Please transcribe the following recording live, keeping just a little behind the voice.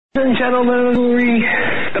And gentlemen,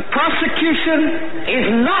 the prosecution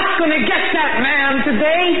is not going to get that man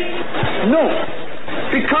today. No,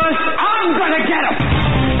 because I'm going to get him.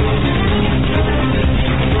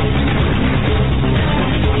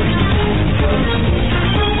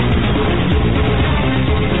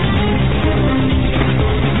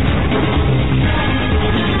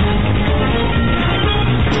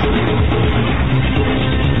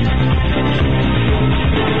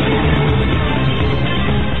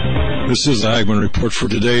 This is the Hagmann Report for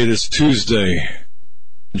today. It is Tuesday,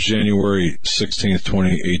 January 16th,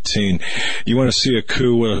 2018. You want to see a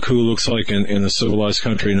coup, what a coup looks like in a civilized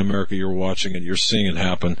country in America, you're watching it. You're seeing it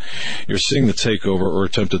happen. You're seeing the takeover or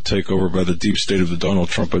attempted takeover by the deep state of the Donald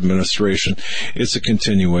Trump administration. It's a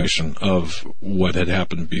continuation of what had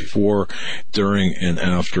happened before, during, and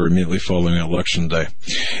after, immediately following Election Day.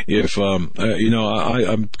 If,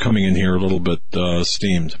 I'm coming in here a little bit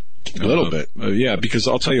steamed. A little bit. Yeah, because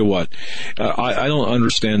I'll tell you what, I don't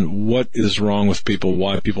understand what is wrong with people,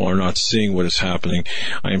 why people are not seeing what is happening.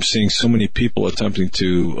 I am seeing so many people attempting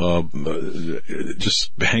to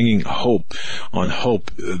just hanging hope on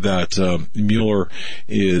hope that Mueller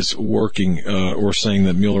is working, or saying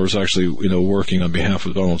that Mueller is actually, working on behalf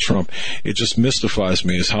of Donald Trump. It just mystifies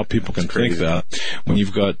me as how people can think that when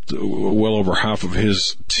you've got well over half of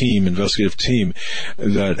his team, investigative team,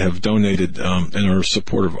 that have donated and are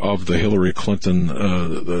supportive of the Hillary Clinton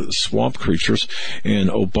the swamp creatures and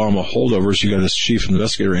Obama holdovers. You got his chief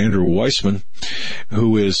investigator Andrew Weissman,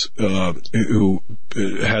 who had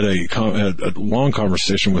a long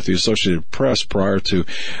conversation with the Associated Press prior to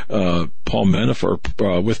Paul Manafort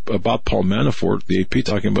about Paul Manafort. The AP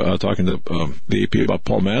talking to the AP about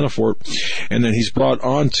Paul Manafort, and then he's brought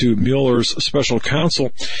on to Mueller's special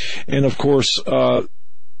counsel, and of course.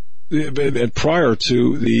 Prior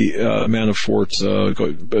to the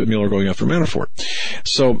Mueller going after Manafort.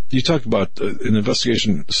 So you talk about an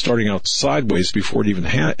investigation starting out sideways before it even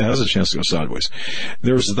has a chance to go sideways.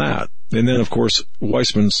 There's that. And then, of course,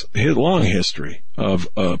 Weissman's long history of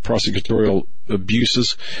prosecutorial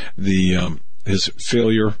abuses, his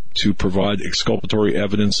failure to provide exculpatory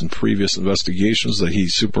evidence in previous investigations that he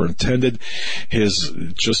superintended, his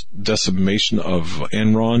just decimation of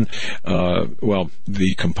Enron,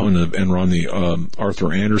 the component of Enron, the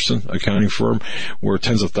Arthur Andersen accounting firm, where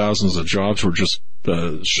tens of thousands of jobs were just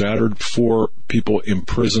shattered, 4 people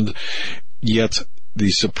imprisoned, yet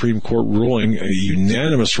the Supreme Court ruling, a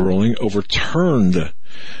unanimous ruling, overturned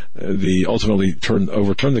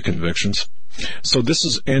the convictions. So this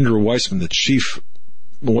is Andrew Weissman,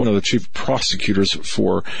 one of the chief prosecutors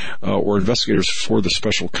for, or investigators for the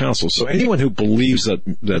special counsel. So anyone who believes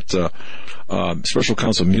that special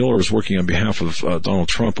counsel Mueller is working on behalf of Donald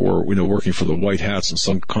Trump, or working for the White Hats in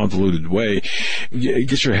some convoluted way,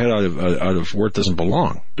 get your head out of where it doesn't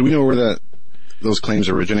belong. Do we know where those claims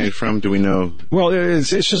originate from? Do we know? Well, it's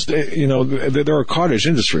just there are cottage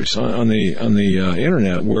industries on the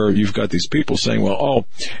internet where you've got these people saying, well,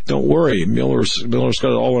 don't worry, Mueller's got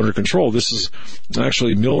it all under control. This is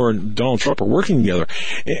actually Mueller and Donald Trump are working together,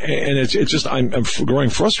 and it's just I'm growing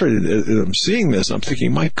frustrated. I'm seeing this. I'm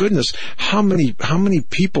thinking, my goodness, how many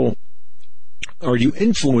people are you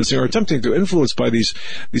influencing or attempting to influence by these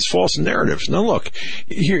false narratives? Now, look,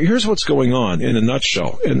 here's what's going on in a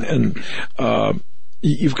nutshell, and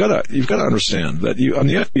you've got to understand that on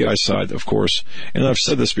the FBI side, of course, and I've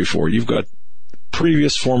said this before, you've got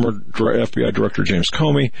previous former FBI Director James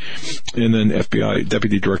Comey, and then FBI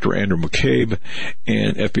Deputy Director Andrew McCabe,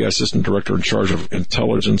 and FBI Assistant Director in charge of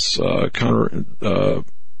intelligence,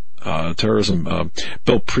 terrorism,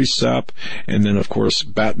 Bill Priestap, and then, of course,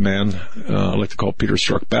 Batman. I like to call Peter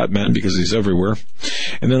Strzok Batman because he's everywhere.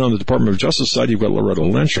 And then on the Department of Justice side, you've got Loretta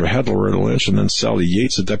Lynch, or had Loretta Lynch, and then Sally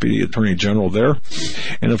Yates, the Deputy Attorney General there.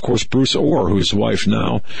 And, of course, Bruce Orr, whose wife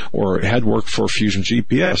now, or had worked for Fusion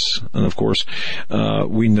GPS. And, of course,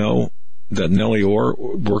 we know that Nellie Orr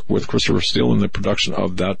worked with Christopher Steele in the production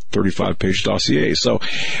of that 35-page dossier. So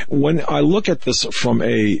when I look at this from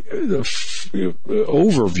a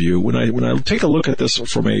overview, when I take a look at this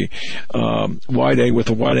from a with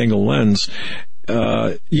a wide-angle lens,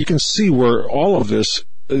 you can see where all of this,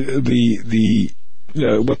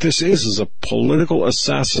 what this is a political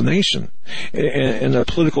assassination, and a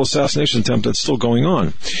political assassination attempt that's still going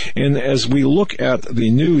on. And as we look at the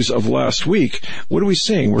news of last week, what are we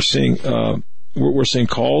seeing? We're seeing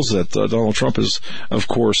calls that Donald Trump is, of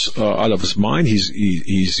course, out of his mind. He's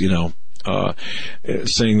saying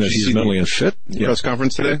that he's mentally unfit. Press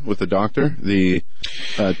conference today with the doctor.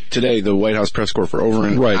 Today, the White House press corps for over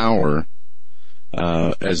an hour,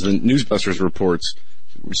 as the Newsbusters reports,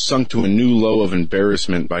 sunk to a new low of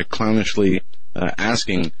embarrassment by clownishly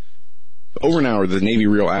asking over an hour the Navy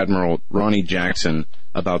Rear Admiral Ronnie Jackson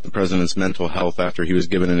about the president's mental health after he was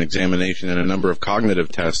given an examination and a number of cognitive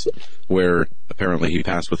tests where apparently he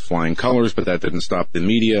passed with flying colors, but that didn't stop the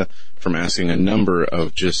media from asking a number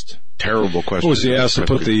of just terrible questions. Was he asked to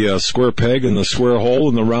put the square peg in the square hole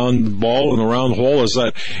and the round ball in the round hole? Is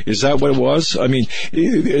that what it was? I mean,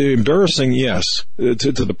 embarrassing, yes,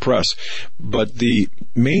 to the press. But the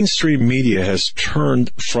mainstream media has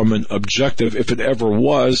turned from an objective, if it ever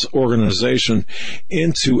was, organization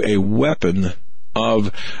into a weapon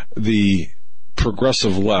of the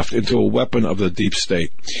progressive left, into a weapon of the deep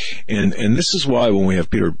state. And this is why when we have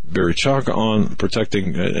Peter Barichak on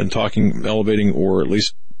protecting and talking, elevating, or at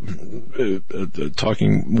least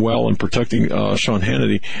talking well and protecting Sean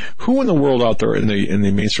Hannity, who in the world out there in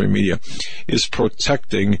the mainstream media is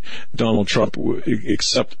protecting Donald Trump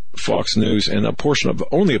except Fox News and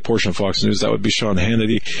only a portion of Fox News? That would be Sean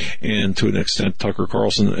Hannity and to an extent Tucker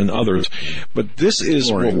Carlson and others. But this is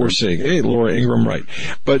Laura Ingraham. We're seeing. Hey, Laura Ingraham, right?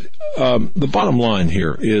 But the bottom line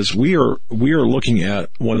here is we are looking at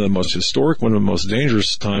one of the most historic, one of the most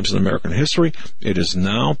dangerous times in American history. It is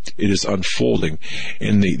now. It is unfolding,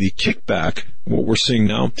 and the kickback. What we're seeing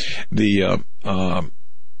now, the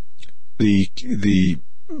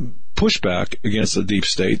pushback against the deep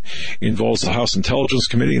state involves the House Intelligence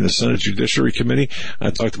Committee and the Senate Judiciary Committee.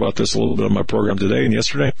 I talked about this a little bit on my program today and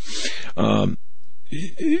yesterday. The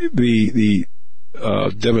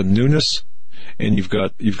Devin Nunes, and you've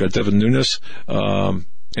got Devin Nunes and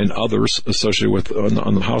others associated with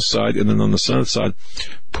on the House side, and then on the Senate side,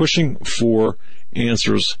 pushing for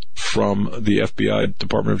answers from the FBI,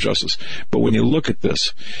 Department of Justice. But when you look at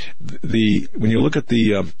this, when you look at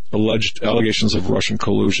the alleged allegations of Russian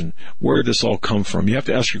collusion, where did this all come from? You have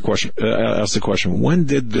to ask the question: when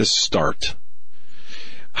did this start?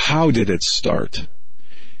 How did it start?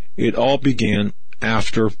 It all began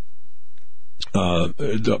after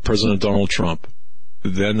President Donald Trump,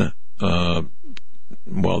 then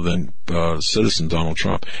citizen Donald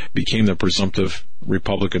Trump, became the presumptive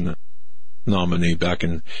Republican nominee back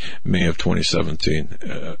in May of 2017,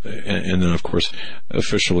 and then of course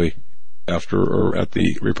officially at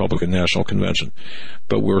the Republican National Convention.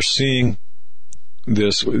 But we're seeing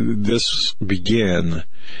this began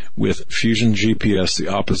with Fusion GPS, the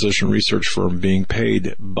opposition research firm, being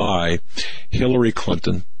paid by Hillary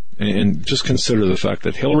Clinton. And just consider the fact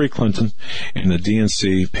that Hillary Clinton and the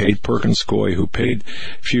DNC paid Perkins Coie, who paid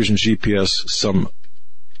Fusion GPS some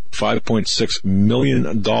 $5.6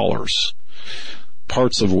 million,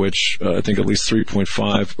 parts of which I think at least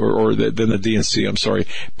 3.5, or then the DNC,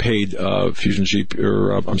 paid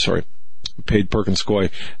paid Perkins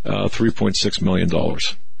Coie $3.6 million.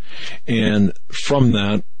 And from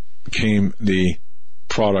that came the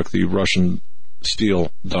product, the Russian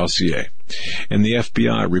Steele dossier. And the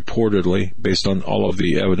FBI reportedly, based on all of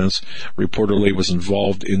the evidence, reportedly was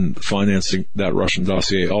involved in financing that Russian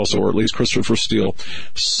dossier also, or at least Christopher Steele,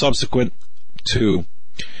 subsequent to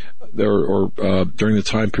during the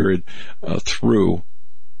time period through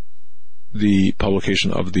the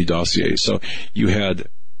publication of the dossier. So you had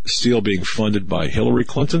Steele being funded by Hillary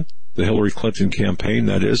Clinton, the Hillary Clinton campaign,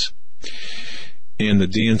 that is, and the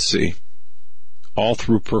DNC, all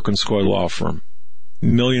through Perkins Coie law firm,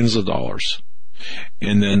 millions of dollars.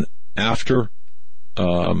 And then after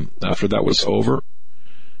that was over,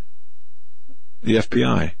 the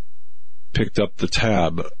FBI picked up the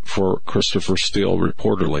tab for Christopher Steele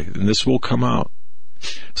reportedly, and this will come out.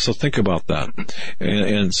 So think about that.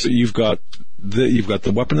 And so you've got the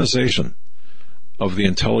weaponization of the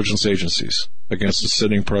intelligence agencies against the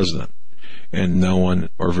sitting president. And no one,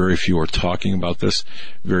 or very few, are talking about this.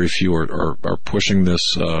 Very few are pushing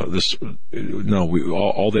this. All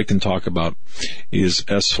they can talk about is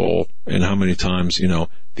S-hole, and how many times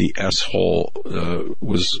the S-hole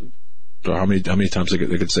was. Or how many times they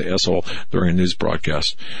could say S-hole during a news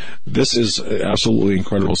broadcast. This is absolutely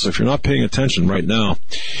incredible. So if you're not paying attention right now,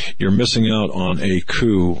 you're missing out on a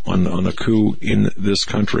coup, on a coup in this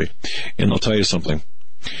country. And I'll tell you something.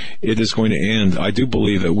 It is going to end. I do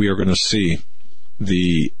believe that we are going to see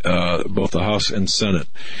both the House and Senate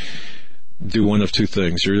do one of two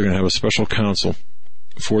things. You're either going to have a special counsel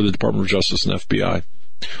for the Department of Justice and FBI,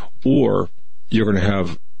 or you're going to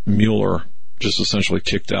have Mueller just essentially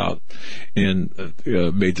kicked out and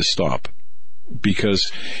made to stop,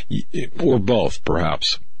 or both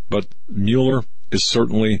perhaps. But Mueller is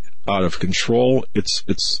certainly out of control. It's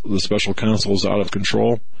the special counsel is out of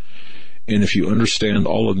control. And if you understand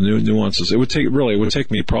all of the nuances, it would take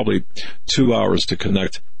me probably 2 hours to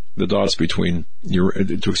connect the dots between connect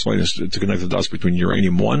the dots between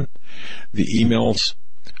Uranium One, the emails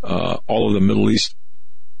all of the Middle East,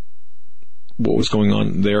 what was going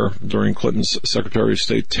on there during Clinton's Secretary of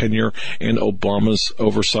State tenure and Obama's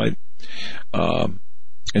oversight,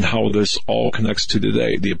 and how this all connects to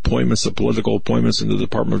today. The appointments, the political appointments in the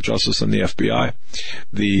Department of Justice and the FBI,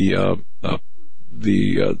 the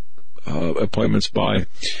appointments by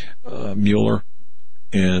Mueller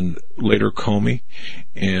and later Comey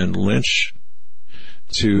and Lynch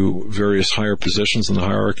to various higher positions in the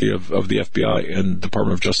hierarchy of the FBI and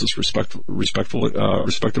Department of Justice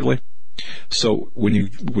respectively. So when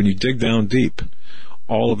you dig down deep,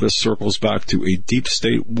 all of this circles back to a deep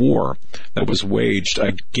state war that was waged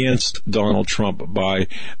against Donald Trump by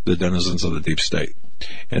the denizens of the deep state.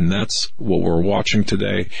 And that's what we're watching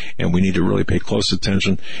today, and we need to really pay close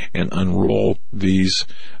attention and unroll these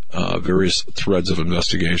various threads of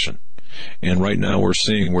investigation. And right now we're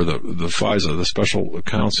seeing where the FISA, the special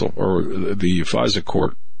counsel, or the FISA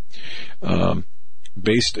court,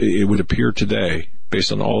 it would appear today,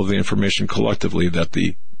 based on all of the information collectively, that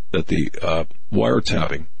the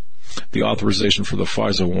wiretapping, the authorization for the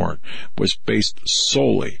FISA warrant, was based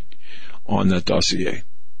solely on that dossier.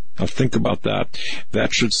 Now think about that.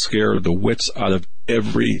 That should scare the wits out of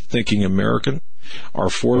every thinking American. Our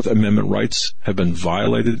Fourth Amendment rights have been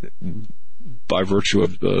violated by virtue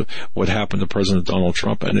of what happened to President Donald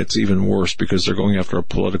Trump, and it's even worse because they're going after a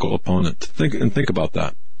political opponent. Think about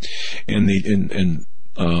that. And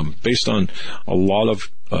based on a lot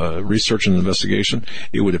of research and investigation,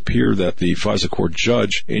 it would appear that the FISA court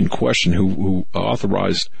judge in question who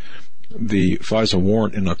authorized the FISA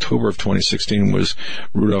warrant in October of 2016 was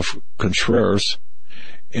Rudolph Contreras.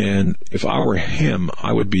 And if I were him,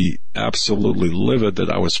 I would be absolutely livid that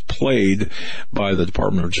I was played by the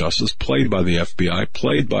Department of Justice, played by the FBI,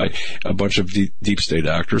 played by a bunch of deep state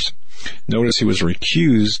actors. Notice he was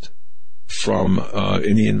recused from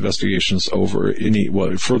any investigations over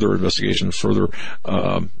further investigation,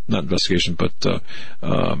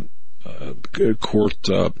 court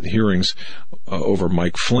hearings over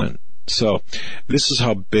Mike Flynn. So this is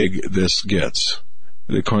how big this gets.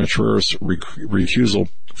 The Contreras recusal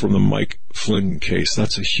from the Mike Flynn case,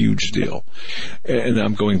 that's a huge deal. And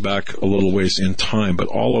I'm going back a little ways in time, but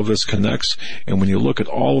all of this connects. And when you look at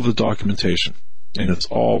all of the documentation, and it's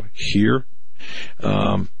all here,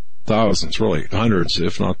 thousands, really hundreds,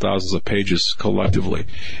 if not thousands of pages collectively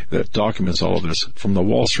that documents all of this, from the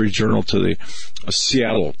Wall Street Journal to the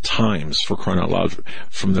Seattle Times, for crying out loud,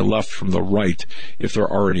 from the left, from the right, if there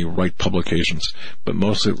are any right publications, but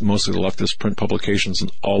mostly the leftist print publications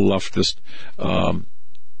and all leftist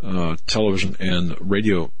television and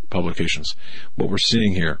radio publications. What we're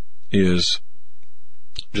seeing here is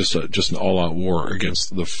just an all-out war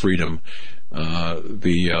against the freedom,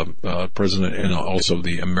 the president, and also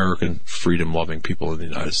the American freedom-loving people in the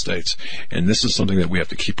United States. And this is something that we have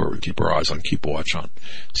to keep our eyes on, keep watch on.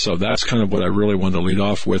 So that's kind of what I really wanted to lead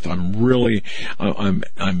off with. I'm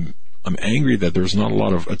angry that there's not a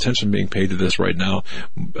lot of attention being paid to this right now.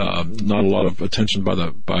 Not a lot of attention by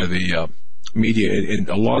the media, and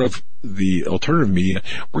a lot of the alternative media.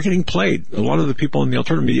 We're getting played. A lot of the people in the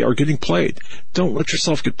alternative media are getting played. Don't let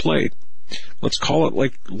yourself get played. Let's call it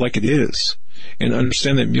like it is, and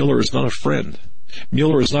understand that Mueller is not a friend.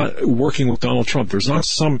 Mueller is not working with Donald Trump. There's not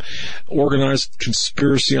some organized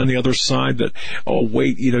conspiracy on the other side that, oh,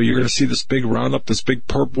 wait, you're going to see this big roundup, this big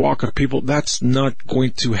perp walk of people. That's not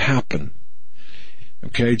going to happen.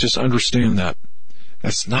 Okay, just understand that.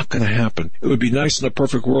 That's not going to happen. It would be nice in a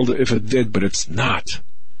perfect world if it did, but it's not.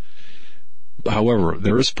 However,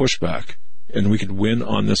 there is pushback, and we could win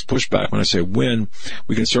on this pushback. When I say win,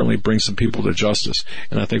 we can certainly bring some people to justice.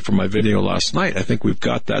 And I think from my video last night, I think we've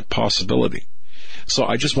got that possibility. So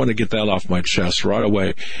I just want to get that off my chest right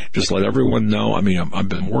away. Just let everyone know. I mean, I've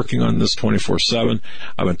been working on this 24/7.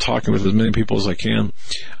 I've been talking with as many people as I can.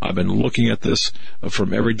 I've been looking at this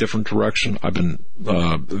from every different direction. I've been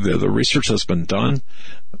the research that's been done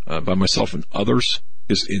by myself and others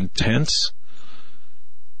is intense.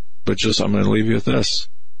 But I'm going to leave you with this.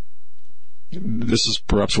 This is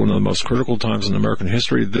perhaps one of the most critical times in American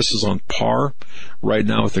history. This is on par right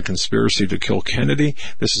now with the conspiracy to kill Kennedy.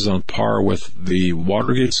 This is on par with the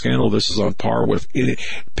Watergate scandal. This is on par with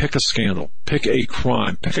pick a scandal, pick a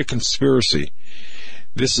crime, pick a conspiracy.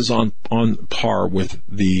 This is on par with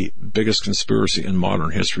the biggest conspiracy in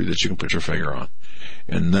modern history that you can put your finger on.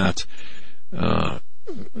 And that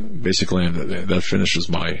basically that finishes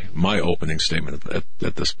my opening statement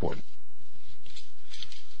at this point.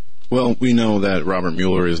 Well, we know that Robert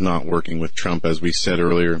Mueller is not working with Trump, as we said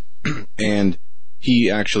earlier, and he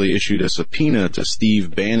actually issued a subpoena to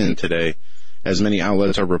Steve Bannon today, as many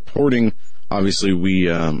outlets are reporting. Obviously,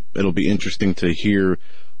 it'll be interesting to hear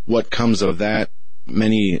what comes of that.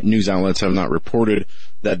 Many news outlets have not reported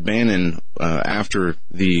that Bannon, after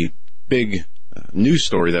the big news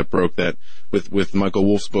story that broke that with Michael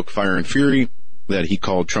Wolff's book Fire and Fury, that he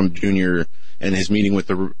called Trump Jr. and his meeting with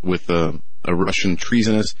a Russian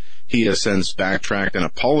treasonous, he has since backtracked and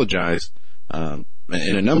apologized in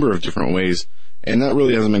a number of different ways, and that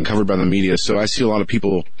really hasn't been covered by the media. So I see a lot of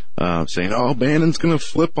people saying, "Oh, Bannon's going to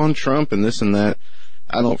flip on Trump and this and that."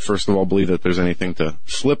 I don't, first of all, believe that there's anything to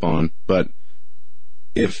flip on, but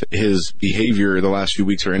if his behavior the last few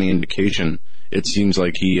weeks are any indication, it seems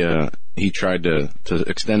like he tried to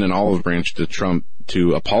extend an olive branch to Trump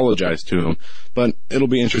to apologize to him. But it'll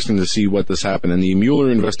be interesting to see what this happened. And the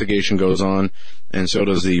Mueller investigation goes on, and so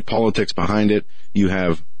does the politics behind it. You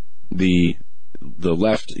have the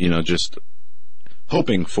left, just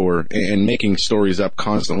hoping for and making stories up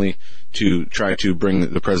constantly to try to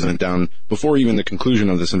bring the president down before even the conclusion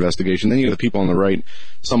of this investigation. Then you have the people on the right,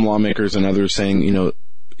 some lawmakers and others saying,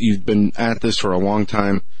 you've been at this for a long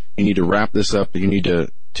time. You need to wrap this up. You need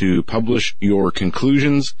to publish your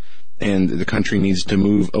conclusions, and the country needs to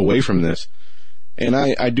move away from this. And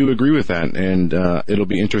I do agree with that, and it'll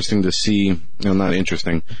be interesting to see, not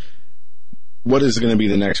interesting, what is going to be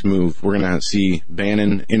the next move. We're going to see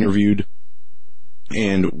Bannon interviewed,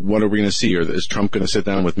 and what are we going to see? Is Trump going to sit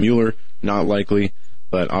down with Mueller? Not likely,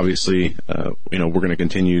 but obviously, we're going to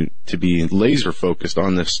continue to be laser focused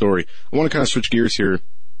on this story. I want to kind of switch gears here,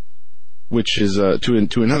 which is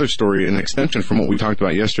to another story, an extension from what we talked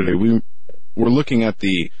about yesterday. We're looking at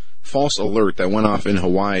the false alert that went off in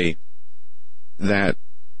Hawaii that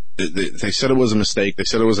they said it was a mistake. They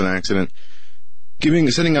said it was an accident.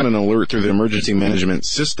 Sending out an alert through the emergency management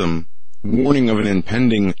system, warning of an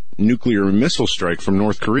impending nuclear missile strike from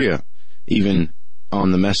North Korea. Even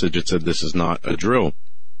on the message, it said this is not a drill.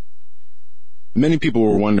 Many people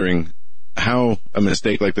were wondering how a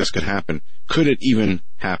mistake like this could happen. Could it even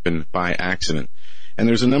happen by accident? And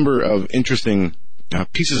there's a number of interesting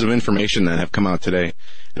pieces of information that have come out today,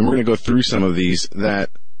 and we're going to go through some of these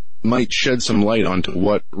that might shed some light onto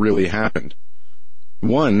what really happened.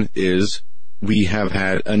 One is we have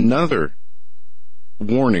had another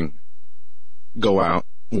warning go out,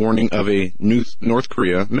 warning of a North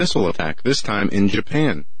Korea missile attack, this time in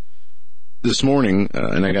Japan. This morning,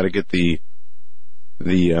 and I got to get the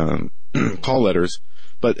call letters,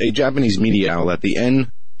 but a Japanese media outlet, the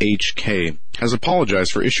NHK, has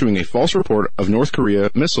apologized for issuing a false report of North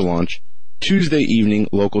Korea missile launch Tuesday evening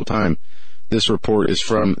local time. This report is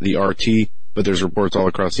from the RT, but there's reports all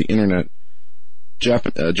across the internet.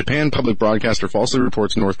 Japan public broadcaster falsely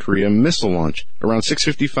reports North Korea missile launch. Around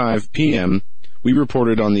 6:55 p.m., we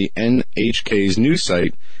reported on the NHK's news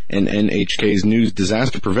site and NHK's news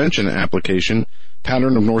disaster prevention application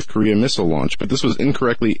pattern of North Korea missile launch, but this was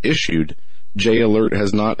incorrectly issued. J alert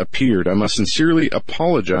has not appeared. I must sincerely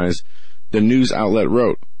apologize, the news outlet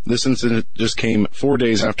wrote. This incident just came 4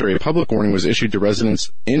 days after a public warning was issued to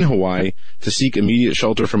residents in Hawaii to seek immediate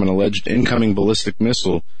shelter from an alleged incoming ballistic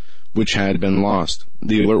missile which had been lost.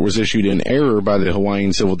 The alert was issued in error by the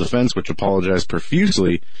Hawaiian Civil Defense, which apologized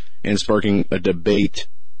profusely, and sparking a debate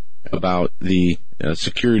about the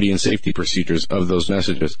security and safety procedures of those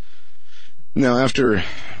messages. Now,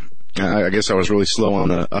 I guess I was really slow on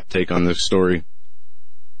the uptake on this story,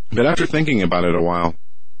 but after thinking about it a while,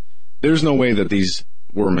 there's no way that these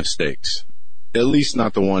were mistakes, at least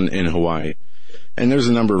not the one in Hawaii. And there's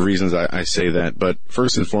a number of reasons I say that, but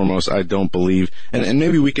first and foremost, I don't believe, and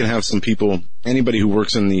maybe we can have some people, anybody who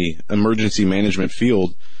works in the emergency management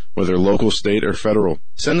field, whether local, state, or federal,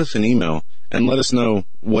 send us an email and let us know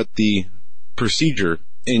what the procedure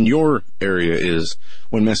in your area is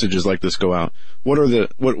when messages like this go out. What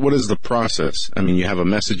is the process? I mean, you have a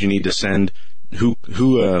message you need to send. Who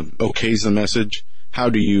okays the message? How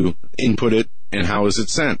do you input it? And how is it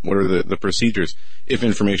sent? What are the procedures if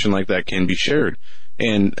information like that can be shared?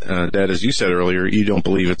 And, Dad, as you said earlier, you don't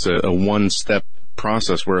believe it's a one-step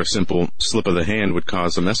process where a simple slip of the hand would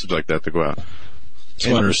cause a message like that to go out. It's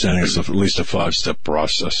my understanding it's at least a 5-step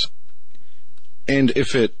process. And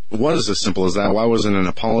if it was as simple as that, why wasn't an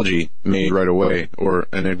apology made right away or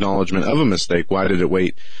an acknowledgement of a mistake? Why did it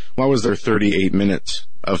wait? Why was there 38 minutes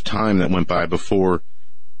of time that went by before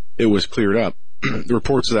it was cleared up? The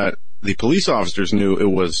reports that the police officers knew it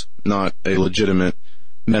was not a legitimate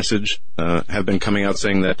message have been coming out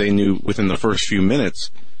saying that they knew within the first few minutes.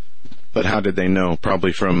 But how did they know?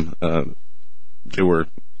 Probably from they were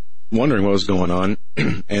wondering what was going on,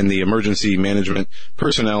 and the emergency management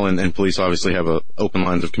personnel and police obviously have open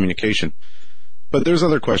lines of communication. But there's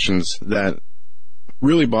other questions that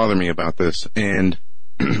really bother me about this, and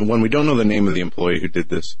when we don't know the name of the employee who did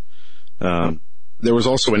this, there was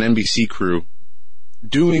also an NBC crew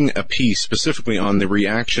doing a piece specifically on the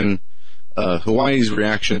reaction, Hawaii's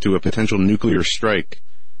reaction to a potential nuclear strike.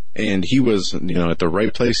 And he was, at the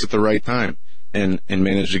right place at the right time and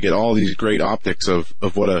managed to get all these great optics of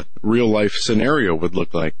what a real life scenario would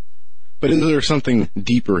look like. But is there something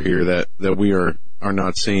deeper here that we are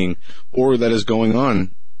not seeing, or that is going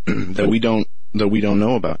on that we don't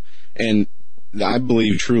know about? And I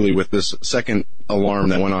believe truly with this second alarm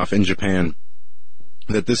that went off in Japan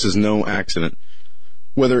that this is no accident.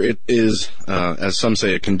 Whether it is, as some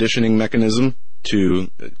say, a conditioning mechanism to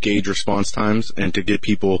gauge response times and to get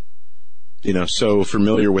people, so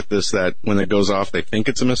familiar with this that when it goes off they think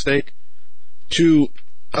it's a mistake, to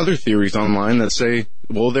other theories online that say,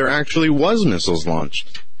 well, there actually was missiles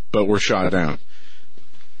launched, but were shot down.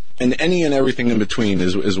 And any and everything in between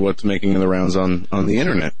is what's making the rounds on the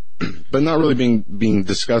internet, but not really being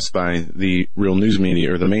discussed by the real news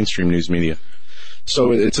media or the mainstream news media.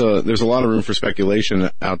 So there's a lot of room for speculation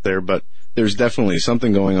out there, but there's definitely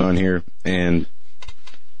something going on here, and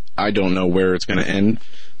I don't know where it's going to end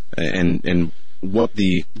and what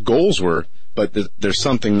the goals were, but there's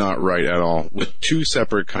something not right at all with two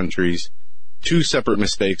separate countries, two separate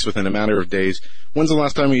mistakes within a matter of days. When's the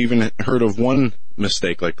last time you even heard of one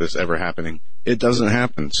mistake like this ever happening? It doesn't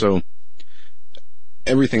happen. So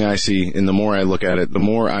everything I see, and the more I look at it, the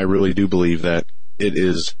more I really do believe that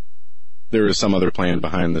there is some other plan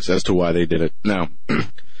behind this as to why they did it. Now,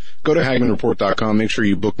 go to HagmannReport.com. Make sure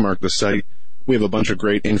you bookmark the site. We have a bunch of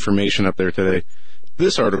great information up there today.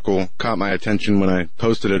 This article caught my attention when I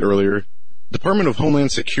posted it earlier. Department of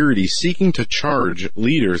Homeland Security seeking to charge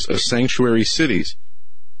leaders of sanctuary cities.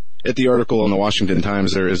 At the article on the Washington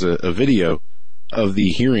Times, there is a video of the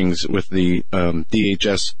hearings with the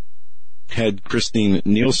DHS head Christine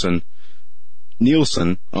Nielsen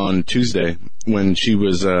on Tuesday, when she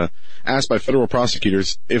was asked by federal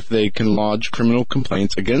prosecutors if they can lodge criminal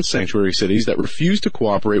complaints against sanctuary cities that refuse to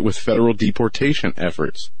cooperate with federal deportation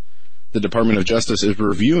efforts. The Department of Justice is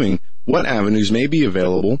reviewing what avenues may be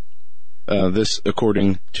available, this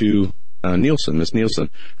according to Ms. Nielsen.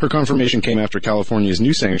 Her confirmation came after California's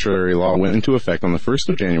new sanctuary law went into effect on the 1st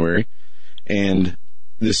of January, and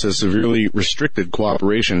this has severely restricted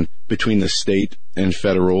cooperation between the state and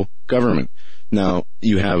federal government. Now,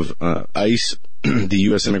 you have ICE, the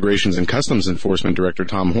U.S. Immigration and Customs Enforcement Director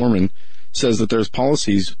Tom Horman, says that there's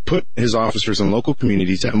policies put his officers in local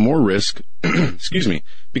communities at more risk,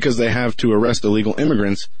 because they have to arrest illegal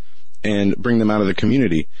immigrants and bring them out of the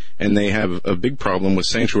community. And they have a big problem with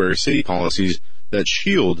sanctuary city policies that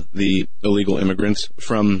shield the illegal immigrants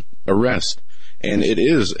from arrest. And it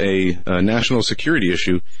is a national security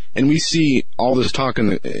issue. And we see all this talk in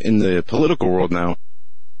the political world now.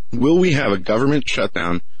 Will we have a government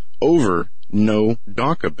shutdown over no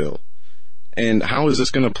DACA bill? And how is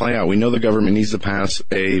this going to play out? We know the government needs to pass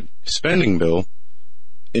a spending bill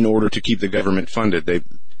in order to keep the government funded.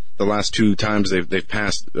 The last two times they've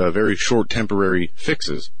passed very short temporary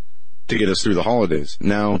fixes to get us through the holidays.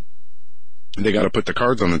 Now they got to put the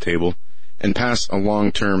cards on the table and pass a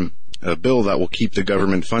long-term bill that will keep the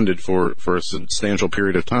government funded for a substantial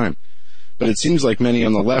period of time. But it seems like many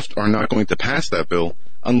on the left are not going to pass that bill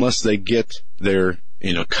unless they get their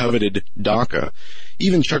coveted DACA.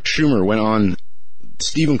 Even Chuck Schumer went on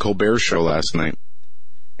Stephen Colbert's show last night,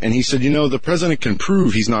 and he said, the president can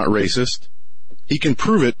prove he's not racist. He can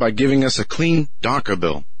prove it by giving us a clean DACA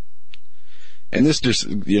bill. And this just,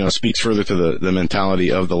 speaks further to the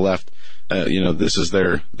mentality of the left. This is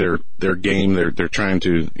their game. They're trying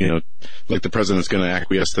to, like the president's going to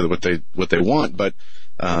acquiesce to what they want, but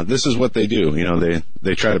this is what they do.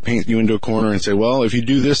 They try to paint you into a corner and say, well, if you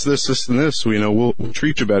do this, and this, we'll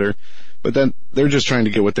treat you better. But then they're just trying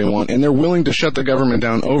to get what they want, and they're willing to shut the government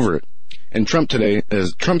down over it. And Trump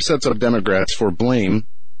sets up Democrats for blame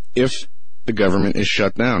if the government is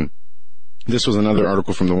shut down. This was another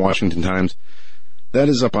article from the Washington Times. That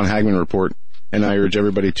is up on Hagmann Report, and I urge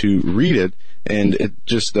everybody to read it. And it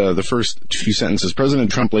just, the first few sentences,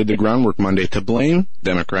 President Trump laid the groundwork Monday to blame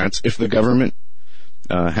Democrats if the government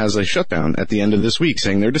has a shutdown at the end of this week,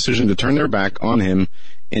 saying their decision to turn their back on him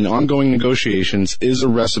in ongoing negotiations is a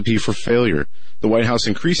recipe for failure. The White House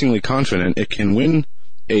increasingly confident it can win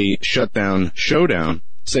a shutdown showdown,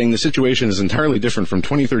 saying the situation is entirely different from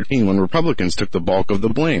 2013 when Republicans took the bulk of the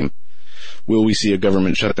blame. Will we see a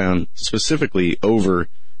government shutdown specifically over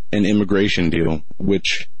an immigration deal,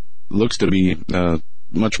 which looks to be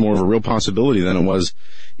much more of a real possibility than it was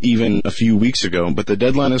even a few weeks ago? But the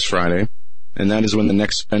deadline is Friday, and that is when the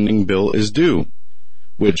next spending bill is due,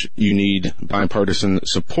 which you need bipartisan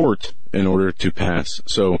support in order to pass.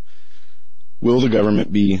 So will the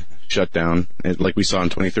government be shutdown, like we saw in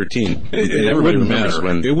 2013. It wouldn't matter.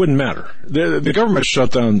 It wouldn't matter. The government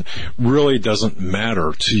shutdown really doesn't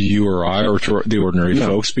matter to you or I or to the ordinary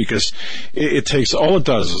folks, because it takes, all it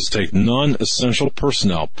does is take non-essential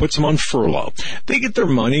personnel, puts them on furlough. They get their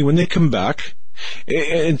money when they come back,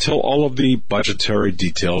 until all of the budgetary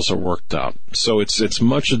details are worked out. So it's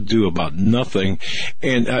much ado about nothing,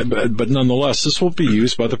 but nonetheless, this will be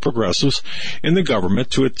used by the progressives in the government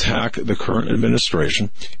to attack the current administration,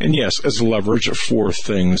 and yes, as leverage for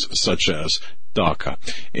things such as DACA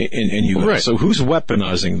and U.S. Right. So who's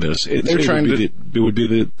weaponizing this? It would be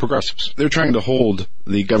the progressives. They're trying to hold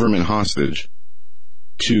the government hostage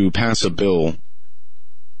to pass a bill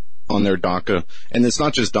on their DACA, and it's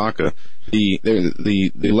not just DACA.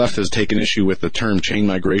 The left has taken issue with the term chain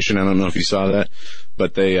migration. I don't know if you saw that,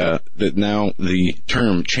 but that now the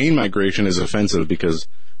term chain migration is offensive because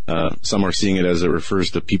some are seeing it as it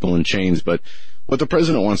refers to people in chains. But what the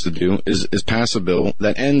president wants to do is pass a bill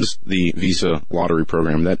that ends the visa lottery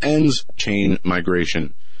program, that ends chain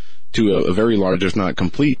migration to a very large, if not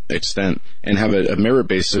complete extent, and have a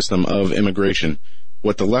merit-based system of immigration.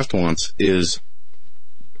 What the left wants is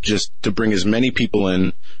just to bring as many people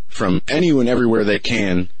in from anyone everywhere they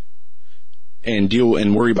can and deal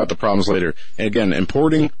and worry about the problems later. And again,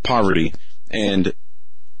 importing poverty and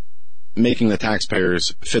making the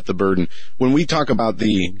taxpayers fit the burden. When we talk about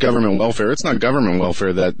the government welfare, it's not government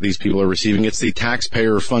welfare that these people are receiving. It's the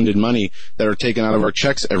taxpayer-funded money that are taken out of our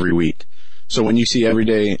checks every week. So when you see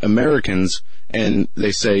everyday Americans and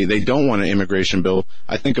they say they don't want an immigration bill,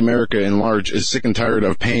 I think America in large is sick and tired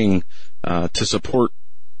of paying to support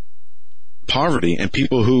poverty and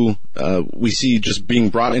people who we see just being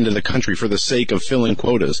brought into the country for the sake of filling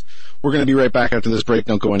quotas. We're going to be right back after this break.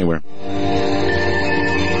 Don't go anywhere.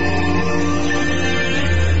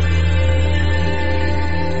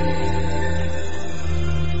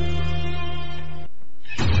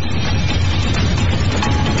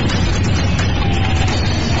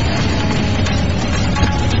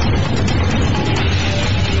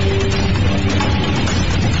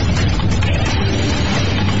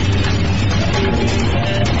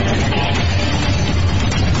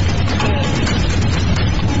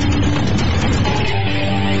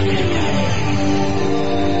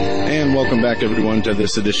 Welcome back, everyone, to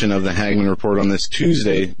this edition of the Hagmann Report on this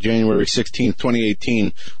Tuesday, January 16th,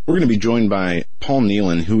 2018. We're going to be joined by Paul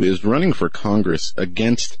Nehlen, who is running for Congress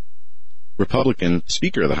against Republican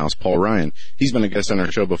Speaker of the House, Paul Ryan. He's been a guest on our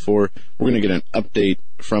show before. We're going to get an update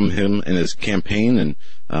from him and his campaign and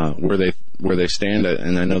where they stand.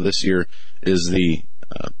 And I know this year is the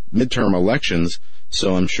midterm elections,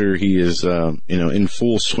 so I'm sure he is in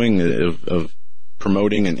full swing of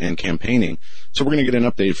promoting and campaigning. So we're going to get an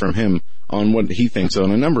update from him on what he thinks on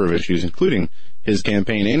a number of issues, including his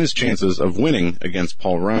campaign and his chances of winning against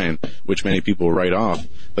Paul Ryan, which many people write off.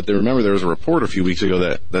 But remember, there was a report a few weeks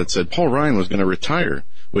ago that said Paul Ryan was going to retire,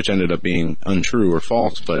 which ended up being untrue or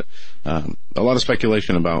false. But a lot of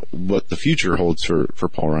speculation about what the future holds for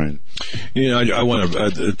Paul Ryan. I want to,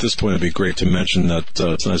 at this point, it'd be great to mention that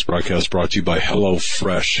tonight's broadcast brought to you by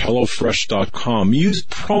HelloFresh, HelloFresh.com. Use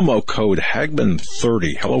promo code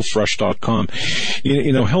Hagmann30, HelloFresh.com.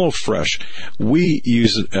 HelloFresh, we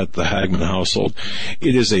use it at the Hagmann household.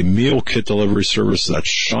 It is a meal kit delivery service that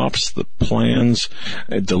shops the plans.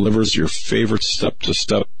 It delivers your favorite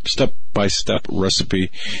step-by-step recipe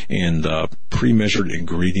and pre-measured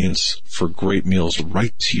ingredients for great meals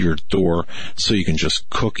right to your door, so you can just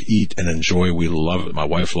cook, eat, and enjoy. We love it. My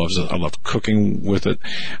wife loves it. I love cooking with it.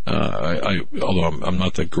 Although I'm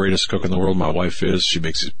not the greatest cook in the world, my wife is. She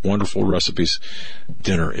makes wonderful recipes.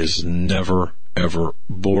 Dinner is never, ever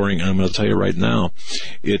boring. And I'm going to tell you right now,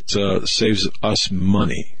 it saves us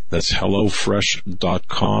money. That's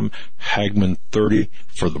HelloFresh.com, Hagmann30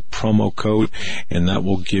 for the promo code, and that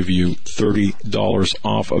will give you $30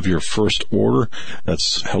 off of your first order.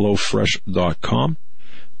 That's HelloFresh.com,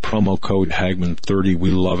 promo code Hagmann30.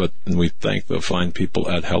 We love it, and we thank the fine people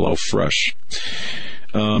at HelloFresh.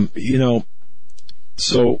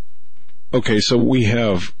 So we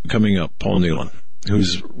have coming up Paul Nehlen,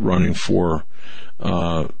 who's running for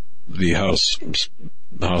the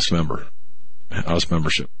House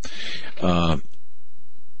membership.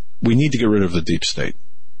 We need to get rid of the deep state.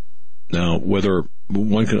 Now, whether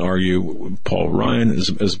one can argue Paul Ryan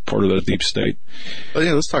is part of the deep state. Oh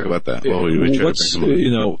yeah, let's talk about that.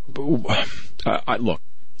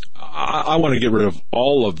 I want to get rid of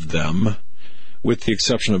all of them, with the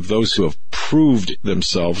exception of those who have proved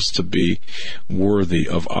themselves to be worthy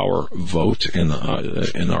of our vote and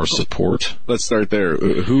our support. Let's start there.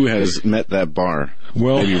 Who has met that bar?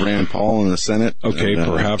 Well, maybe Rand Paul in the Senate? Okay,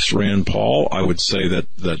 perhaps Rand Paul. I would say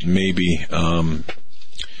that maybe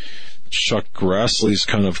Chuck Grassley's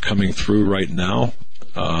kind of coming through right now.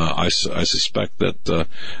 I suspect that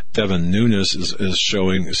Devin Nunes is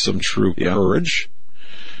showing some true courage.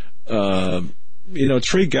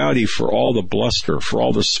 Trey Gowdy, for all the bluster, for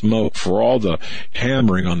all the smoke, for all the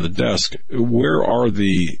hammering on the desk, where are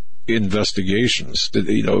the investigations?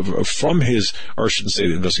 From his, or I shouldn't say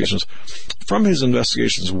the investigations, from his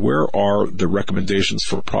investigations, where are the recommendations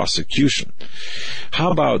for prosecution?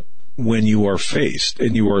 How about when you are faced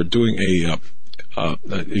and you are doing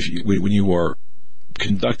when you are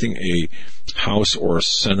conducting a House or a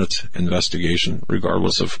Senate investigation,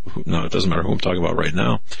 regardless of it doesn't matter who I'm talking about right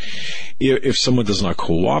now. If someone does not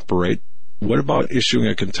cooperate, what about issuing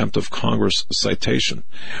a contempt of Congress citation?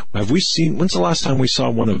 When's the last time we saw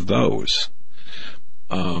one of those?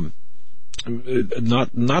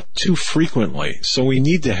 Not too frequently. So we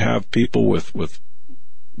need to have people with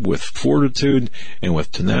fortitude and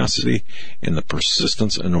with tenacity and the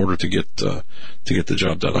persistence in order to get the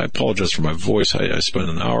job done. I apologize for my voice. I spent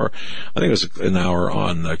an hour, I think it was an hour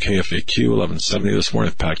on KFAQ 1170 this morning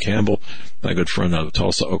with Pat Campbell, my good friend out of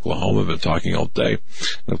Tulsa, Oklahoma. Been talking all day,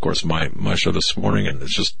 and of course my show this morning, and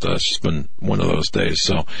it's just been one of those days.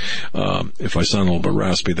 So if I sound a little bit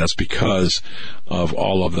raspy, that's because of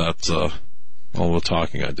all of that. All the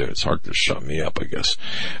talking I do. It's hard to shut me up, I guess.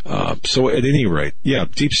 So at any rate,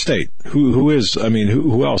 deep state. Who is? I mean,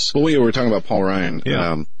 who else? Well, we're talking about Paul Ryan.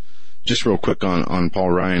 Yeah. Just real quick on Paul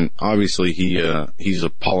Ryan. Obviously, he's a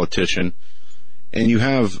politician, and you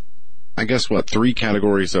have, I guess, three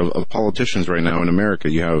categories of politicians right now in America.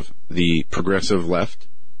 You have the progressive left.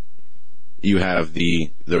 You have the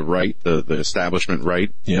right, the establishment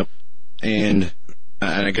right. Yep. And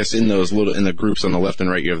I guess in the groups on the left and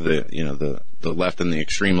right, you have the left and the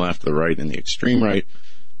extreme left, the right and the extreme right.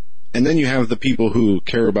 And then you have the people who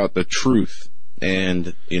care about the truth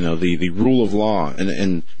and, the rule of law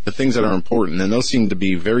and the things that are important. And those seem to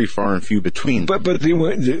be very far and few between. But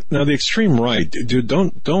now the extreme right, dude,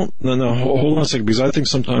 don't, no, hold on a second, because I think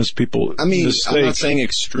sometimes people mistake. I'm not saying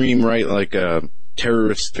extreme right like a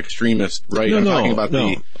terrorist, extremist right. I'm talking about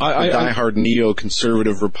the diehard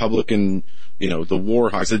neoconservative Republican, the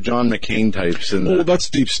war hawks, the John McCain types. Well, that's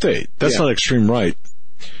deep state. That's not extreme right.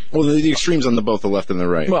 Well, the extremes on both the left and the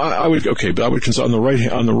right. Well, I would consider on the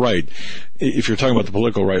right, if you're talking about the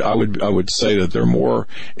political right, I would say that they're more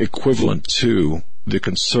equivalent to the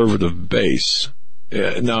conservative base.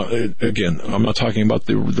 Now, again, I'm not talking about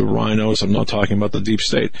the rhinos. I'm not talking about the deep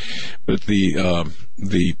state, but the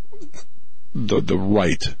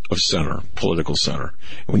right of center, political center.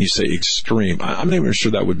 When you say extreme, I'm not even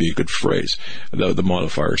sure that would be a good phrase. The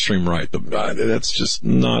modifier, extreme right. That's just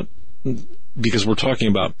not, because we're talking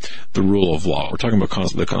about the rule of law. We're talking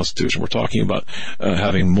about the Constitution. We're talking about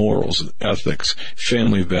having morals, ethics,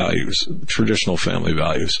 family values, traditional family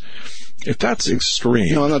values. If that's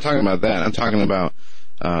extreme. No, I'm not talking about that. I'm talking about,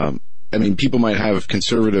 people might have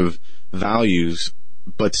conservative values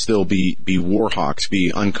but still be war hawks,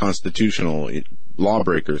 be unconstitutional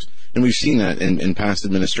lawbreakers. And we've seen that in past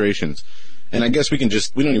administrations. And I guess we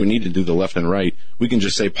don't even need to do the left and right. We can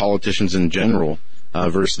just say politicians in general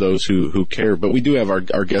versus those who care. But we do have our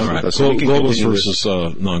guest with us. So globalists versus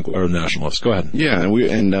nationalists. Go ahead. Yeah,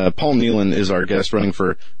 and Paul Nehlen is our guest, running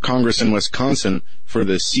for Congress in Wisconsin for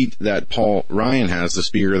the seat that Paul Ryan has, the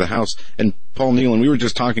Speaker of the House. And Paul Nehlen, we were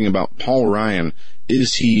just talking about Paul Ryan.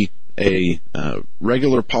 Is he a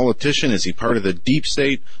regular politician? Is he part of the deep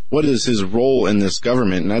state? What is his role in this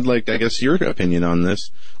government? And I'd like, I guess, your opinion on this.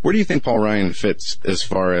 Where do you think Paul Ryan fits as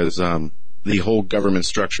far as the whole government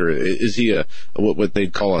structure? Is he what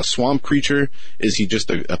they'd call a swamp creature? Is he just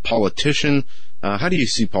a politician? How do you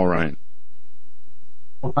see Paul Ryan?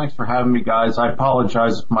 Well, thanks for having me, guys. I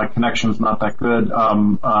apologize if my connection's not that good.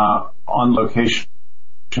 On location,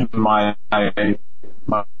 my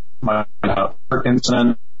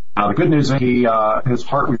incident. The good news is his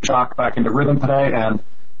heart was shocked back into rhythm today, and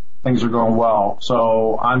things are going well.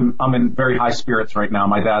 So I'm in very high spirits right now.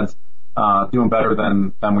 My dad's doing better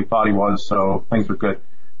than we thought he was, so things are good.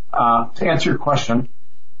 To answer your question,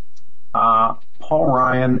 Paul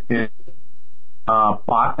Ryan is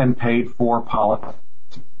bought and paid for politics.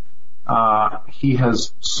 He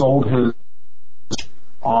has sold his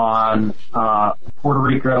on Puerto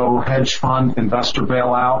Rico hedge fund investor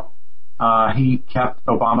bailout. He kept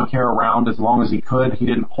Obamacare around as long as he could. He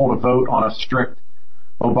didn't hold a vote on a strict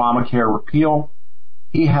Obamacare repeal.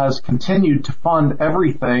 he has continued to fund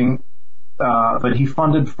everything that he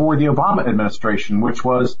funded for the Obama administration, which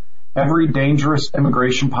was every dangerous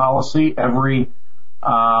immigration policy, every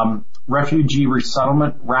refugee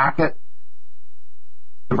resettlement racket,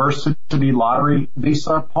 diversity lottery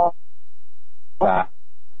visa, Paul.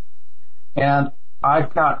 And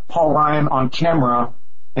I've got Paul Ryan on camera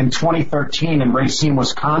in 2013 in Racine,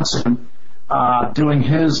 Wisconsin, doing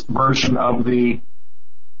his version of the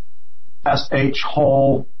SH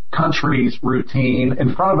whole countries routine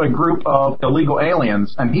in front of a group of illegal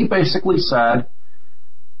aliens. And he basically said,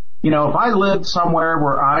 if I lived somewhere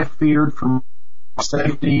where I feared for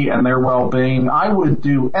safety and their well-being, I would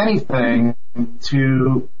do anything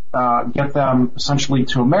to get them essentially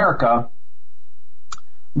to America,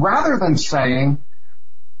 rather than saying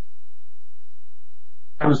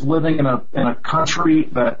I was living in a country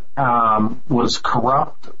that was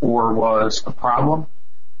corrupt or was a problem.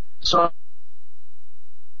 So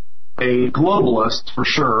a globalist for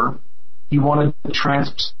sure. He wanted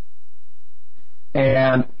to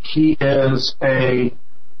and he is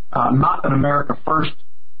not an America first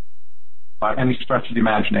by any stretch of the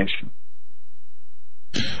imagination.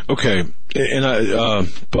 Okay,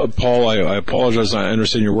 and Paul, I apologize. I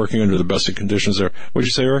understand you're working under the best of conditions there. What did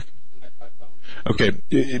you say, Eric? Okay,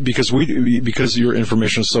 because your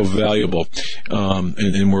information is so valuable,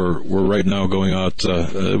 and we're right now going out.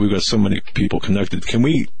 We've got so many people connected. Can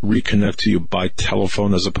we reconnect to you by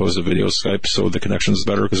telephone as opposed to video Skype so the connection is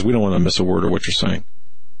better? Because we don't want to miss a word of what you're saying.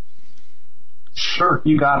 Sure,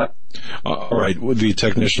 you got it. All right, the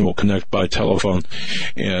technician will connect by telephone,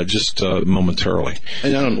 just momentarily.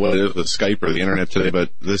 And I don't know whether it's the Skype or the internet today,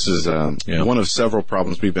 but this is one of several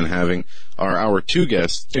problems we've been having. Our two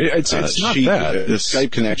guests, it's not that. The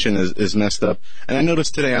Skype connection is messed up. And I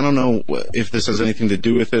noticed today, I don't know if this has anything to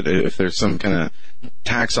do with it, if there's some kind of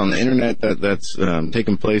tax on the internet that's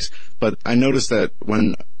taking place, but I noticed that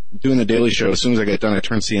when doing the Daily Show, as soon as I get done, I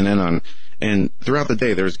turn CNN on, and throughout the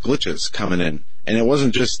day there's glitches coming in. And it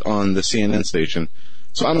wasn't just on the CNN station.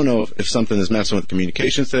 So I don't know if something is messing with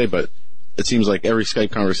communications today, but it seems like every Skype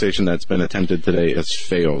conversation that's been attempted today has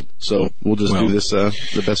failed. So we'll just do this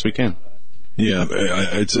the best we can. Yeah,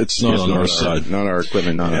 it's not on our side, not our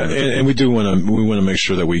equipment, and we do want to make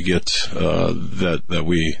sure that we get that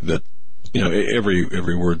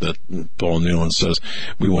every word that Paul Nehlen says,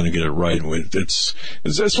 we want to get it right. It's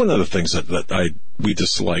one of the things that we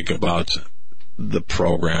dislike about the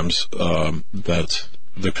programs, that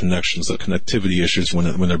the connections, the connectivity issues,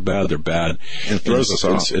 when they're bad, they're bad. And it throws us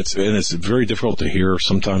off. It's very difficult to hear.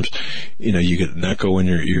 Sometimes, you get an echo in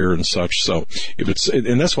your ear and such. So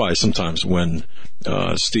and that's why sometimes when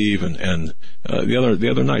Steve and the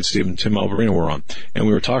other night, Steve and Tim Alvarino were on, and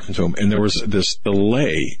we were talking to him, and there was this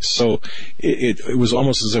delay. So it was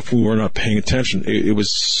almost as if we were not paying attention. It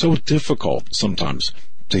was so difficult sometimes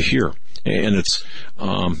to hear, and it's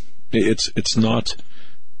not,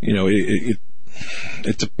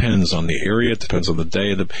 it depends on the area, it depends on the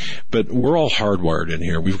day, but we're all hardwired in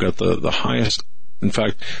here. We've got the highest, in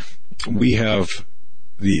fact, we have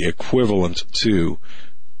the equivalent to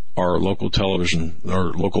our local television,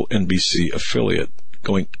 our local NBC affiliate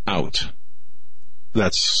going out.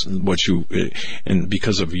 That's what and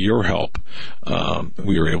because of your help,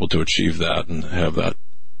 we were able to achieve that and have that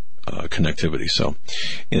connectivity. So,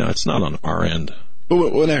 it's not on our end.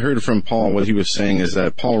 But what I heard from Paul, what he was saying is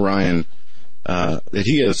that Paul Ryan, that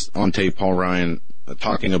he has on tape Paul Ryan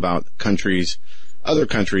talking about other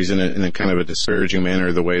countries in a kind of a disparaging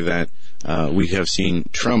manner, the way that we have seen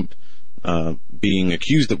Trump being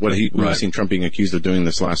accused of we've seen Trump being accused of doing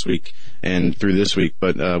this last week and through this week.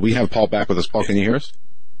 But we have Paul back with us. Paul, can you hear us?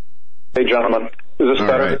 Hey, gentlemen. Is this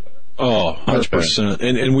better? Right. Oh, 100%.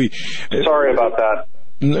 And we... Sorry about that.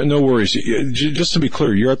 No worries. Just to be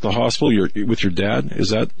clear, you're at the hospital. You're with your dad. Is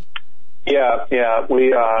that? Yeah.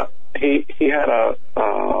 We he had a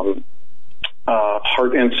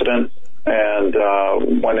heart incident and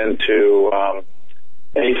went into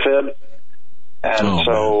AFib, and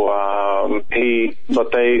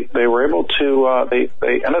they were able to they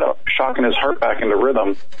ended up shocking his heart back into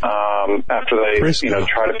rhythm after they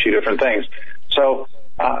tried a few different things. So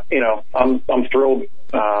I'm thrilled.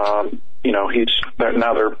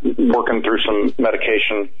 They're working through some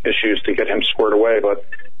medication issues to get him squared away, but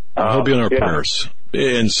he'll be in our prayers,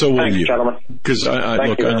 and so will Thanks, you, gentlemen. Because I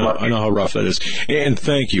know how rough that is. And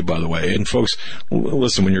thank you, by the way. And folks,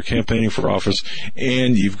 listen, when you're campaigning for office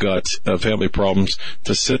and you've got family problems,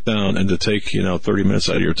 to sit down and to take 30 minutes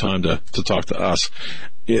out of your time to talk to us,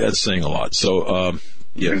 that's saying a lot. So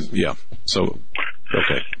yeah. So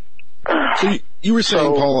okay. So you were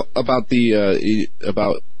saying, Paul, about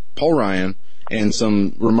about Paul Ryan and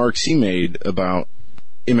some remarks he made about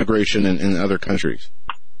immigration in other countries.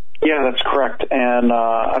 Yeah, that's correct. And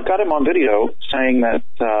I've got him on video saying that,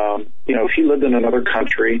 if he lived in another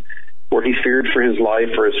country where he feared for his life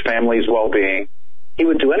or his family's well-being, he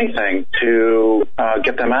would do anything to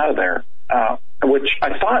get them out of there, which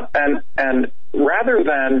I thought, and rather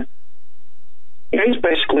than, he's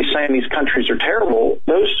basically saying these countries are terrible.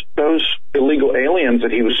 Those illegal aliens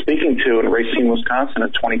that he was speaking to in Racine, Wisconsin in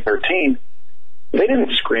 2013, they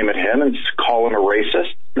didn't scream at him and call him a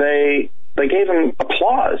racist. They gave him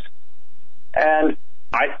applause. And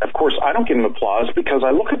of course, I don't give him applause because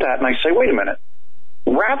I look at that and I say, wait a minute.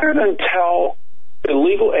 Rather than tell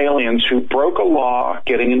illegal aliens who broke a law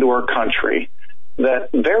getting into our country that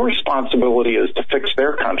their responsibility is to fix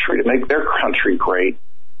their country, to make their country great,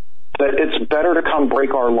 that it's better to come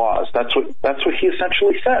break our laws. That's what he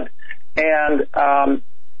essentially said. And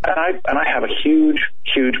I have a huge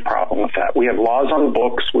problem with that. We have laws on the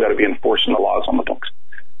books. We ought to be enforcing the laws on the books.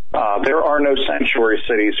 There are no sanctuary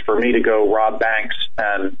cities for me to go rob banks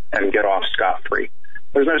and get off scot-free.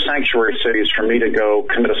 There's no sanctuary cities for me to go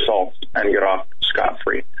commit assaults and get off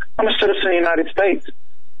scot-free. I'm a citizen of the United States.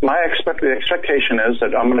 The expectation is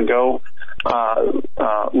that I'm going to go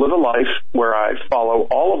live a life where I follow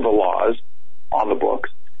all of the laws on the books,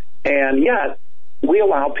 and yet we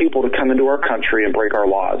allow people to come into our country and break our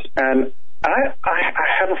laws. And I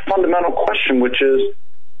have a fundamental question, which is,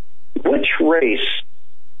 which race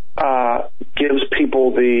gives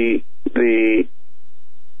people the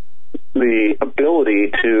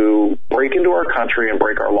ability to break into our country and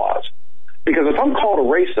break our laws? Because if I'm called a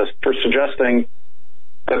racist for suggesting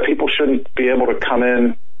that people shouldn't be able to come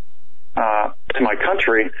in to my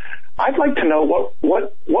country, I'd like to know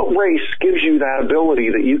what race gives you that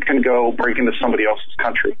ability that you can go break into somebody else's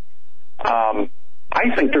country.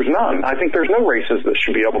 I think there's none. I think there's no races that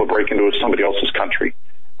should be able to break into somebody else's country.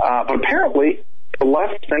 But apparently, the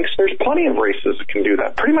left thinks there's plenty of races that can do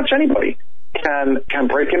that. Pretty much anybody can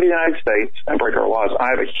break into the United States and break our laws. I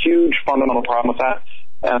have a huge fundamental problem with that.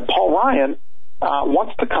 And Paul Ryan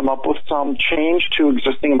wants to come up with some change to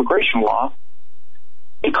existing immigration law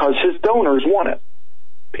because his donors want it.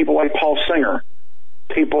 People like Paul Singer,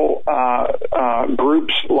 people,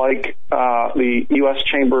 groups like the U.S.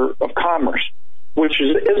 Chamber of Commerce, which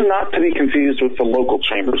is not to be confused with the local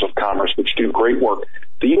chambers of commerce, which do great work.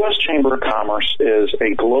 The U.S. Chamber of Commerce is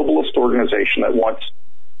a globalist organization that wants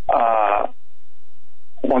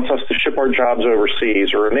us to ship our jobs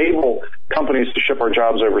overseas or enable companies to ship our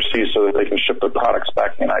jobs overseas so that they can ship their products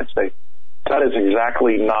back to the United States. That is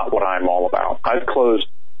exactly not what I'm all about. I've closed,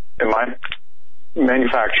 in my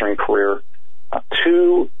manufacturing career,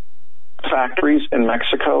 2 factories in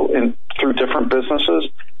Mexico through different businesses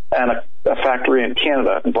and a factory in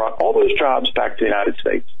Canada, and brought all those jobs back to the United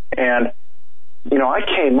States. And, I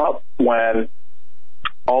came up when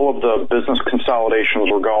all of the business consolidations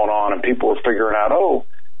were going on and people were figuring out,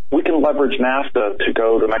 we can leverage NAFTA to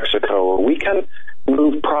go to Mexico, or we can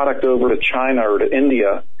move product over to China or to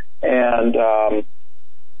India. And,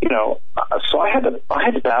 so I had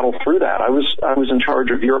to battle through that. I was in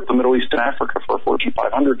charge of Europe, the Middle East, and Africa for Fortune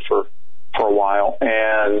 500 for a while.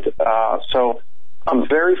 And, so I'm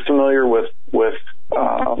very familiar with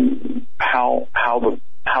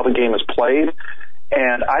how the game is played,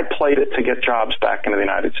 and I played it to get jobs back into the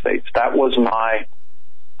United States. That was my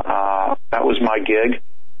gig,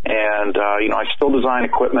 and I still design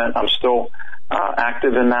equipment. I'm still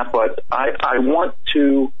active in that, but I want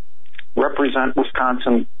to represent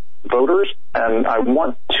Wisconsin voters, and I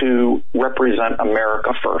want to represent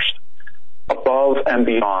America first, above and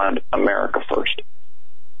beyond America first.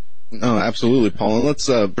 No, absolutely, Paul. And let's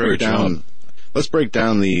break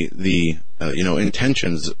down the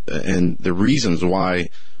intentions and the reasons why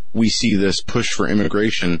we see this push for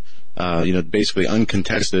immigration. Basically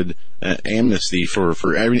uncontested amnesty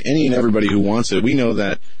for any and everybody who wants it. We know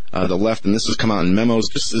that the left, and this has come out in memos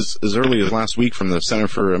just as early as last week from the Center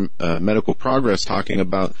for Medical Progress, talking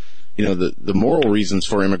about the moral reasons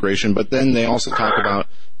for immigration, but then they also talk about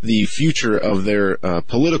the future of their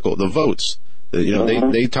the votes.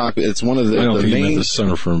 They talk. It's one of the. I don't think main. you meant the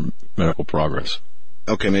Center for Medical Progress.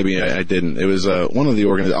 Okay, maybe I didn't. It was one of the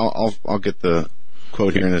organizations. I'll get the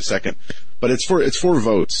quote here in a second, but it's for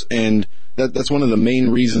votes, and that's one of the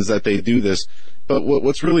main reasons that they do this. But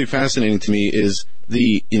what's really fascinating to me is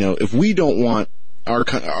if we don't want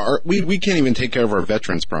we can't even take care of our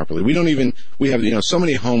veterans properly. We have so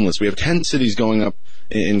many homeless. We have 10 cities going up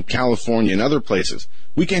in California and other places.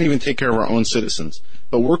 We can't even take care of our own citizens.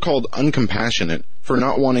 But we're called uncompassionate for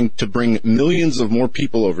not wanting to bring millions of more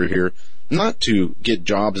people over here, not to get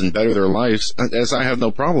jobs and better their lives, as I have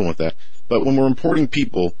no problem with that, But when we're importing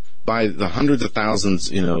people by the hundreds of thousands,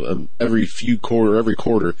 every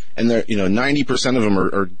quarter, and they're, 90% of them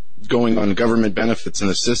are going on government benefits and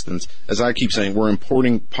assistance. As I keep saying, we're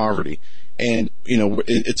importing poverty. And,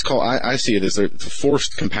 it's called, I see it as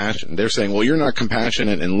forced compassion. They're saying, well, you're not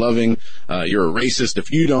compassionate and loving. You're a racist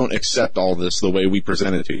if you don't accept all this the way we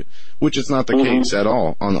present it to you, which is not the case at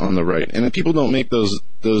all on the right. And people don't make those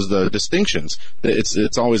distinctions.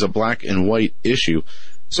 It's always a black and white issue.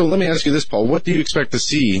 So let me ask you this, Paul. What do you expect to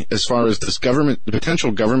see as far as this the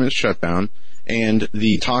potential government shutdown and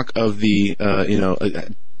the talk of the,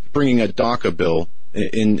 bringing a DACA bill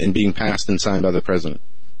in being passed and signed by the president?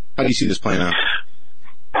 How do you see this playing out?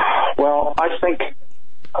 Well, I think,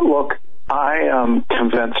 look, I am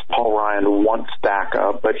convinced Paul Ryan wants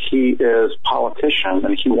DACA, but he is a politician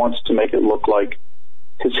and he wants to make it look like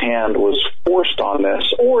his hand was forced on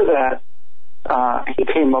this, or that he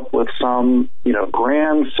came up with some,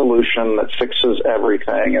 grand solution that fixes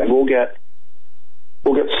everything, and we'll get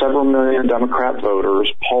several million Democrat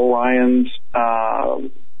voters. Paul Ryan's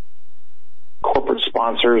corporate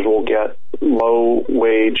sponsors will get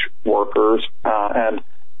low-wage workers and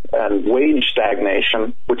wage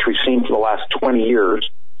stagnation, which we've seen for the last 20 years.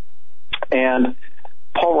 And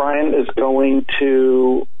Paul Ryan is going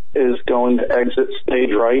to exit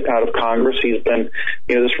stage right out of Congress. He's been,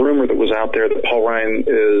 this rumor that was out there that Paul Ryan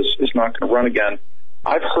is not going to run again.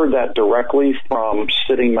 I've heard that directly from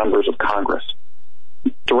sitting members of Congress,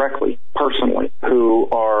 directly, personally, who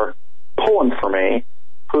are pulling for me,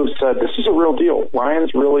 who've said, this is a real deal.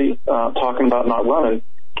 Ryan's really talking about not running.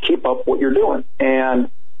 Keep up what you're doing. And,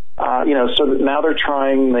 so now they're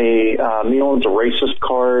trying the Nehlen's a racist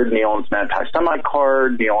card, Nehlen's an anti-Semite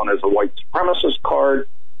card, Nehlen is a white supremacist card.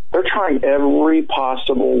 They're trying every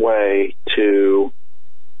possible way to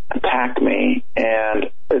attack me, and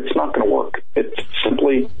it's not going to work. It's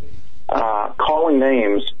simply calling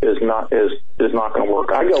names is not going to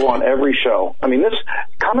work. I go on every show. I mean, this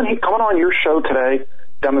coming on your show today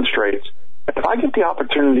demonstrates if I get the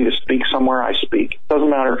opportunity to speak somewhere, I speak. Doesn't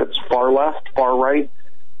matter if it's far left, far right.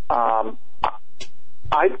 I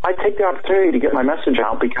take the opportunity to get my message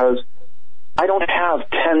out because I don't have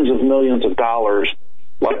tens of millions of dollars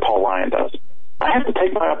like Paul Ryan does. I have to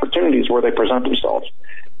take my opportunities where they present themselves.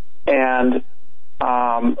 And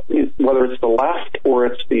whether it's the left or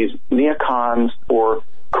it's these neocons or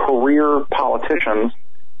career politicians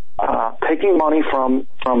taking money from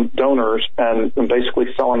donors and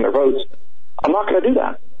basically selling their votes, I'm not going to do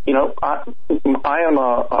that. I am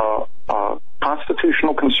a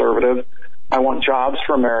constitutional conservative. I want jobs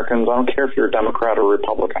for Americans. I don't care if you're a Democrat or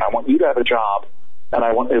Republican. I want you to have a job, and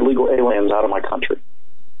I want illegal aliens out of my country.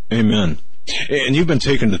 Amen. And you've been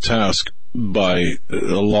taken to task by a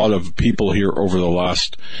lot of people here over the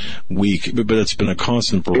last week, but it's been a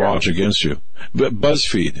constant barrage against you. But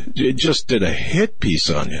BuzzFeed, it just did a hit piece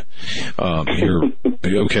on you here,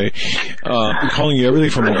 okay? Calling you everything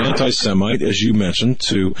from an anti-Semite, as you mentioned,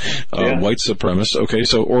 to white supremacist, okay?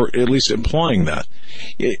 So, or at least implying that.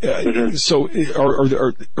 So,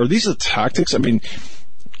 are these the tactics? I mean,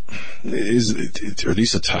 are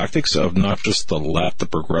these the tactics of not just the left, the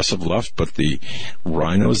progressive left, but the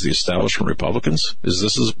rhinos, the establishment Republicans? Is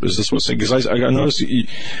this what's saying? Because I noticed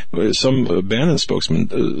some Bannon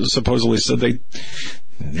spokesman supposedly said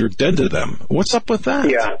you're dead to them. What's up with that?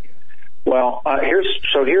 Yeah. Well, here's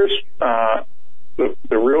the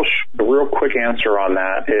real quick answer on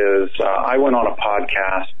that is I went on a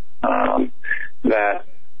podcast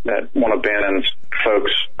that one of Bannon's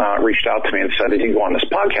folks reached out to me and said, did you go on this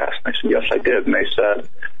podcast? And I said, yes, I did. And they said,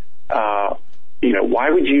 why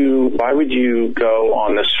would you go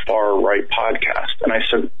on this far right podcast? And I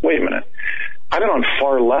said, wait a minute. I've been on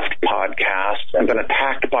far left podcasts and been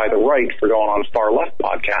attacked by the right for going on far left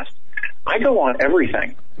podcasts. I go on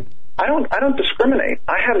everything. I don't discriminate.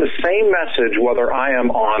 I have the same message whether I am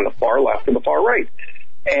on the far left or the far right.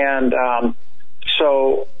 And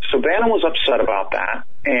so Bannon was upset about that.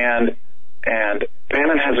 And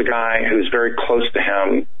Bannon has a guy who's very close to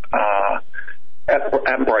him at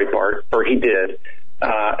Breitbart, or he did,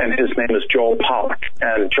 and his name is Joel Pollack.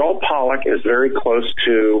 And Joel Pollack is very close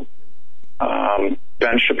to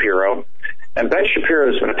Ben Shapiro, and Ben Shapiro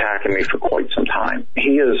has been attacking me for quite some time.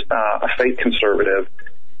 He is a fake conservative,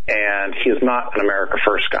 and he is not an America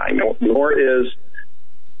First guy, nor is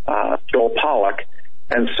Joel Pollack.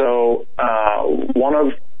 And so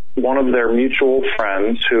one of their mutual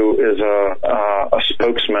friends, who is a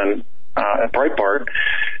spokesman at Breitbart,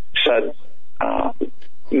 said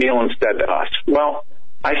Nehlen's dead to us. Well,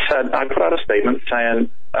 I put out a statement saying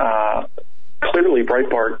clearly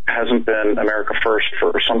Breitbart hasn't been America First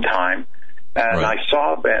for some time, and Right. I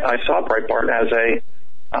saw Breitbart as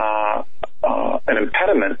an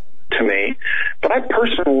impediment to me. But I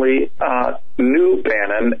personally knew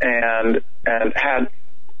Bannon and had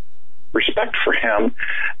respect for him.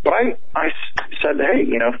 But I said, hey,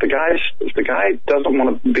 if the guy doesn't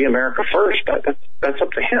want to be America first, that's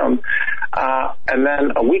up to him. And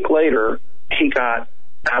then a week later, he got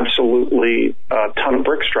absolutely a ton of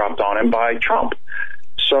bricks dropped on him by Trump.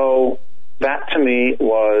 So that to me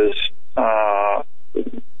was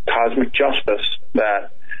cosmic justice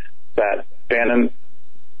that Bannon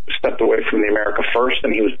stepped away from the America first,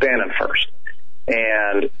 and he was Bannon first.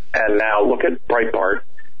 And now look at Breitbart.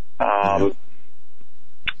 I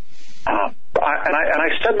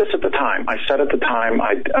said this at the time.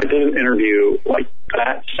 I did an interview like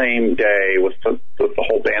that same day with the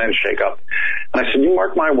whole Bannon shakeup, and I said, you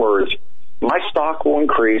mark my words, my stock will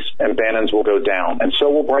increase and Bannon's will go down, and so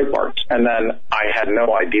will Breitbart's. And then I had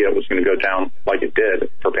no idea it was going to go down like it did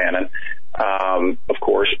for Bannon, of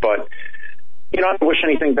course. But I don't wish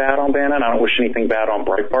anything bad on Bannon. I don't wish anything bad on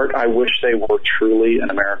Breitbart. I wish they were truly an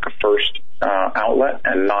America First outlet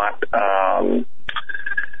and not.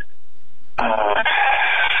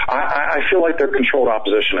 I feel like they're controlled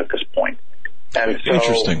opposition at this point. And so,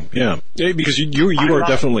 interesting, yeah, because you are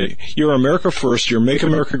definitely, you're America First. You're Make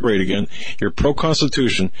America Great Again. You're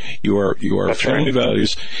pro-Constitution. You are family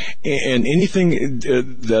values, and anything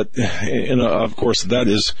that, and of course, that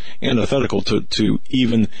is antithetical to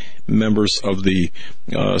even members of the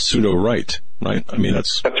pseudo right. Right? I mean,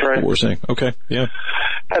 that's right. What we're saying. Okay, yeah.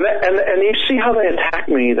 And you see how they attack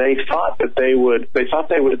me. They thought they would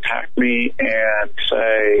attack me and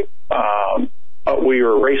say we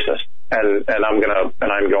were racist. And I'm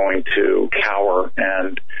going to cower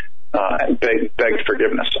and beg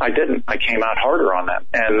forgiveness. I didn't. I came out harder on them.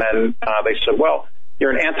 And then they said, "Well,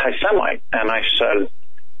 you're an anti-Semite." And I said,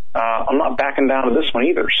 "I'm not backing down to this one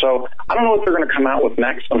either." So I don't know what they're going to come out with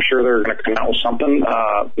next. I'm sure they're going to come out with something.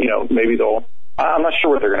 Maybe they'll. I'm not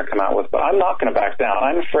sure what they're going to come out with, but I'm not going to back down.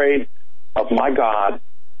 I'm afraid of my God,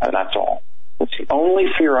 and that's all. It's the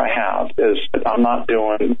only fear I have is that I'm not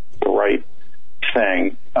doing the right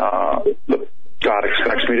thing that God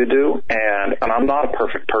expects me to do, and I'm not a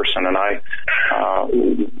perfect person, and I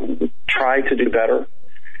try to do better,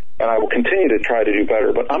 and I will continue to try to do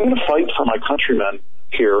better, but I'm going to fight for my countrymen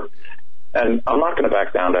here, and I'm not going to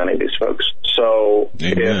back down to any of these folks. So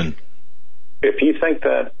Amen. If you think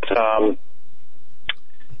that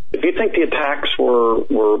if you think the attacks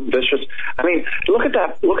were vicious, I mean, look at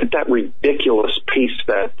that ridiculous piece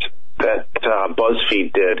that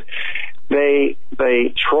BuzzFeed did. They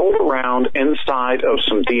trolled around inside of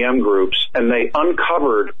some DM groups, and they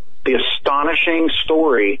uncovered the astonishing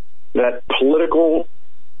story that political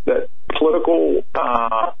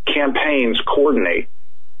campaigns coordinate.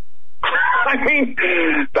 I mean,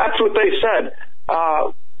 that's what they said.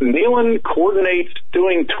 Nehlen coordinates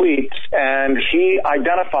doing tweets, and he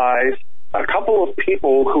identifies a couple of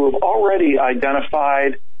people who have already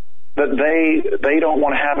identified that they don't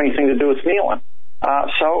want to have anything to do with Nehlen.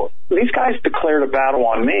 So these guys declared a battle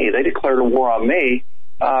on me. They declared a war on me,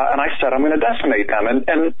 and I said I'm going to decimate them. And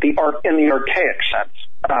in the archaic sense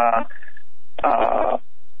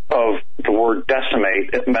of the word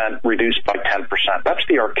decimate, it meant reduced by 10%. That's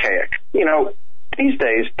the archaic. These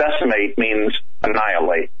days, decimate means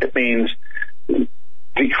annihilate. It means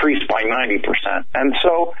decrease by 90%. And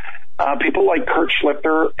so people like Kurt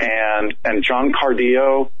Schlichter and John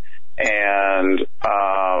Cardillo and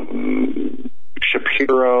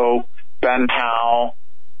Shapiro, Ben Powell,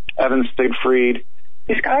 Evan Stigfried,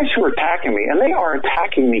 these guys who are attacking me, and they are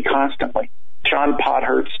attacking me constantly. John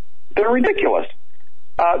Podhertz, they're ridiculous.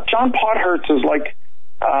 John Podhertz is like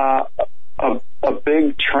a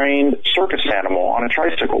big trained circus animal on a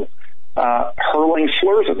tricycle, hurling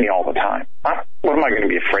slurs at me all the time. What am I going to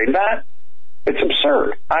be afraid of that? It's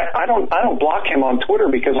absurd. I don't block him on Twitter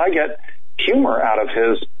because I get humor out of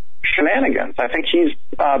his shenanigans. I think he's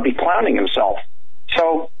be clowning himself.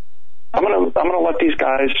 So I'm gonna let these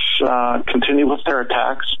guys continue with their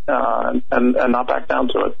attacks and not back down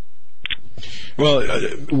to it. Well,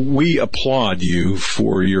 we applaud you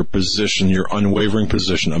for your position, your unwavering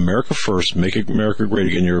position. America first, make America great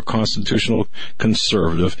again. You're a constitutional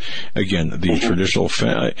conservative. Again, the traditional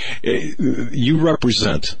you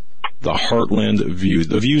represent the heartland view,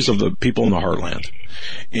 the views of the people in the heartland.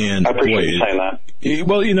 And I appreciate you saying that.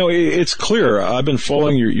 Well, it's clear. I've been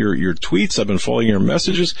following your tweets. I've been following your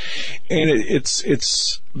messages, and it's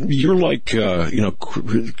you're like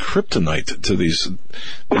kryptonite to these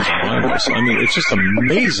virus. I mean, it's just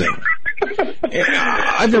amazing.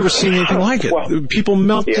 I've never seen anything like it. Well, people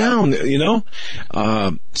melt down, you know.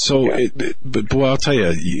 But boy, I'll tell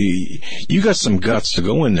you, you got some guts to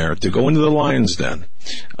go in there, to go into the lion's den,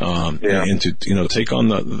 and to take on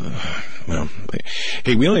well,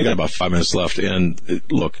 hey, we only got about 5 minutes left, and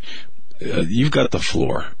look, you've got the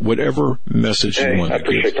floor. Whatever message you want to give. I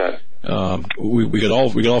appreciate that. We got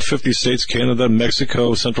all 50 states, Canada,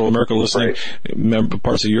 Mexico, Central America listening,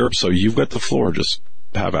 parts of Europe. So you've got the floor. Just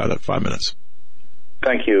have at it. 5 minutes.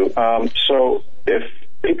 Thank you. So if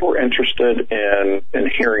people are interested in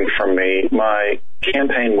hearing from me, my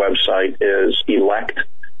campaign website is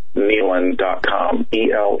electnehlen.com.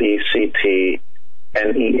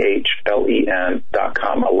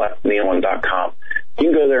 ElectNehlen.com. Electnehlen.com. You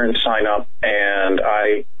can go there and sign up, and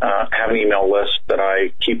I have an email list that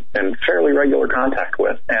I keep in fairly regular contact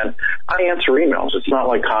with, and I answer emails. It's not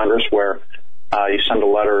like Congress where you send a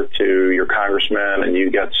letter to your congressman and you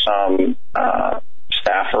get some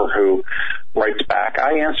staffer who writes back.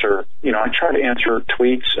 I try to answer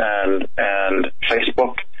tweets and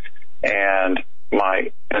Facebook and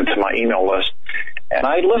to my email list, and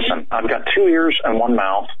I listen. I've got 2 ears and 1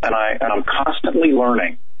 mouth, and I'm constantly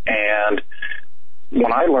learning. And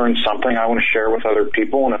when I learn something, I want to share with other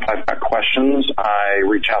people. And if I've got questions, I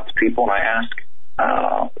reach out to people and I ask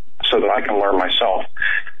so that I can learn myself.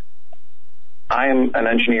 I am an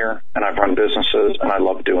engineer and I've run businesses and I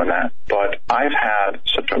love doing that. But I've had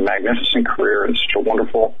such a magnificent career and such a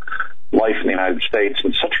wonderful life in the United States,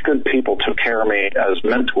 and such good people took care of me as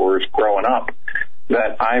mentors growing up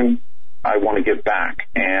that I want to give back.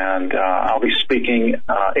 And I'll be speaking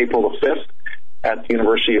April the 5th at the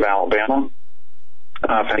University of Alabama.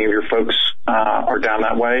 If any of your folks are down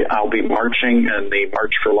that way, I'll be marching in the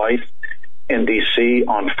March for Life in D.C.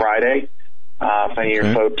 on Friday. If any of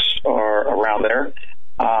your folks are around there,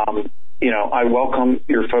 I welcome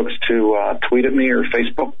your folks to tweet at me or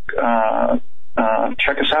Facebook.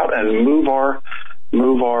 Check us out and move our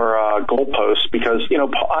goalposts, because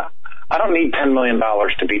I don't need $10 million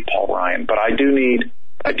to beat Paul Ryan, but I do need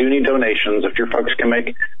donations. If your folks can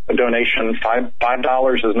make a donation,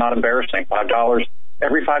 $5 is not embarrassing.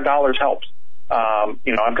 Every $5 helps.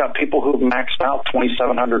 I've got people who've maxed out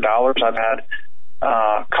 $2,700. I've had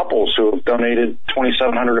couples who have donated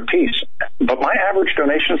 $2,700 apiece, but my average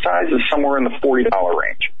donation size is somewhere in the $40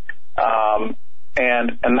 range.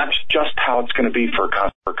 And that's just how it's going to be for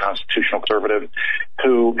a constitutional conservative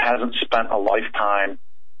who hasn't spent a lifetime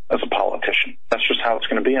as a politician. That's just how it's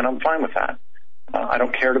going to be, and I'm fine with that. I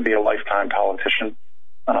don't care to be a lifetime politician.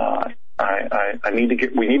 We need to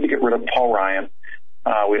get rid of Paul Ryan.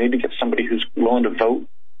 We need to get somebody who's willing to vote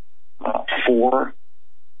for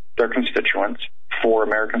their constituents, for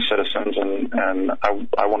American citizens, and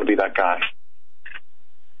I want to be that guy.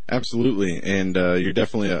 Absolutely, and you're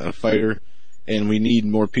definitely a fighter, and we need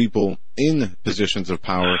more people in positions of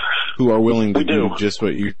power who are willing to do just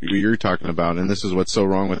what you're talking about. And this is what's so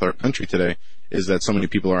wrong with our country today, is that so many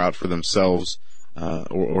people are out for themselves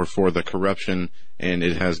or for the corruption, and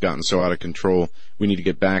it has gotten so out of control. We need to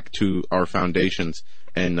get back to our foundations.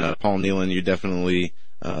 And Paul Nehlen, you definitely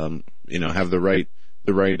have the right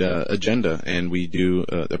agenda, and we do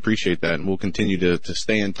appreciate that, and we'll continue to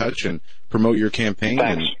stay in touch and promote your campaign.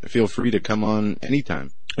 Thanks. And feel free to come on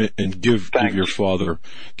anytime. And give your father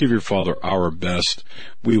our best.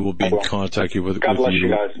 We will be in contact with God bless you.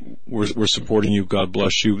 You guys. We're supporting you. God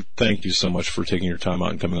bless you. Thank you so much for taking your time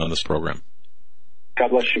out and coming on this program.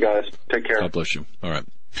 God bless you guys. Take care. God bless you. All right.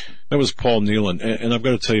 That was Paul Nehlen, and I've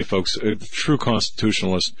got to tell you, folks, a true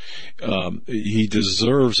constitutionalist. He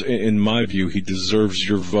deserves, in my view,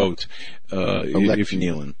 your vote. Elect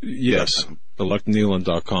Nehlen. Yes,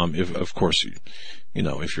 electnehlen.com. If course,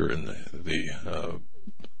 if you're in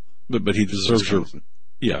but he deserves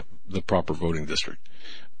the proper voting district.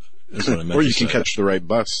 That's what I meant. Or you can catch the right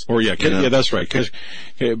bus. Or that's right.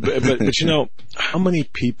 But how many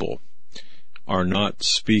people are not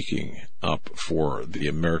speaking up for the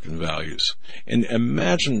American values? And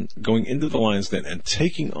imagine going into the lion's den and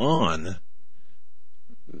taking on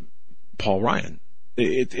Paul Ryan.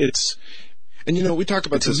 It's we talked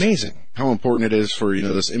about this, amazing how important it is for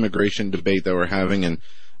this immigration debate that we're having, and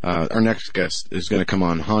our next guest is going to come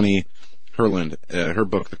on, Hanne Herland, her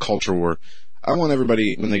book The Culture War. I want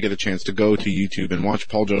everybody, when they get a chance, to go to YouTube and watch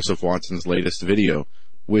Paul Joseph Watson's latest video,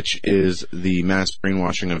 which is the mass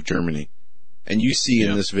brainwashing of Germany. And you see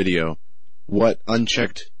in this video what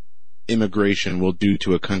unchecked immigration will do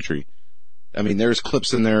to a country. I mean, there's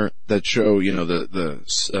clips in there that show, the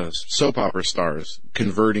soap opera stars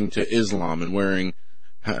converting to Islam and wearing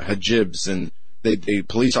hijabs, and they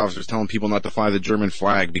police officers telling people not to fly the German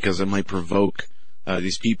flag because it might provoke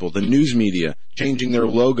these people. The news media changing their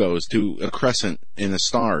logos to a crescent and a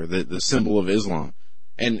star, the symbol of Islam.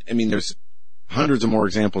 And, I mean, there's hundreds of more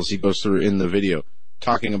examples he goes through in the video,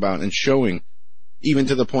 talking about and showing, even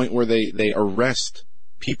to the point where they arrest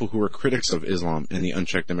people who are critics of Islam and the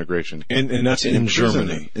unchecked immigration. And that's in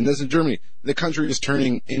Germany. And that's in Germany. The country is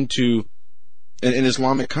turning into an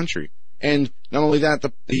Islamic country. And not only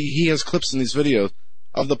that, he has clips in these videos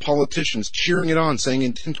of the politicians cheering it on, saying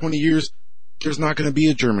in 10, 20 years, there's not going to be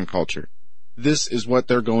a German culture. This is what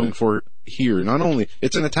they're going for here. Not only,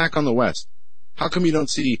 it's an attack on the West. How come you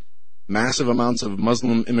don't see massive amounts of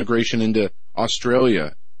Muslim immigration into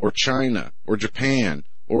Australia or China or Japan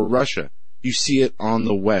or Russia? You see it on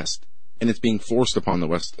the West, and it's being forced upon the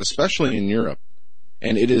West, especially in Europe.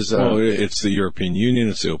 And it is... well, it's the European Union,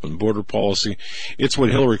 it's the open border policy. It's what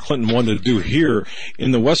Hillary Clinton wanted to do here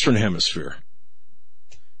in the Western Hemisphere.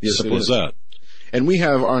 Yes, simple as that. And we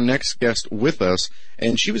have our next guest with us,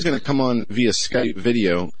 and she was going to come on via Skype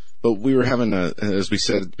video, but we were having as we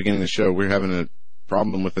said at the beginning of the show, we were having a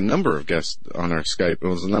problem with a number of guests on our Skype. It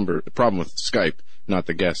was a problem with Skype, not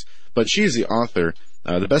the guests. But she's the author,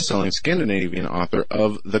 the best-selling Scandinavian author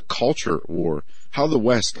of The Culture War, How the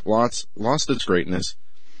West Lost Its Greatness,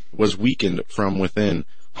 Was Weakened from Within.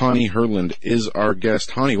 Hanne Herland is our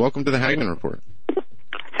guest. Hanne, welcome to the Hagmann Report.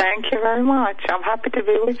 Thank you very much. I'm happy to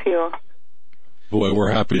be with you. Boy,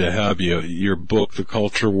 we're happy to have you. Your book, The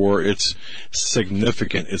Culture War, it's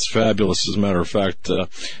significant. It's fabulous. As a matter of fact,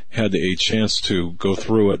 had a chance to go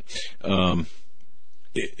through it. I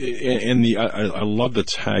love the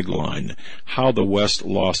tagline, How the West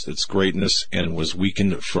Lost Its Greatness and Was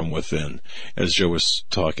Weakened from Within, as Joe was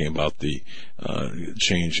talking about the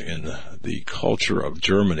change in the culture of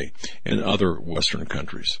Germany and other Western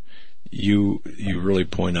countries. You really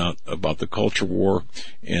point out about the culture war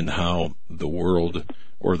and how the world,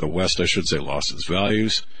 or the West, I should say, lost its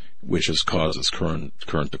values, which has caused its current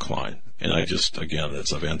decline. And again,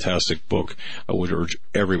 it's a fantastic book. I would urge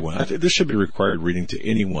everyone. I think this should be required reading to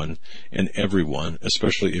anyone and everyone,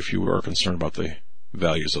 especially if you are concerned about the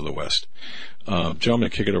values of the West. Joe, I'm going to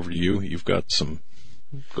kick it over to you. You've got some.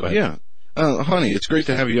 Go ahead. Yeah, Hanne, it's great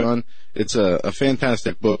to have you on. It's a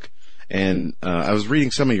fantastic book. And I was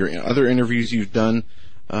reading some of your other interviews you've done.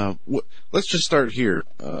 Let's just start here.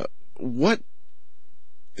 What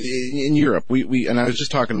in Europe? We and I was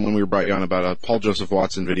just talking when we brought you on about a Paul Joseph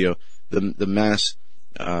Watson video, the mass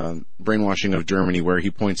brainwashing of Germany, where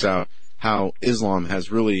he points out how Islam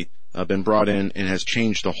has really been brought in and has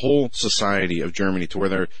changed the whole society of Germany to where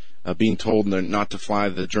they're being told not to fly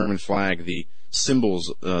the German flag. The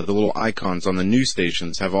symbols, the little icons on the news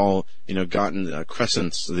stations have all, gotten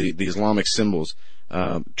crescents, the Islamic symbols.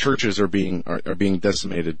 Churches are being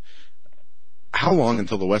decimated. How long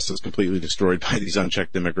until the West is completely destroyed by these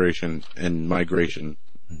unchecked immigration and migration?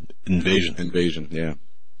 Invasion, yeah.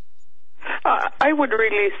 I would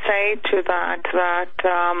really say to that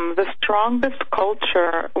the strongest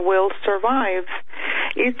culture will survive.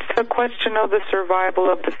 It's a question of the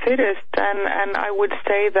survival of the fittest, and I would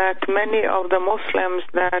say that many of the Muslims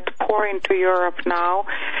that pour into Europe now,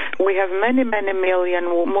 we have many, many million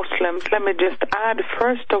Muslims. Let me just add,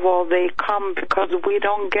 first of all, they come because we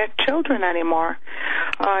don't get children anymore.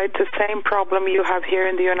 It's the same problem you have here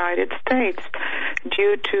in the United States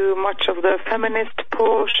due to much of the feminist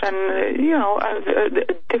push and,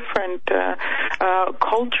 different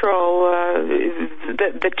cultural,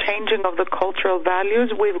 the changing of the cultural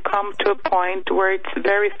values. We've come to a point where it's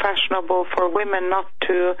very fashionable for women not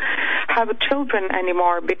to have children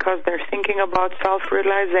anymore because they're thinking about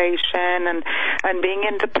self-realization and being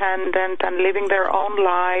independent and living their own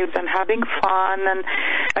lives and having fun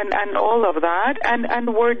and all of that.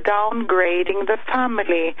 And we're downgrading the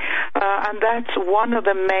family. And that's one of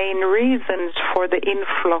the main reasons for the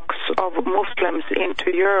influx of Muslims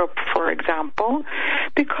into Europe, for example,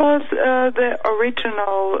 because the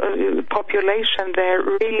original population there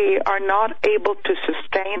really are not able to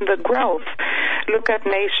sustain the growth. Look at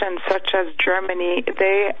nations such as Germany.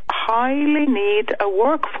 They highly need a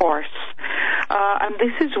workforce. And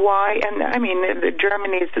this is why,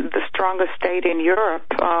 Germany is the strongest state in Europe,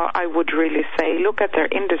 I would really say. Look at their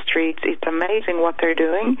industry. It's amazing what they're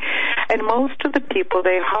doing. And most of the people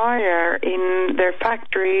they hire in their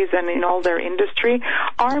factories and in all their industry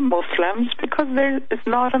are Muslims because there is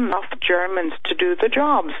not enough Germans to do the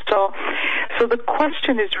jobs. So the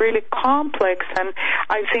question is really complex, and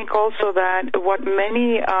I think also that what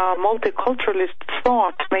many multiculturalists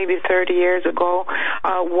thought maybe 30 years ago,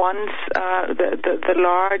 once the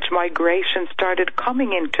large migration started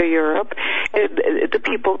coming into Europe, the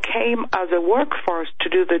people came as a workforce to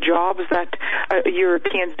do the jobs that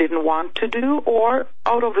Europeans didn't want to do, or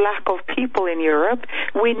out of lack of people in Europe,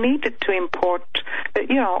 we needed to import,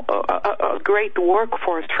 a great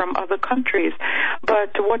workforce from other countries.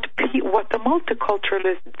 But what the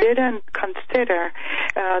multiculturalists didn't consider,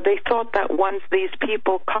 they thought that once these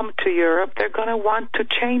people come to Europe, they're going to want to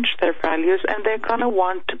change their values and they're going to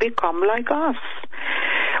want to become like us.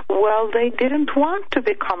 Well, they didn't want to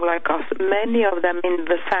become like us, many of them, in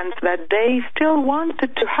the sense that they still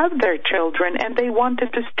wanted to have their children and they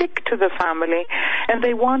wanted to stick to the family and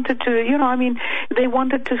they wanted to, they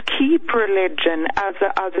wanted to keep religion as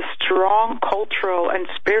a strong cultural and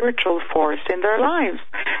spiritual force in their lives.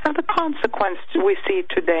 And the consequence we see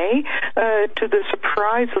today, to the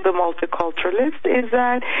surprise of the multiculturalists, is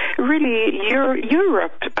that really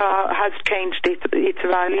Europe has changed its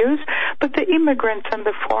values, but the immigrants and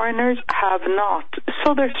the foreigners have not.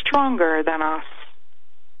 So they're stronger than us.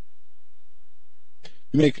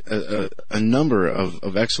 You make a number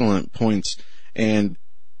of excellent points, and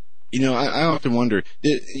I often wonder,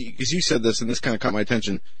 because you said this and this kind of caught my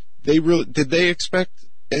attention. Did they expect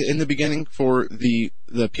in the beginning for the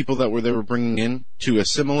people that they were bringing in to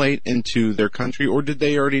assimilate into their country, or did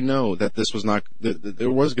they already know that this was not that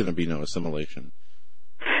there was going to be no assimilation?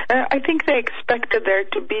 I think they expected there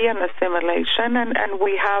to be an assimilation, and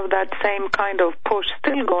we have that same kind of push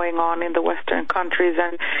still going on in the Western countries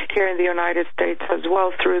and here in the United States as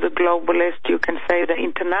well through the globalist, you can say the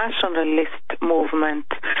internationalist movement.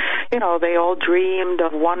 They all dreamed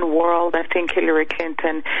of one world. I think Hillary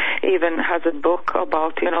Clinton even has a book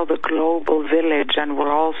about, the global village, and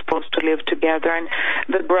we're all supposed to live together. And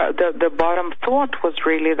the bottom thought was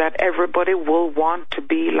really that everybody will want to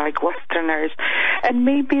be like Westerners. And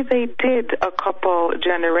maybe they did a couple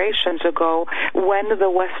generations ago when the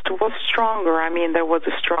West was stronger. I mean, there was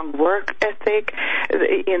a strong work ethic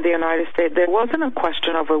in the United States. There wasn't a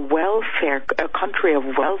question of a country of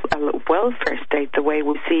a welfare state the way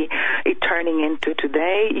we see it turning into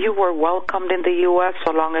today. You were welcomed in the U.S.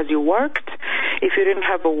 so long as you worked. If you didn't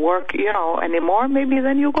have a work, anymore, maybe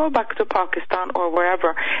then you go back to Pakistan or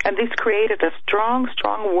wherever. And this created a strong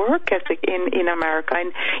work ethic in America.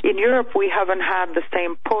 And in Europe, we haven't had the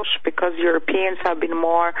same push because Europeans have been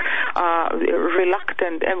more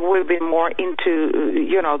reluctant, and we've been more into,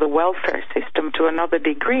 the welfare system to another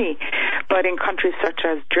degree. But in countries such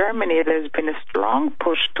as Germany, there's been a strong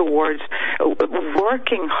push towards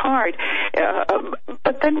working hard.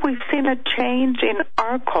 But then we've seen a change in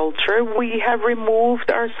our culture. We have removed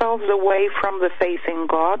ourselves away from the faith in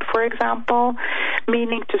God, for example,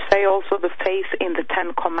 meaning to say also the faith in the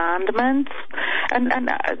Ten Commandments. And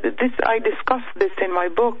I discuss this in my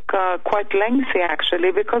book quite lengthy,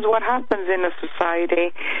 actually, because what happens in a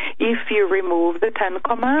society if you remove the Ten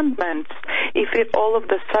Commandments? If it all of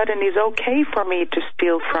a sudden is okay for me to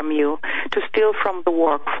steal from you, to steal from the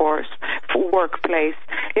workplace,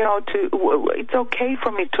 it's okay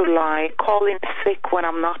for me to lie, call in sick when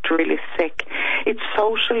I'm not really sick. It's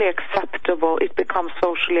socially acceptable. It becomes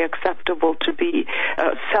socially acceptable to be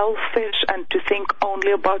selfish and to think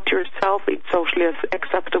only about yourself. It's socially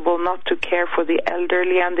acceptable not to care for the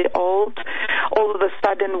elderly and the old. All of a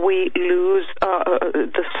sudden we lose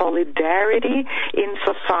the solidarity in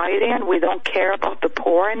society, and we don't care about the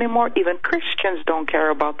poor anymore. Even Christians don't care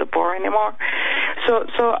about the poor anymore.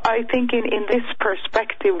 So I think in this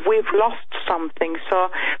perspective we've lost something. So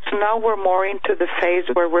now we're more into the phase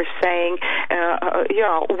where we're saying,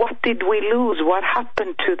 what did we lose? What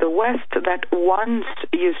happened to the West that once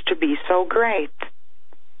used to be so great?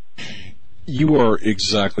 You are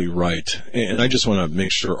exactly right. And I just want to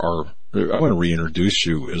make sure I want to reintroduce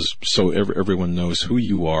you so everyone knows who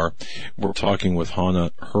you are. We're talking with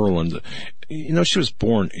Hanne Herland. She was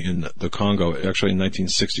born in the Congo, actually in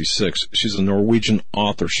 1966. She's a Norwegian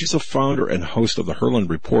author. She's the founder and host of the Herland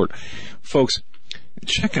Report. Folks,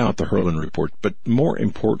 check out the Herland Report, but more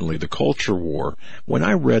importantly, the Culture War. When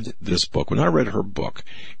I read this book, when I read her book,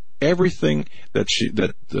 everything that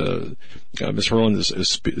Ms. Herland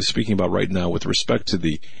is speaking about right now with respect to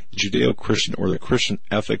the Judeo-Christian or the Christian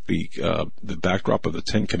ethic, the backdrop of the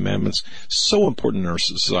Ten Commandments, so important in our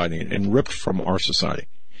society and ripped from our society.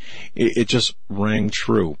 It just rang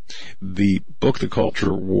true. The book, The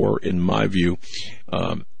Culture War, in my view,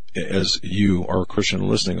 as you, our Christian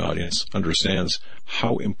listening audience, understands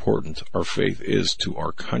how important our faith is to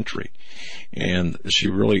our country. And she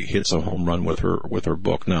really hits a home run with her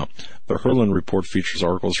book. Now, the Herland Report features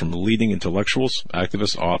articles from leading intellectuals,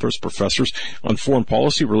 activists, authors, professors on foreign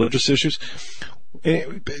policy, religious issues,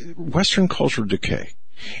 Western culture decay.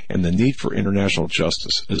 And the need for international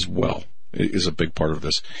justice as well is a big part of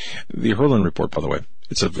this. The Herland Report, by the way,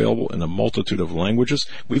 it's available in a multitude of languages.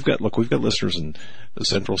 We've got listeners in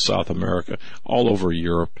Central South America, all over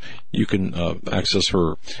Europe. You can access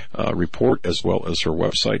her report as well as her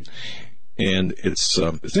website. And it's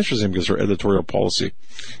interesting because her editorial policy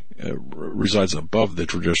resides above the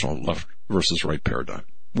traditional left versus right paradigm,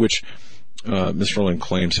 which Ms. Herland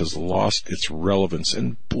claims has lost its relevance.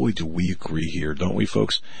 And boy, do we agree here, don't we,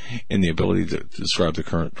 folks, in the ability to describe the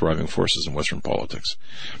current driving forces in Western politics.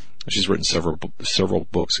 She's written several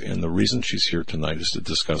books, and the reason she's here tonight is to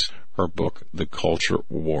discuss her book, The Culture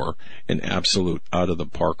War, an absolute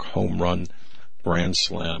out-of-the-park home run grand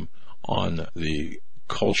slam on the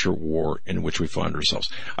culture war in which we find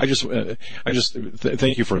ourselves. I just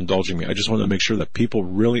thank you for indulging me. I just want to make sure that people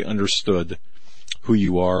really understood who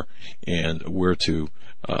you are and where to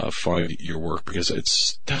find your work, because it's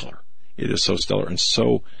stellar. It is so stellar and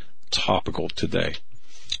so topical today.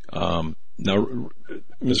 Now,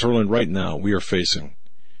 Ms. Herland, right now we are facing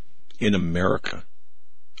in America,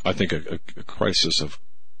 I think, a crisis of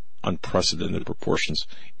unprecedented proportions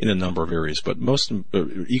in a number of areas, but most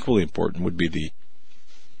equally important would be the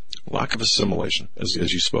lack of assimilation, as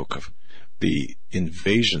you spoke of, the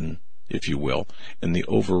invasion, if you will, and the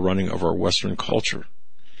overrunning of our Western culture.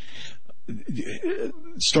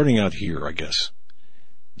 Starting out here, I guess,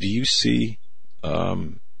 do you see,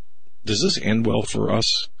 does this end well for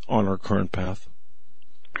us on our current path?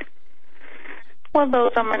 Well,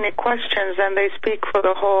 those are many questions, and they speak for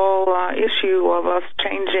the whole issue of us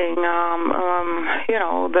changing,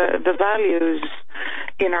 the values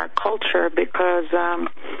in our culture, because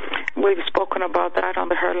we've spoken about that on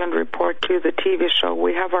the Herland Report too, the TV show.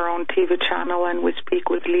 We have our own TV channel, and we speak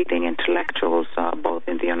with leading intellectuals both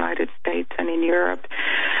in the United States and in Europe.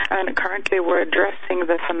 And currently we're addressing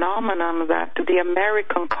the phenomenon that the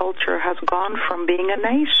American culture has gone from being a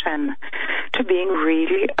nation to being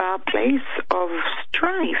really a place of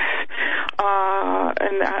strife.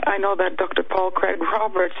 And I know that Dr. Paul Craig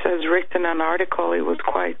Roberts has written an article. It was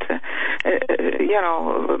quite,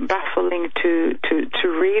 baffling to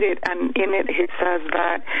read it. And in it, he says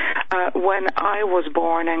that when I was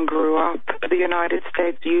born and grew up, the United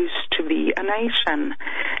States used to be a nation.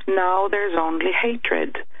 Now there's only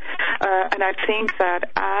hatred. And I think that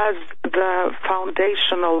as the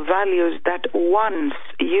foundational values that once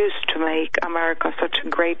used to make America such a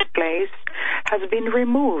great place has been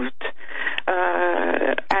removed,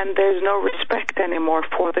 and there's no respect anymore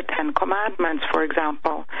for the Ten Commandments, for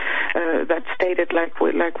example, that stated, like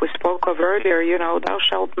we spoke of earlier, thou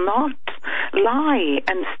shalt not lie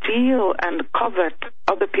and steal and covet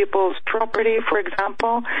other people's property, for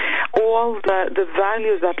example. All the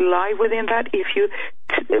values that lie within that, if you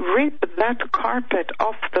rip that carpet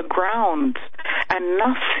off the ground and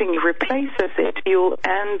nothing replaces it, you'll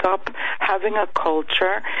end up having a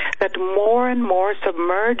culture that more and more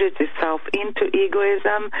submerges itself into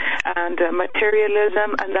egoism and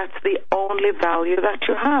materialism, and that's the only value that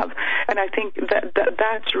you have. And I think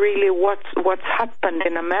that's really what's happened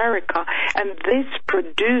in America, and this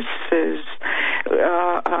produces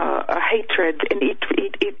a hatred, and it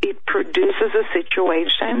produces a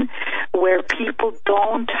situation where people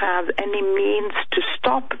don't have any means to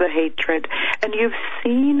stop the hatred. And you've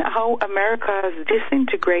seen how America has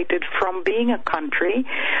disintegrated from being a country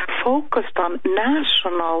focused on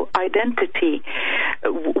national identity.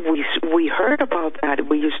 We heard about that.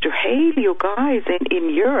 We used to hail you guys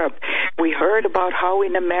in Europe. We heard about how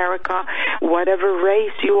in America, whatever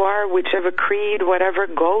race you are, whichever creed, whatever,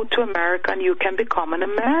 go to America and you can become an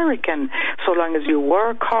American. So long as you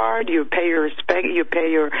work hard, you pay your respect, you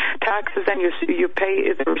pay your taxes, and you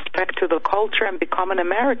pay the respect to the culture and become an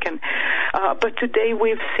American. But today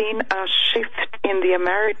we've seen a shift in the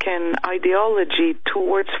American ideology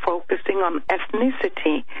towards focusing on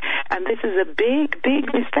ethnicity. And this is a big,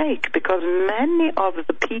 big mistake, because many of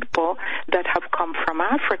the people that have come from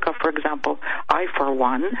Africa, for example, I, for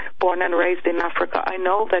one, born and raised in Africa, I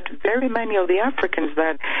know that very many of the Africans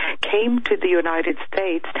that came to the United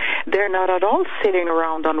States, they're not at all sitting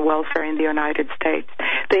around on welfare in the United States.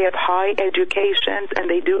 They have high educations and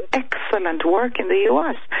they do excellent work in the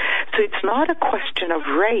U.S. So it's not a question of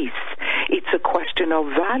race. It's a question of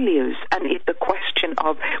values, and it's a question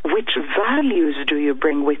of which values do you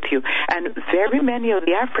bring with you. And very many of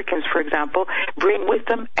the Africans, for example, bring with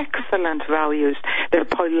them excellent values. They're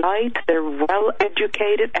polite, they're well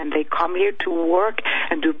educated, and they come here to work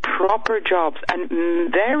and do proper jobs. And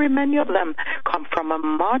very many of them come from a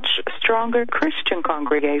much stronger Christian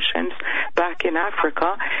congregations back in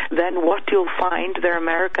Africa than what you'll find their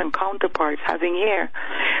American counterparts having here.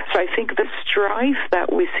 So I think the strife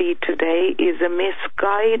that we see today is a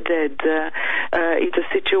misguided, it's a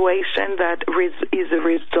situation that is a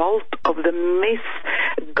result of the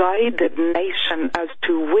misguided nation as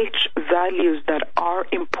to which values that are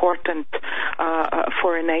important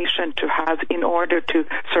for a nation to have in order to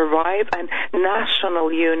survive, and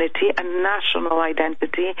national unity and national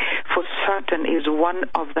identity for certain is one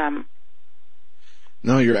of them.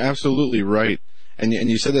 No, you're absolutely right. And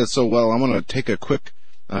you said that so well. I want to take a quick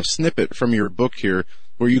snippet from your book here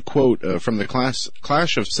where you quote from the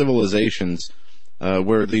Clash of Civilizations,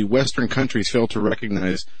 where the Western countries fail to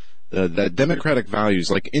recognize that democratic values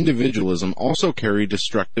like individualism also carry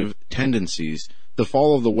destructive tendencies. The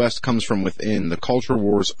fall of the West comes from within, the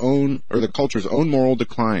culture's own moral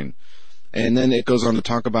decline. And then it goes on to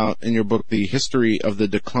talk about, in your book, the history of the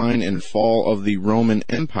decline and fall of the Roman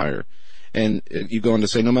Empire. And you go on to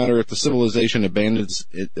say, no matter if the civilization abandons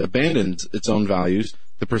its own values,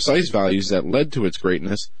 the precise values that led to its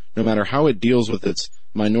greatness, no matter how it deals with its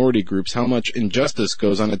minority groups, how much injustice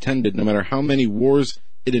goes unattended, no matter how many wars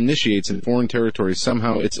it initiates in foreign territories,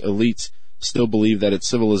 somehow its elites still believe that its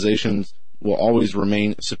civilizations will always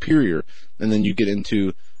remain superior. And then you get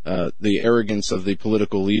into the arrogance of the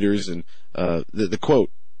political leaders, and the quote,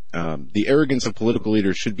 the arrogance of political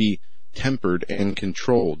leaders should be tempered and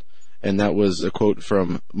controlled. And that was a quote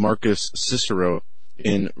from Marcus Cicero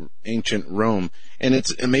in ancient Rome. And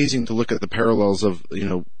it's amazing to look at the parallels of,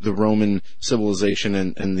 the Roman civilization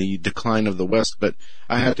and the decline of the West. But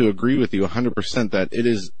I have to agree with you 100% that it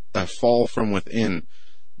is a fall from within.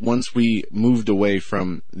 Once we moved away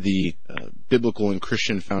from the biblical and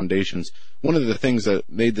Christian foundations, one of the things that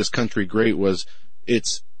made this country great was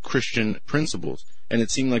its Christian principles. And it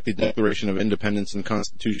seemed like the Declaration of Independence and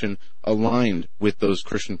Constitution aligned with those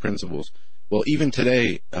Christian principles. Well, even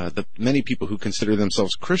today, the many people who consider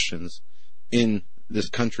themselves Christians in this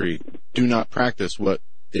country do not practice what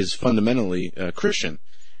is fundamentally Christian.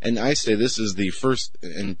 And I say this is the first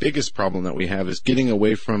and biggest problem that we have, is getting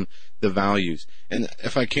away from the values. And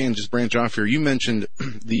if I can just branch off here, you mentioned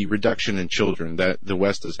the reduction in children that the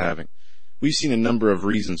West is having. We've seen a number of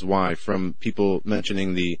reasons why, from people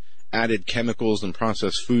mentioning the added chemicals and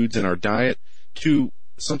processed foods in our diet to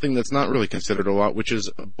something that's not really considered a lot, which is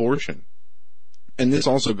abortion. And this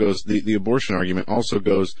also goes, the abortion argument also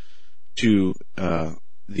goes to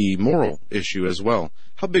the moral issue as well.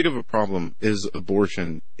 How big of a problem is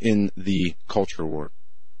abortion in the culture war?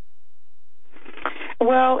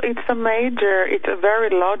 Well, it's a very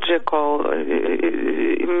logical,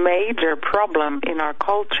 major problem in our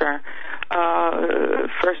culture.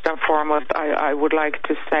 First and foremost, I would like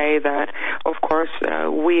to say that, of course,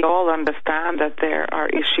 we all understand that there are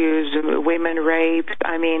issues, women raped.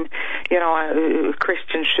 I mean,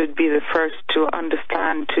 Christians should be the first to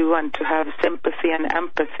understand too, and to have sympathy and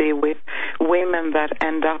empathy with women that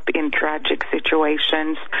end up in tragic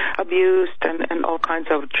situations, abused and all kinds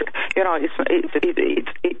of,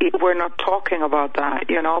 we're not talking about that,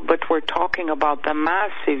 but we're talking about the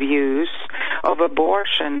massive use of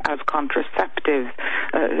abortion as contraception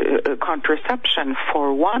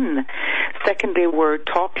for one. Secondly, we're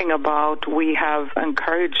talking about, we have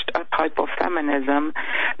encouraged a type of feminism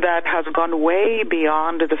that has gone way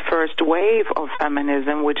beyond the first wave of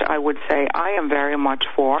feminism, which I would say I am very much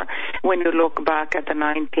for. When you look back at the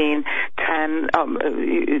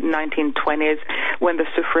 1920s, when the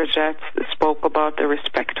suffragettes spoke about the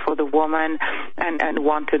respect for the woman and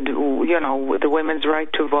wanted, the women's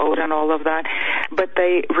right to vote and all of that, but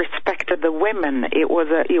they respected the women. It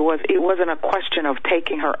wasn't a question of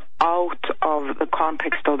taking her out of the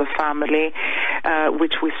context of the family,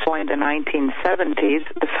 which we saw in the 1970s.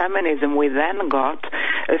 The feminism we then got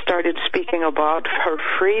started speaking about her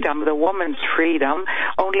freedom. The woman's freedom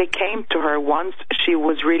only came to her once she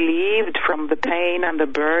was relieved from the pain and the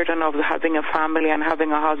burden of having a family and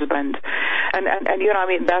having a husband. And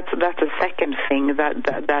that's a second thing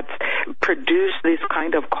that produced this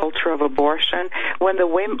kind of culture of abortion. When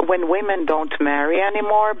women don't marry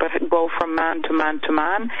anymore but go from man to man to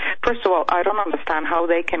man, first of all, I don't understand how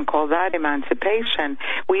they can call that emancipation.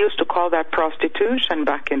 We used to call that prostitution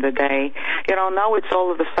back in the day. Now it's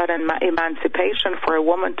all of a sudden emancipation for a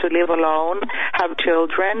woman to live alone, have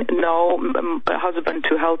children, no husband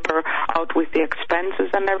to help her out with the expenses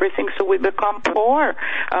and everything. So we become poor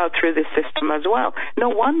through this system as well. No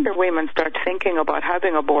wonder women start thinking about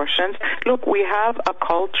having abortions. Look, we have a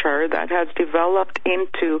culture that has developed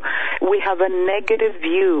into, we have a negative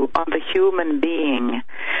view on the human being.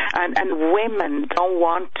 and women don't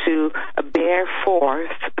want to bear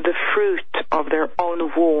forth the fruit of their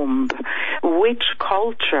own womb. Which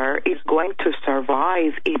culture is going to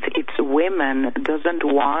survive if its women doesn't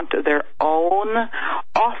want their own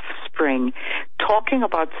offspring? Talking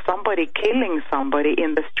about somebody killing somebody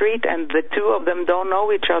in the street and the two of them don't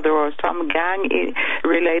know each other or some gang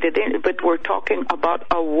related, but we're talking about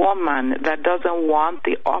a woman that doesn't want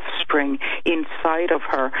the offspring inside of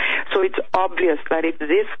her. So it's obvious that if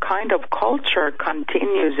this kind of culture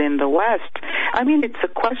continues in the West, I mean, it's a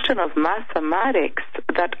question of mathematics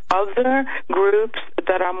that other groups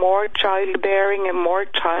that are more childbearing and more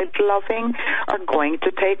child-loving are going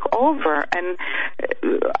to take over. And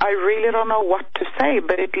I really don't know what to say,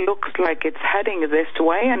 but it looks like it's heading this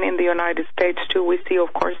way. And in the United States, too, we see,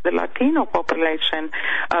 of course, the Latino population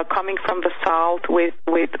coming from the South with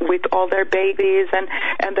all their babies and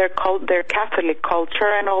their Catholic culture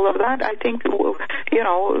and all of that. I think, you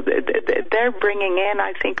know, they're bringing in,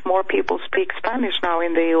 I think, more people speak Spanish now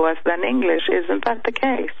in the U.S. than English. Isn't that the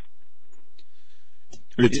case?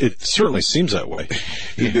 It certainly seems that way.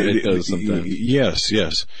 It does sometimes.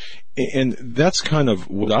 Yes. And that's kind of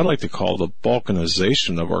what I like to call the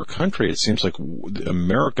Balkanization of our country. It seems like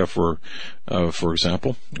America, for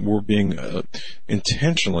example, we're being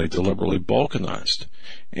intentionally, deliberately Balkanized.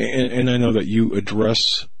 And I know that you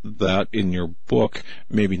address that in your book,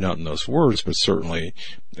 maybe not in those words, but certainly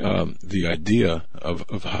the idea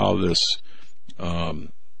of how this,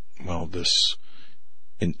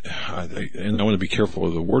 and I want to be careful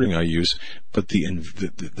with the wording I use, but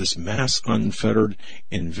this mass unfettered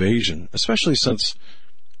invasion, especially since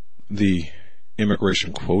the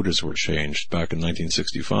immigration quotas were changed back in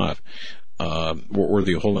 1965, or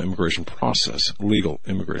the whole immigration process, legal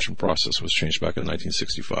immigration process, was changed back in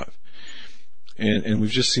 1965. And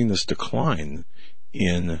we've just seen this decline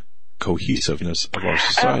in cohesiveness of our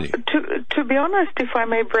society. To be honest, if I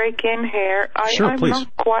may break in here, I'm not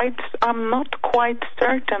quite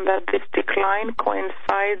certain that this decline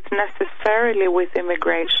coincides necessarily with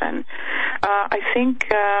immigration. I think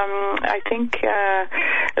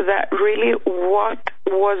that really what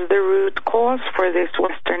was the root cause for this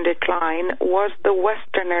Western decline was the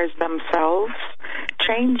Westerners themselves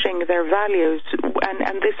changing their values,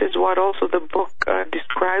 and this is what also the book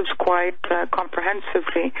describes quite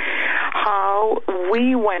comprehensively, how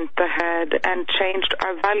we went ahead and changed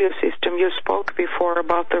our value system. You spoke before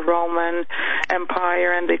about the Roman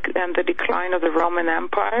Empire and the decline of the Roman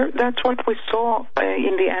Empire. That's what we saw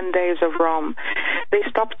in the end days of Rome. They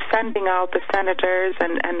stopped sending out the senators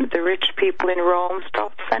and the rich people in Rome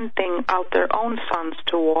stopped sending out their own sons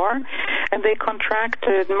to war, and they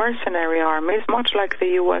contracted mercenary armies, much like the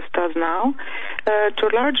U.S. does now, to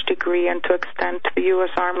a large degree and to extent. The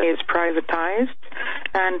U.S. Army is privatized,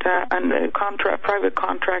 and private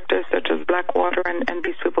contractors such as Blackwater and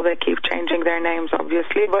these people, they keep changing their names,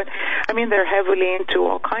 obviously, but I mean they're heavily into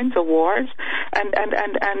all kinds of wars, and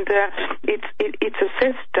it's a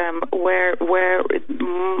system where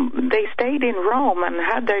they stayed in Rome and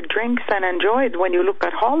had their drinks and enjoyed. When you look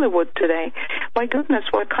at Hollywood today, my goodness,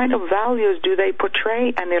 what kind of values do they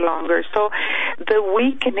portray any longer? So the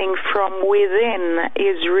weakening from within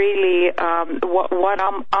is really what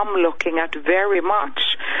I'm looking at very much,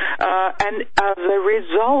 and as a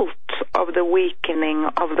result of the weakening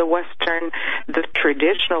of the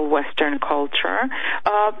traditional Western culture,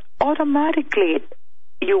 automatically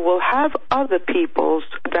you will have other peoples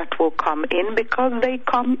that will come in because they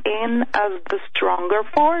come in as the stronger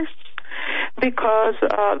force. Because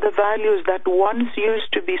the values that once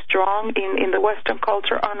used to be strong in the Western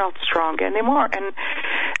culture are not strong anymore, and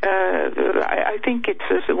I think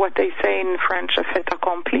it's what they say in French, a fait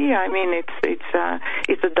accompli. I mean,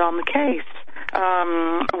 it's a done case.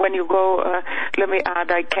 When you go, let me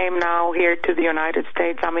add, I came now here to the United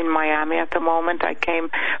States. I'm in Miami at the moment. I came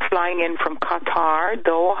flying in from Qatar,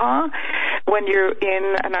 Doha. When you're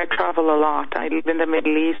in, and I travel a lot. I live in the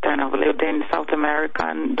Middle East and I've lived in South America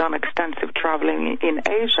and done extensive traveling in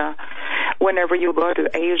Asia. Whenever you go to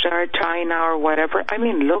Asia or China or whatever, I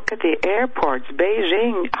mean, look at the airports.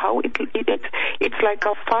 Beijing, how it's like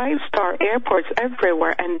a 5-star airports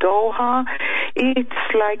everywhere. And Doha,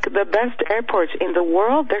 it's like the best airports in the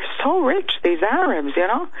world. They're so rich, these Arabs, you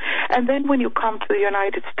know. And then when you come to the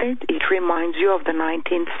United States, it reminds you of the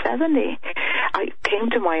 1970. I came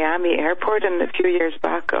to Miami airport and a few years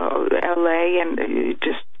back, LA, and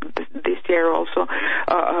just this year also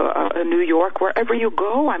New York. Wherever you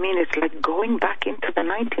go, I mean, it's like going back into the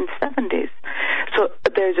 1970s. So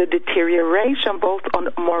there's a deterioration both on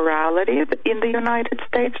morality in the United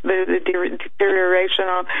States, the deterioration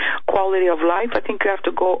quality of life. I think you have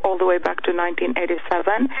to go all the way back to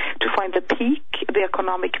 1987 to find the peak, the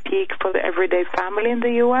economic peak for the everyday family in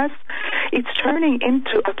the U.S. It's turning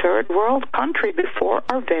into a third world country before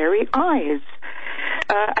our very eyes.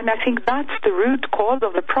 And I think that's the root cause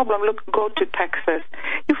of the problem. Look, go to Texas.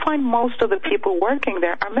 You find most of the people working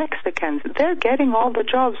there are Mexicans. They're getting all the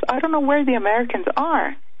jobs. I don't know where the Americans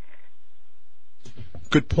are.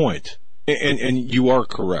 Good point. And you are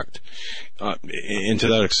correct. And to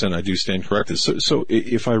that extent, I do stand corrected. So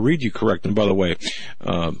if I read you correct, and by the way,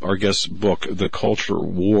 our guest's book, The Culture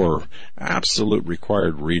War, absolute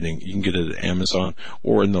required reading. You can get it at Amazon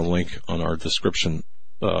or in the link on our description,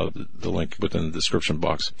 the link within the description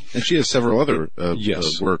box. And she has several other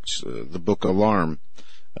yes. works. The book Alarm.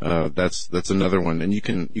 That's another one, and you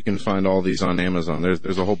can find all these on Amazon.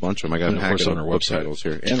 There's a whole bunch of them. I got them on our website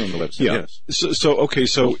here and on the website. Yeah. Yes. So okay.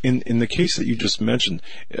 So in the case that you just mentioned,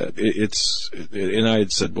 and I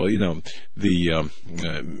had said, well, the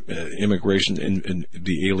immigration and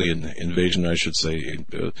the alien invasion, I should say,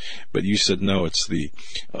 but you said no. It's really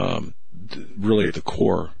at the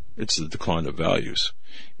core. It's the decline of values.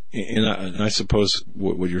 And I suppose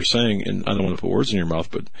what you're saying, and I don't want to put words in your mouth,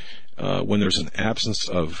 but when there's an absence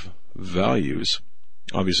of values,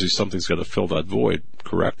 obviously something's got to fill that void,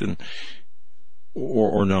 correct? And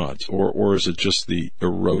or not, or is it just the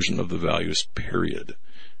erosion of the values? Period.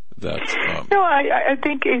 That no, I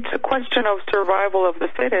think it's a question of survival of the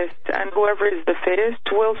fittest, and whoever is the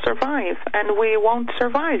fittest will survive, and we won't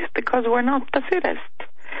survive because we're not the fittest.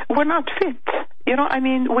 We're not fit. We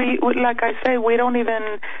like I say, we don't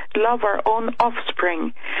even love our own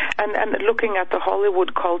offspring. And looking at the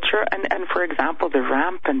Hollywood culture and for example, the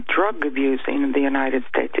rampant drug abuse in the United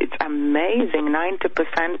States, it's amazing.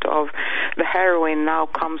 90% of the heroin now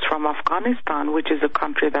comes from Afghanistan, which is a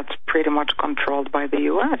country that's pretty much controlled by the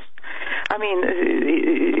U.S.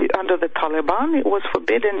 Under the Taliban, it was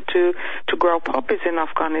forbidden to grow poppies in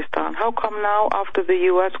Afghanistan. How come now, after the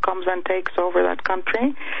U.S. comes and takes over that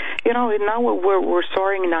country, now we're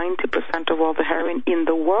soaring 90% of all the heroin in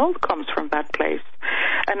the world comes from that place.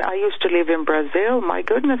 And I used to live in Brazil. My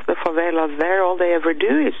goodness, the favelas there, all they ever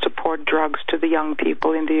do is support drugs to the young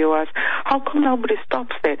people in the U.S. How come nobody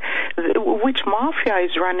stops it? Which mafia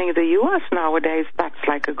is running the U.S. nowadays? That's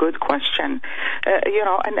like a good question.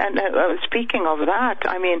 Speaking of that,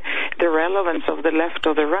 the relevance of the left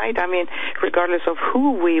or the right, regardless of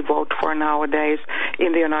who we vote for nowadays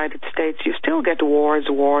in the United States, you still get wars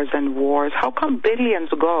and wars. How come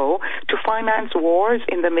billions go to finance wars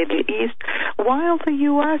in the Middle East while the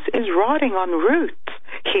U.S. is rotting en route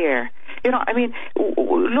here?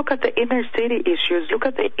 Look at the inner city issues. Look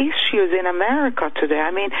at the issues in America today.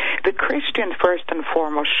 The Christian, first and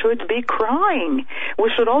foremost, should be crying.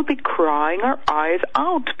 We should all be crying our eyes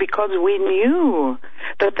out because we knew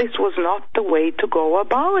that this was not the way to go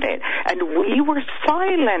about it. And we were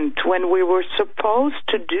silent when we were supposed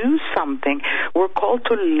to do something. We're called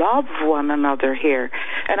to love one another here.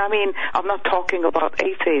 And I'm not talking about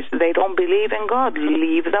atheists. They don't believe in God.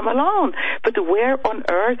 Leave them alone. But where on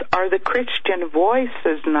earth are the Christian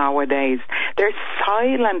voices nowadays? They're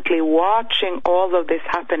silently watching all of this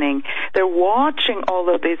happening. They're watching all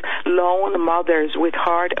of these lone mothers with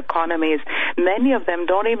hard economies. Many of them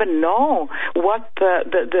don't even know what the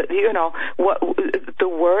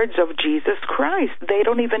words of Jesus Christ. They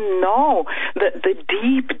don't even know the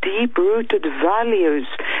deep rooted values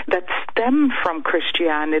that stem from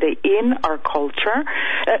Christianity in our culture.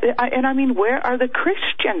 Where are the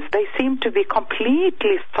Christians? They seem to be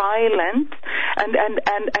completely silent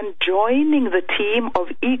and joining the team of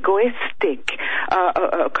egoistic,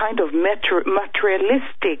 kind of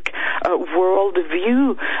materialistic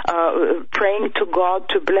worldview, praying to God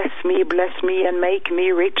to bless me and make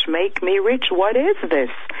me rich. What is this?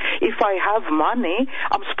 If I have money,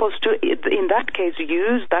 I'm supposed to, in that case,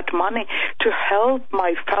 use that money to help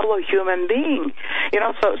my fellow human being.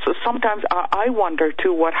 So sometimes I wonder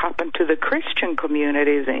too what happened to the Christian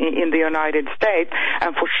communities in the United States,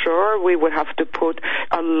 and for sure we would have to put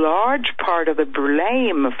a large part of the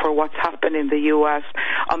blame for what's happened in the U.S.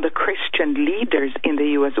 on the Christian leaders in the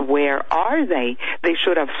U.S. Where are they? They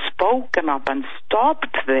should have spoken up and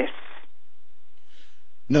stopped this.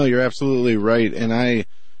 No, you're absolutely right, and I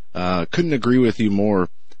couldn't agree with you more.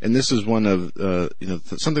 And this is one of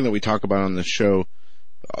something that we talk about on the show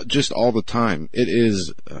just all the time. It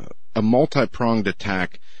is a multi-pronged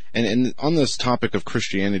attack, and on this topic of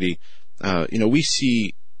Christianity, we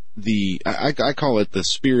see I call it the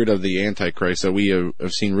spirit of the Antichrist that we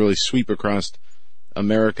have seen really sweep across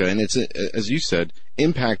America, and it's, as you said,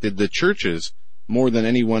 impacted the churches more than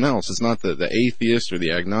anyone else. It's not the atheists or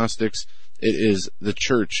the agnostics. It is the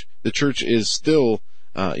church. The church is still,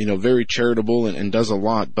 very charitable and does a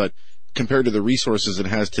lot, but compared to the resources it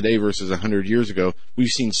has today versus 100 years ago, we've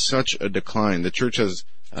seen such a decline. The church has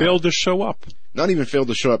failed to show up. Not even failed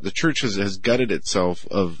to show up. The church has gutted itself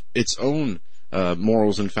of its own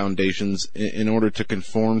morals and foundations in order to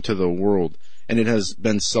conform to the world. And it has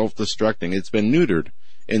been self-destructing. It's been neutered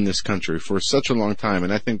in this country for such a long time.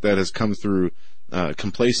 And I think that has come through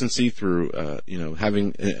complacency, through,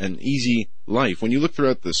 having an easy life. When you look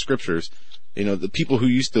throughout the scriptures, the people who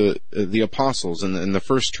used to, the apostles and the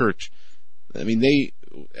first church, I mean, they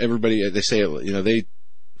say it, they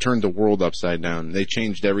turned the world upside down. They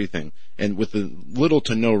changed everything. And with the little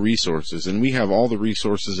to no resources, and we have all the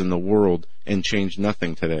resources in the world and changed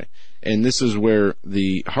nothing today. And this is where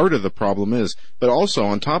the heart of the problem is. But also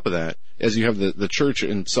on top of that, as you have the church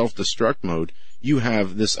in self-destruct mode, you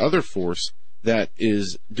have this other force that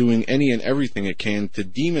is doing any and everything it can to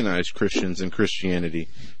demonize Christians and Christianity,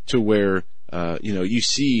 to where, you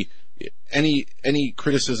see any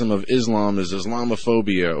criticism of Islam is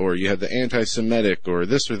Islamophobia, or you have the anti-Semitic or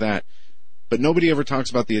this or that, but nobody ever talks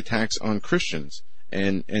about the attacks on Christians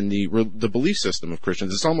and the belief system of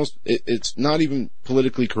Christians. It's almost, it's not even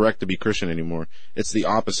politically correct to be Christian anymore. It's the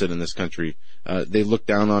opposite in this country. They look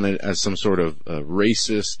down on it as some sort of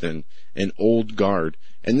racist and an old guard,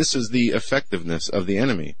 and this is the effectiveness of the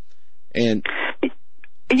enemy. And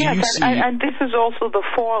yes, and this is also the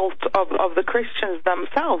fault of the Christians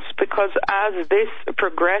themselves, because as this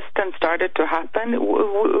progressed and started to happen,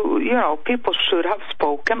 people should have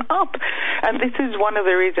spoken up. And this is one of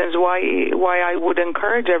the reasons why I would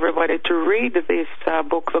encourage everybody to read this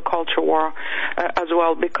book, The Culture War, as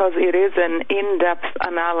well, because it is an in-depth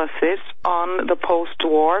analysis on the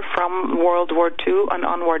post-war from World War II and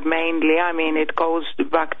onward mainly. I mean, it goes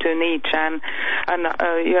back to Nietzsche and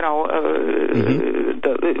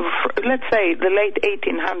let's say the late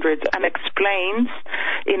 1800s, and explains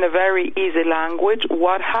in a very easy language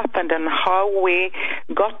what happened and how we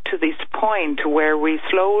got to this point where we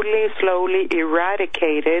slowly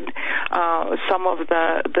eradicated some of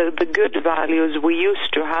the good values we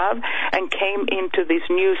used to have and came into this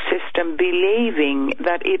new system believing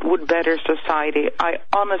that it would better society. I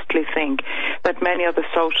honestly think that many of the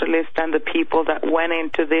socialists and the people that went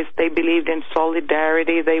into this, they believed in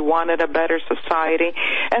solidarity, they wanted a better society,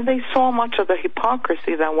 and they saw much of the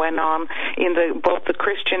hypocrisy that went on in both the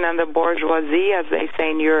Christian and the bourgeoisie, as they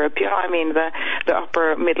say in Europe. The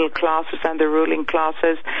upper middle classes and the ruling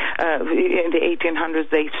classes in the 1800s,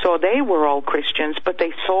 they were all Christians, but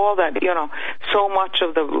they saw that so much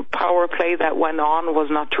of the power play that went on was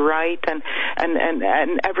not right and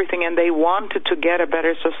everything, and they wanted to get a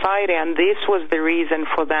better society, and this was the reason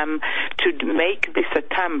for them to make this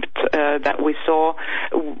attempt that we saw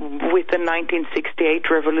with the 1968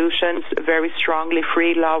 revolutions, very strongly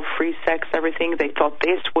free love, free sex, everything. They thought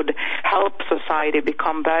this would help society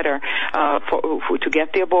become better, to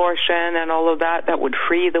get the abortion and all of that would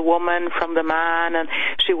free the woman from the man, and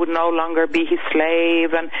she would no longer be his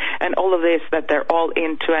slave, and all of this that they're all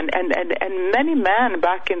into. And many men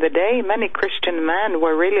back in the day, many Christian men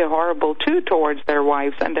were really horrible too towards their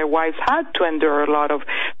wives, and their wives had to endure a lot of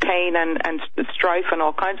pain and strife and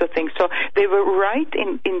all kinds of things. So they were right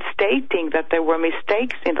in stating that there were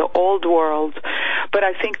mistakes in the old world, but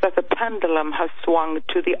I think that the pendulum has swung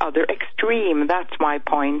to the other extreme. That's my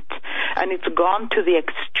point. And it's gone to the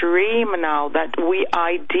extreme now that we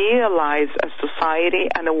idealize a society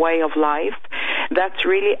and a way of life that's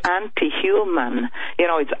really anti-human.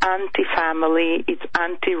 It's anti-family, it's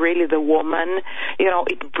anti-really the woman.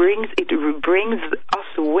 It brings us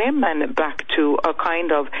women back to a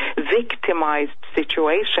kind of victimized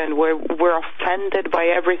situation where we're offended by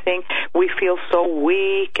everything. We feel so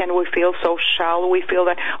weak and we feel so shallow. We feel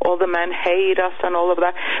that all the men hate us and all of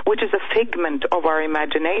that, which is a figment of our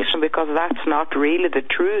imagination, because that's not really the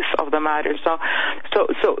truth of the matter. So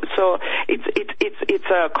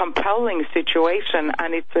it's a compelling situation,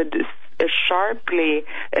 and it's a sharp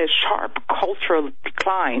cultural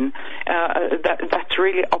decline that's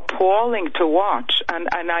really appalling to watch, and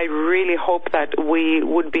I really hope that we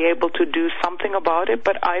would be able to do something about it,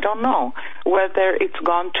 but I don't know whether it's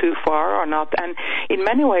gone too far or not. And in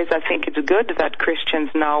many ways I think it's good that Christians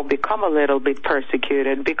now become a little bit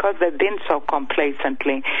persecuted, because they've been so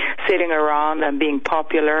complacently sitting around and being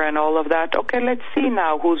popular and all of that. Okay, let's see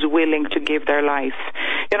now who's willing to give their life.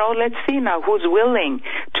 Let's see now who's willing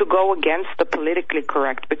to go against the politically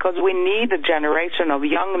correct, because we need a generation of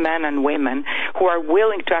young men and women who are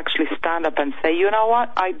willing to actually stand up and say, you know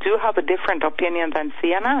what, I do have a different opinion than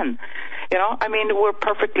CNN. I mean, we're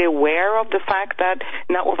perfectly aware of the fact that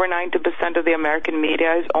now over 90% of the American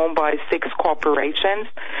media is owned by 6 corporations,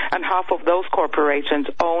 and half of those corporations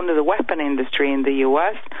own the weapon industry in the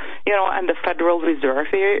U.S., and the Federal Reserve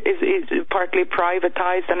here is partly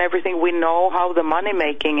privatized and everything. We know how the money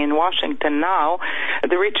making in Washington now,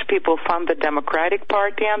 the rich people fund the Democratic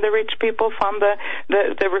Party and the rich people fund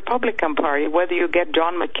the Republican Party. Whether you get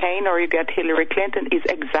John McCain or you get Hillary Clinton is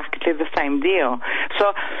exactly the same deal.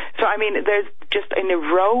 So I mean, there's just an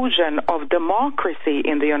erosion of democracy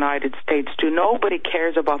in the United States too. Nobody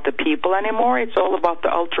cares about the people anymore. It's all about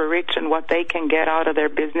the ultra-rich and what they can get out of their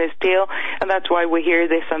business deal, and that's why we hear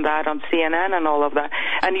this and that on CNN and all of that.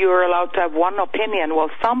 And you're allowed to have one opinion. Well,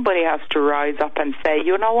 somebody has to rise up and say,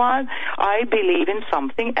 you know what, I believe in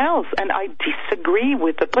something else, and I disagree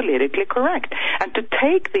with the politically correct. And to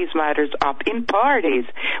take these matters up in parties,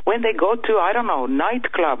 when they go to, I don't know,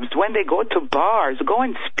 nightclubs, when they go to bars, go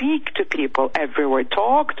and speak to people everywhere,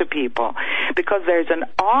 talk to people, because there's an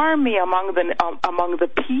army among the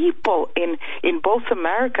people in both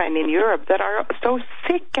America and in Europe that are so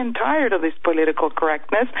sick and tired of this political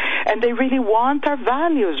correctness, and they really want our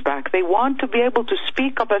values back. They want to be able to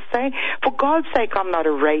speak up and say, for God's sake, I'm not a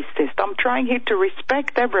racist. I'm trying here to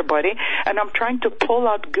respect everybody, and I'm trying to pull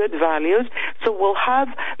out good values so we'll have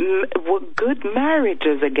good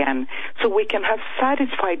marriages again, so we can have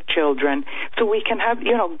satisfied children, so we can have,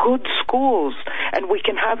 good schools, and we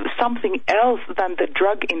can have something else than the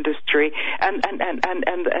drug industry and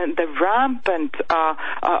the rampant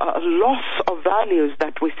loss of values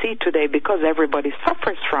that we see today, because everybody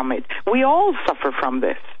suffers from it. We all suffer from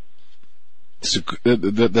this.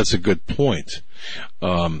 That's a good point.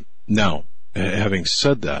 Now, having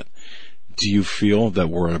said that, do you feel that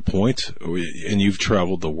we're at a point, and you've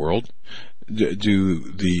traveled the world, do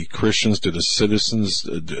the Christians, do the citizens,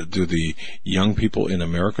 do the young people in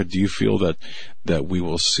America, do you feel that we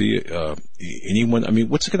will see anyone? I mean,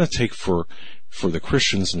 what's it going to take for the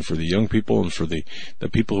Christians and for the young people and for the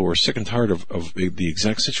people who are sick and tired of the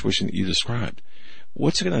exact situation that you described?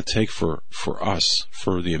 What's it going to take for us,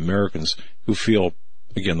 for the Americans who feel,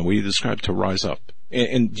 again, the way you described, to rise up?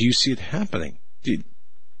 And do you see it happening?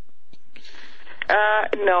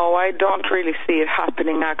 No, I don't really see it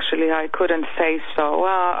happening, actually. I couldn't say so.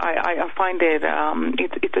 I find it,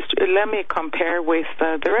 let me compare with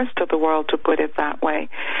the rest of the world, to put it that way.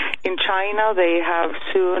 In China, they have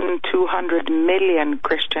soon 200 million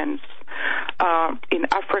Christians. In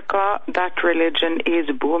Africa, that religion is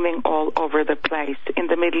booming all over the place. In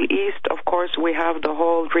the Middle East, of course, we have the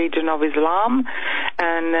whole region of Islam,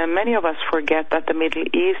 and many of us forget that the Middle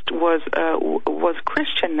East was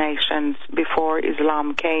Christian nations before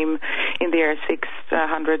Islam came in the year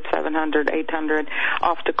 600, 700, 800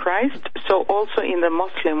 after Christ. So also in the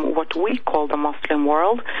Muslim, what we call the Muslim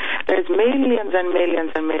world, there's millions and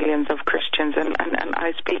millions and millions of Christians, and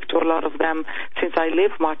I speak to a lot of them since I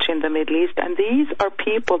live much in the Middle East, and these are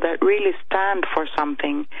people that really stand for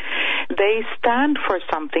something. They stand for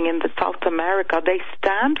something in the South America. They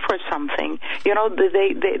stand for something.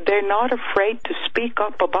 They're not afraid to speak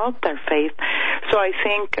up about their faith. So I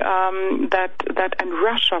think that in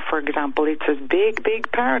Russia, for example, it's a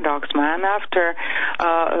big paradox, man. After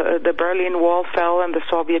the Berlin Wall fell and the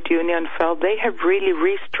Soviet Union fell, they have really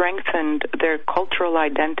re-strengthened their cultural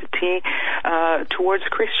identity towards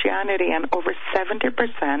Christianity, and over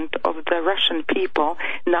 70% of the Russian people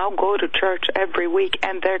now go to church every week,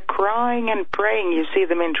 and they're crying and praying. You see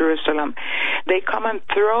them in Jerusalem. They come and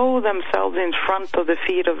throw themselves in front of the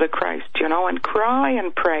feet of the Christ, and cry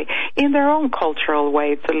and pray in their own cultural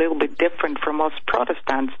way. It's a little bit different from us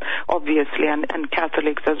Protestants, obviously, and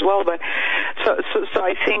Catholics as well. But so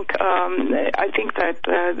I think that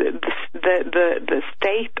the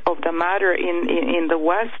state of the matter in the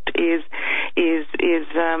West is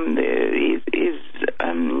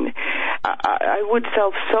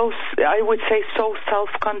I would say so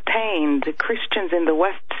self-contained. The Christians in the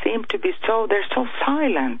West seem to be they're so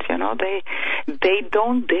silent, they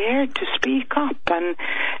don't dare to speak up, and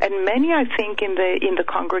many, I think, in the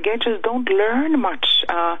congregations don't learn much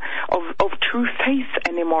of true faith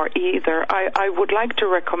anymore either. I would like to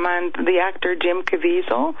recommend the actor Jim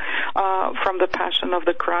Caviezel from The Passion of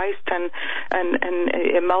the Christ, and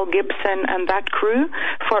Mel Gibson and that crew,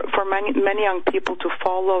 for many young people to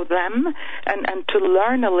follow them and to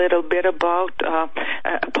learn a little bit about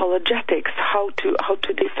apologetics, how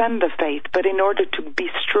to defend the faith, but in order to be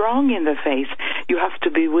strong in the faith, you have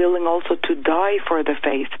to be willing also to die for the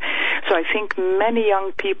faith. So I think many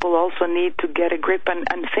young people also need to get a grip and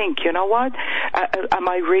think, you know what, am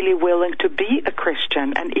I really willing to be a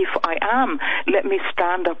Christian? And if I am, let me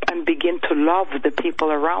stand up and begin to love the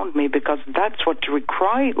people around me, because that's what's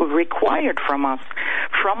required from us,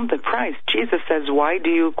 from the Christ. Jesus says, why do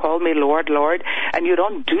you call me Lord, Lord, and you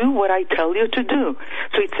don't do what I tell you to do?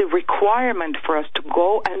 So it's a requirement for us to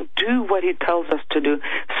go and do what he tells us to do,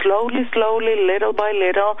 slowly, little by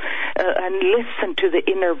little, and listen to the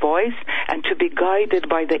inner voice and to be guided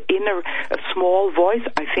by the inner small voice.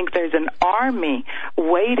 I think there's an army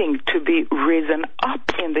waiting to be risen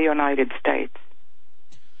up in the United States.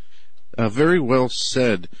 Very well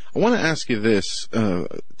said. I want to ask you this,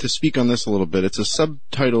 to speak on this a little bit. It's a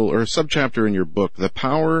subtitle or a subchapter in your book, The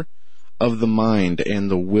Power of the Mind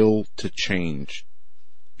and the Will to Change.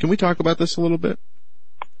 Can we talk about this a little bit?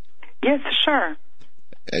 Yes, sure.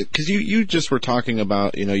 Because you just were talking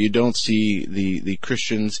about, you don't see the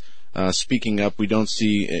Christians speaking up. We don't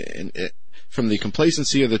see, from the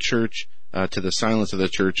complacency of the church to the silence of the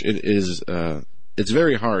church, it's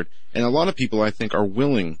very hard. And a lot of people, I think, are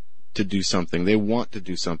willing to do something. They want to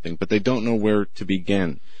do something, but they don't know where to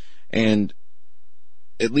begin. And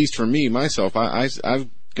at least for me, myself, I've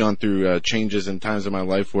gone through changes in times of my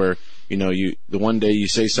life where, the one day you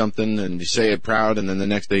say something and you say it proud, and then the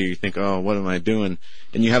next day you think, oh, what am I doing?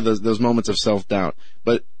 And you have those moments of self-doubt.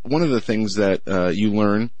 But one of the things that you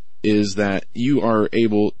learn is that you are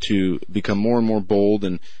able to become more and more bold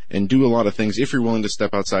and do a lot of things if you're willing to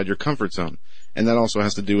step outside your comfort zone. And that also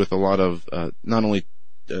has to do with a lot of not only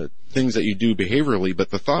things that you do behaviorally, but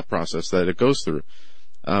the thought process that it goes through.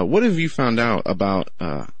 What have you found out about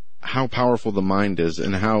how powerful the mind is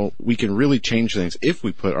and how we can really change things if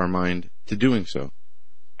we put our mind to doing so?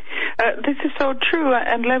 This is so true,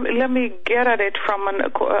 and let me get at it from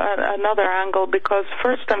another angle, because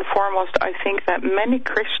first and foremost, I think that many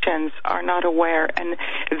Christians are not aware, and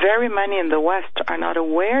very many in the West are not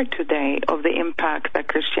aware today of the impact that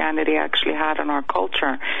Christianity actually had on our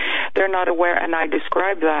culture. They're not aware, and I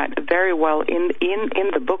describe that very well in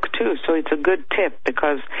the book too. So it's a good tip,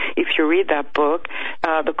 because if you read that book,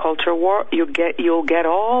 The Culture War, you'll get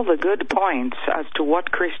all the good points as to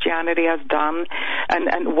what Christianity has done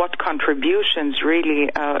and what contributions really,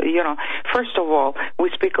 first of all, we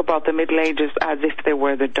speak about the Middle Ages as if they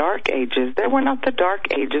were the Dark Ages. They were not the Dark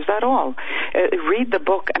Ages at all. Read the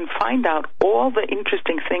book and find out all the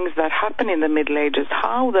interesting things that happened in the Middle Ages,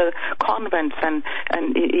 how the convents and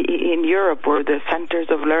in Europe were the centers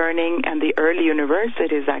of learning, and the early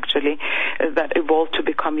universities actually that evolved to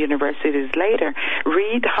become universities later.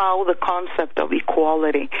 Read how the concept of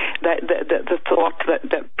equality, the thought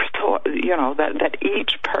that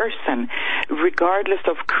each person, regardless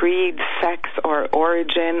of creed, sex, or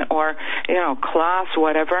origin, or class,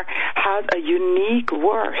 whatever, has a unique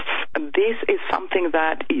worth. This is something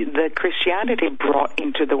that the Christianity brought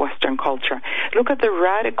into the Western culture. Look at the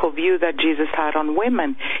radical view that Jesus had on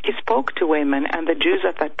women. He spoke to women, and the Jews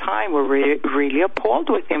at that time were really appalled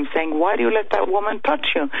with him, saying, why do you let that woman touch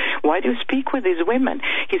you? Why do you speak with these women?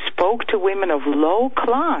 He spoke to women of low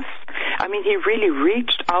class. I mean, he really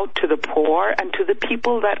reached out to the poor and to the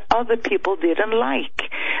people that other people didn't like.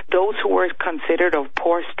 Those who were considered of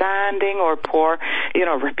poor standing or poor,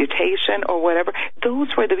 reputation or whatever. Those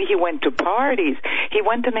were he went to parties. He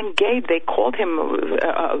went and engaged. They called him,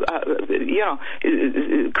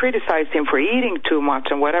 criticized him for eating too much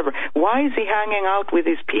and whatever. Why is he hanging out with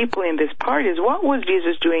these people in these parties? What was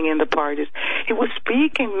Jesus doing in the parties? He was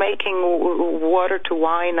speaking, making water to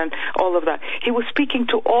wine and all of that. He was speaking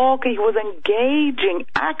to all. He was engaging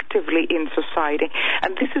actively in society.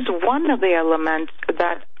 And this is one of the elements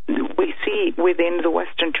that we see within the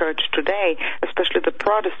Western church today, especially the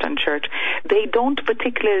Protestant church. They don't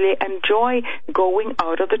particularly enjoy going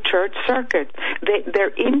out of the church circuit. They're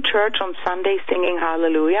in church on Sunday singing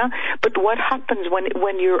hallelujah, but what happens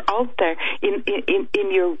when you're out there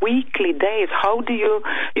in your weekly days? How do you,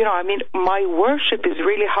 my worship is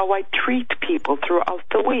really how I treat people throughout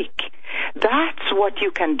the week. That's what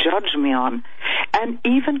you can judge me on. And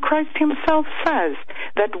even Christ himself says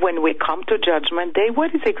that when we come to judgment day,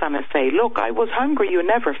 what is he going to say? Look, I was hungry, you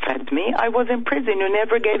never fed me. I was in prison, you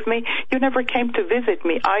never came to visit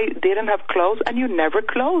me. I didn't have clothes, and you never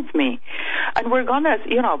clothed me. And we're going to,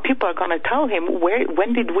 people are going to tell him,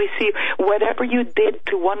 when did we see whatever you did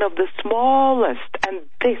to one of the smallest, and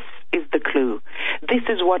this is the clue. This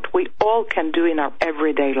is what we all can do in our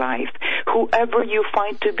everyday life. Whoever you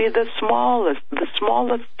find to be the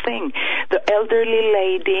smallest thing, the elderly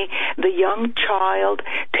lady, the young child,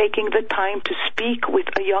 taking the time to speak with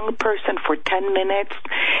a young person for 10 minutes,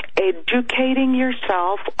 educating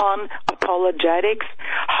yourself on apologetics,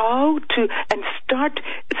 and start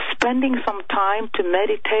spending some time to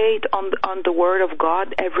meditate on the Word of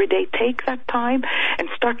God every day. Take that time and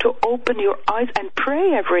start to open your eyes and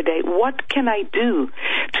pray every day. What can I do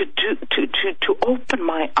to open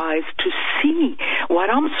my eyes to see what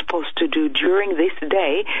I'm supposed to do during this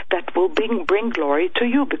day that will bring glory to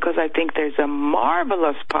you? Because I think there's a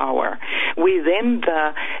marvelous power within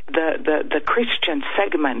the Christian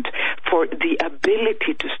segment for the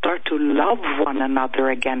ability to start to love one another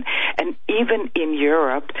again. And even in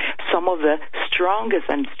Europe, some of the strongest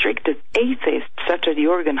and strictest atheists, such as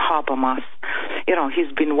Jürgen Habermas,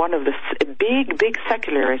 he's been one of the big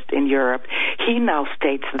secularists in Europe. He now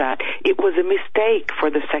states that it was a mistake for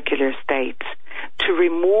the secular states to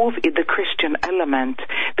remove the Christian element,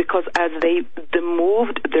 because as they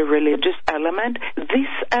moved the religious element, this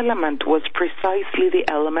element was precisely the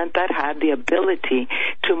element that had the ability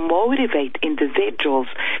to motivate individuals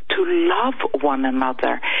to love one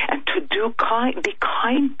another and to be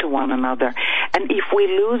kind to one another. And if we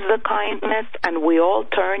lose the kindness and we all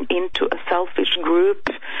turn into a selfish group,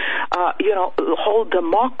 the whole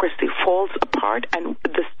democracy falls apart and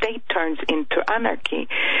the state turns into anarchy.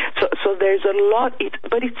 So there's a lot,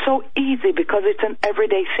 but it's so easy because it's an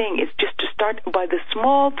everyday thing. It's just to start by the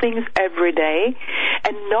small things every day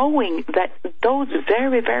and knowing that those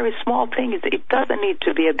very, very small things, it doesn't need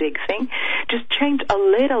to be a big thing. Just change a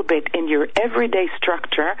little bit in your everyday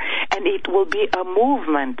structure and it will be a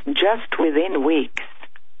movement just within weeks.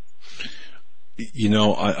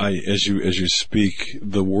 I as you speak,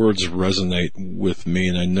 the words resonate with me,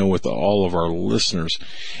 and I know with all of our listeners.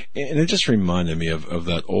 And it just reminded me of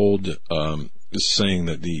that old saying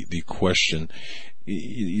that the question,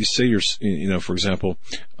 you say for example,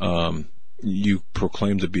 you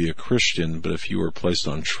proclaim to be a Christian, but if you were placed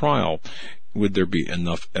on trial, would there be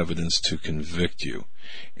enough evidence to convict you?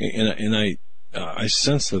 And I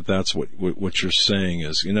sense that that's what you're saying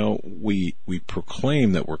is, we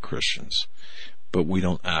proclaim that we're Christians, but we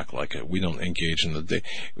don't act like it. We don't engage in the day.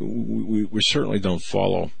 We certainly don't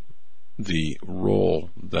follow the role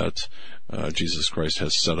that Jesus Christ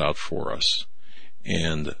has set out for us,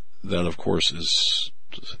 and that, of course, is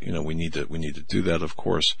we need to do that, of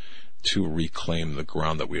course, to reclaim the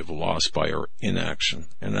ground that we have lost by our inaction.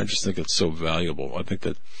 And I just think it's so valuable. I think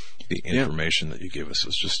that the information that you give us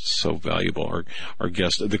is just so valuable. Our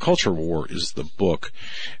guest, The Culture War is the book.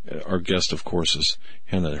 Our guest, of course, is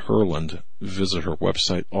Hanne Herland. Visit her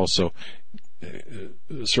website. Also,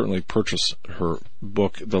 certainly purchase her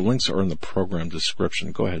book. The links are in the program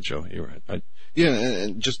description. Go ahead, Joe. You're right.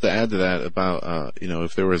 And just to add to that about,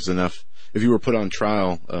 if there was enough, if you were put on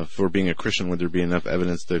trial for being a Christian, would there be enough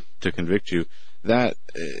evidence to convict you?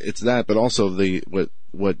 It's that, but also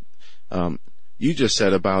what you just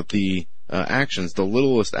said about the actions, the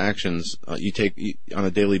littlest actions you take on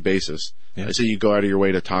a daily basis. Yeah. I say you go out of your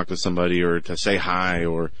way to talk to somebody or to say hi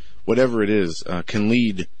or whatever it is, can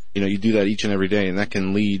lead, you do that each and every day, and that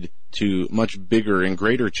can lead to much bigger and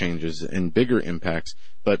greater changes and bigger impacts.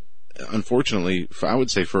 But unfortunately, I would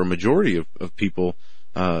say for a majority of people,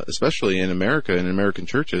 especially in America and in American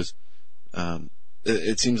churches,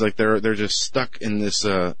 it seems like they're just stuck in this,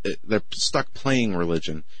 they're stuck playing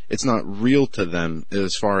religion. It's not real to them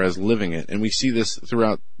as far as living it. And we see this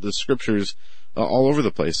throughout the scriptures all over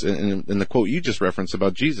the place. And the quote you just referenced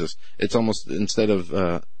about Jesus, it's almost, instead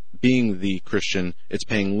of being the Christian, it's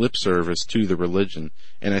paying lip service to the religion.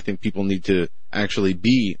 And I think people need to actually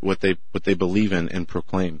be what they believe in and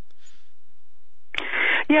proclaim.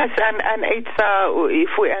 Yes, and it's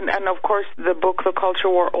and of course the book The Culture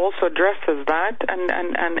War also addresses that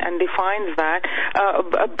and defines that,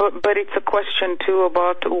 but it's a question too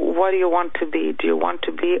about what do you want to be? Do you want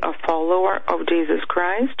to be a follower of Jesus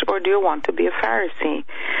Christ, or do you want to be a Pharisee?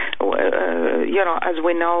 As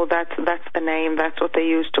we know, that's the name. That's what they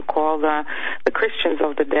used to call the Christians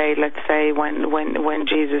of the day. Let's say when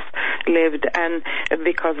Jesus lived, and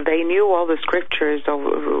because they knew all the scriptures of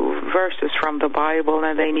verses from the Bible,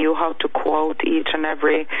 and they knew how to quote each and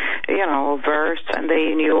every, verse, and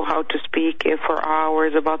they knew how to speak for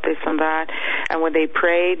hours about this and that. And when they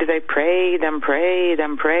prayed and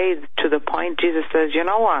prayed to the point Jesus says, you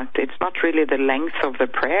know what? It's not really the length of the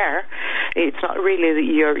prayer. It's not really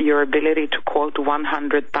your ability to quote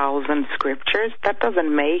 100,000 scriptures. That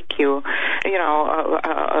doesn't make you,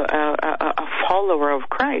 a follower of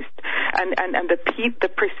Christ. and the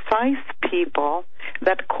precise people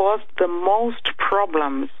that caused the most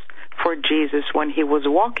problems for Jesus when he was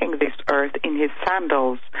walking this earth in his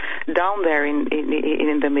sandals down there in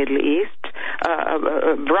the Middle East,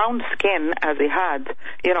 brown skin as he had,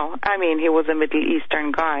 he was a Middle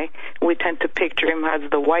Eastern guy. We tend to picture him as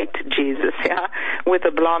the white Jesus, with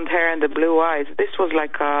the blonde hair and the blue eyes. This was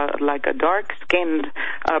like a dark-skinned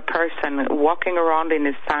person walking around in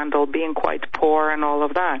his sandal, being quite poor and all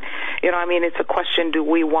of that. It's a question, do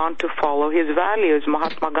we want to follow his values?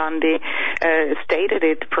 Mahatma Gandhi stated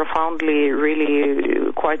it profoundly,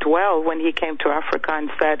 really quite well when he came to Africa and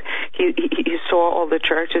said he saw all the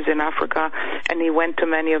churches in Africa, and he went to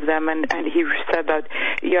many of them, and he said that,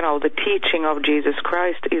 the teaching of Jesus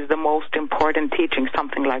Christ is the most important teaching,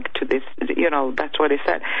 something like to this, that's what he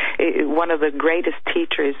said. One of the greatest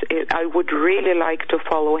teachers. I would really like to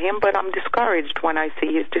follow him, but I'm discouraged when I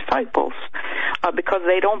see his disciples because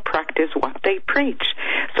they don't practice what they preach.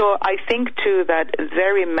 So I think too that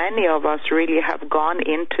very many of us really have gone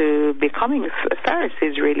into becoming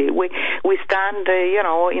Pharisees. Really, we stand,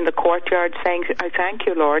 in the courtyard saying, "I thank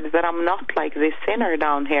you, Lord, that I'm not like this sinner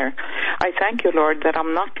down here. I thank you, Lord, that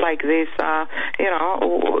I'm not like this."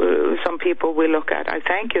 Some people we look at. I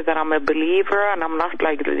thank you that I'm a believer and I'm not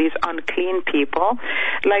like these unclean people.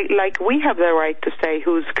 Like we have the right to say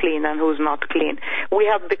who's clean and who's not clean. We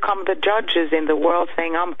have become the judges in the world,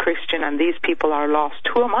 saying I'm Christian and these people are lost.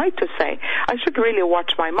 Who am I to say? I should really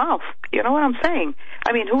watch my mouth. You know what I'm saying?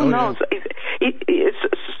 Who knows?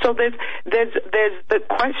 So there's the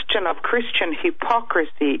question of Christian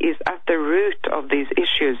hypocrisy is at the root of these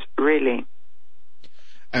issues, really.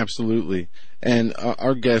 Absolutely. And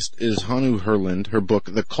our guest is Hanne Herland. Her book,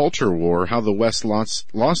 The Culture War, How the West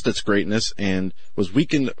Lost Its Greatness and Was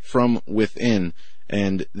Weakened from Within.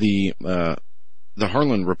 And the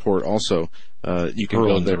Herland Report also, you can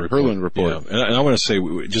go there. Herland Report. Yeah. And I want to say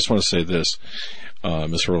this,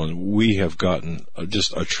 Ms. Herland, we have gotten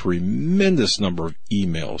just a tremendous number of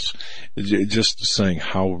emails just saying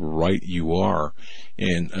how right you are,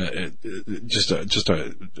 and just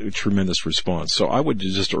a tremendous response. So I would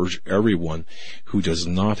just urge everyone who does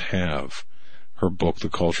not have her book, The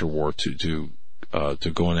Culture War, to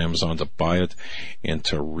go on Amazon to buy it and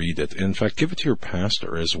to read it. In fact, give it to your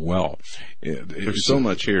pastor as well. There's so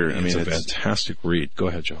much here. It's a fantastic read. Go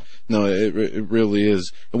ahead, Joe. No, it really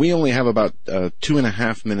is. We only have about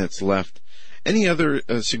 2.5 minutes left. Any other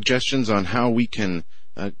suggestions on how we can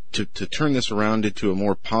to turn this around into a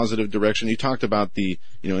more positive direction? You talked about the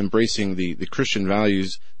embracing the Christian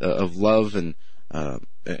values of love and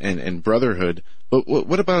brotherhood. But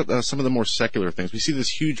what about some of the more secular things? We see this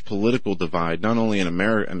huge political divide, not only in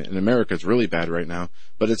America. In America, it's really bad right now,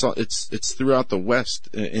 but it's throughout the West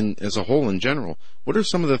as a whole in general. What are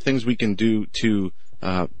some of the things we can do to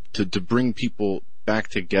bring people back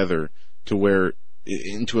together to where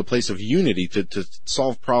into a place of unity to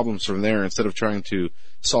solve problems from there instead of trying to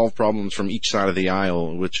solve problems from each side of the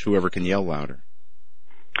aisle, which whoever can yell louder?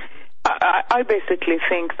 I basically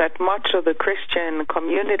think that much of the Christian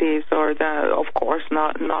communities, of course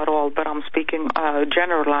not all, but I'm speaking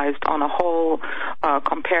generalized on a whole,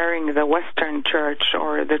 comparing the Western church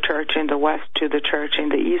or the church in the West to the church in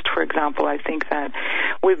the East, for example, I think that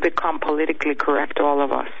we've become politically correct, all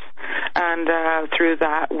of us. And through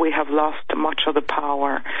that, we have lost much of the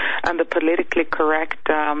power. And the politically correct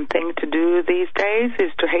thing to do these days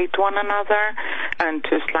is to hate one another and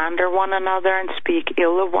to slander one another and speak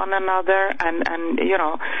ill of one another and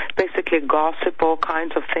basically gossip all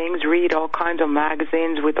kinds of things, read all kinds of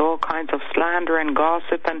magazines with all kinds of slander and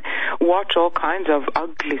gossip, and watch all kinds of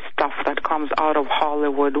ugly stuff that comes out of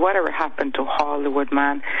Hollywood. Whatever happened to Hollywood,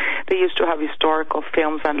 man? They used to have historical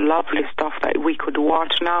films and lovely stuff that we could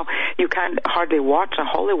watch. Now you can't hardly watch a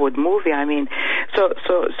Hollywood movie. So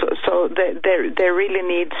there really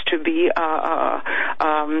needs to be a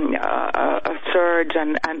surge,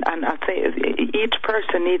 and I think each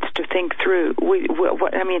person needs to think through.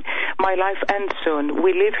 My life ends soon.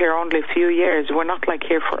 We live here only a few years. We're not like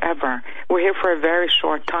here forever. We're here for a very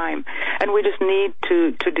short time, and we just need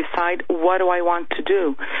to decide, what do I want to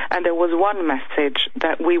do? And there was one message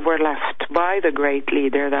that we were left by the great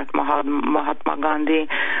leader that Mahatma Gandhi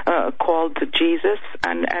called Jesus,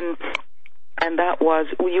 and that was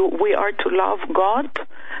we are to love God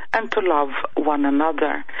and to love one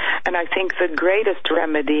another. And I think the greatest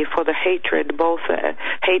remedy for the hatred, both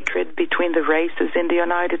hatred between the races in the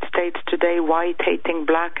United States today, white hating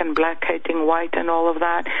black and black hating white and all of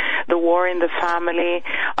that, the war in the family,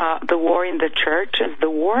 the war in the churches, the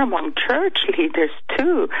war among church leaders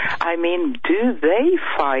too. I mean, do they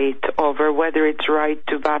fight over whether it's right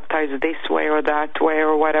to baptize this way or that way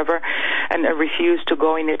or whatever, and refuse to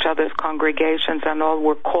go in each other's congregations and all?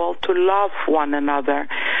 We're called to love one another.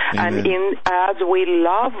 Amen. And as we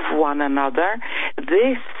love one another,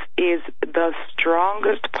 this is the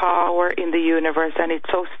strongest power in the universe, and it's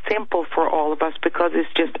so simple for all of us because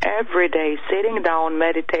it's just every day sitting down,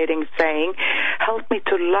 meditating, saying, help me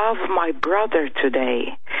to love my brother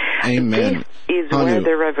today. Amen. This is where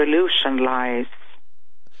the revolution lies.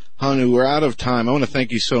 Hanne, we're out of time. I want to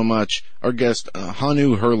thank you so much. Our guest,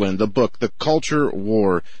 Hanne Herland, the book, The Culture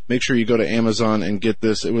War. Make sure you go to Amazon and get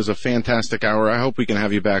this. It was a fantastic hour. I hope we can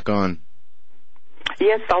have you back on.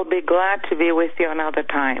 Yes, I'll be glad to be with you another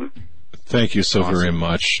time. Thank you so very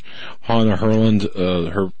much. Hanne Herland,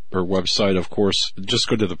 her website, of course. Just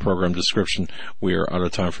go to the program description. We are out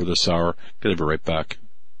of time for this hour. Going to be right back.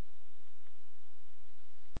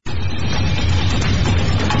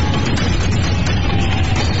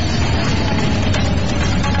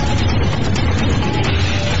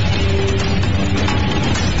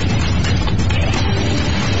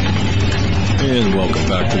 And welcome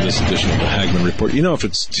back to this edition of the Hagmann Report. You know, if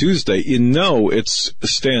it's Tuesday, you know it's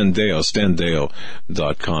Stan Deyo,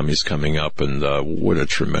 StanDeyo.com. He's coming up, and what a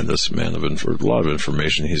tremendous man of a lot of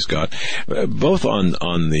information he's got, both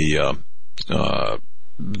on the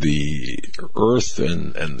Earth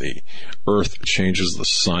and the Earth changes, the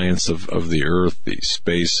science of the Earth, the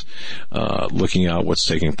space, looking at what's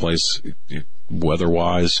taking place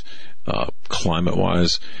weather-wise,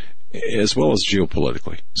 climate-wise, as well as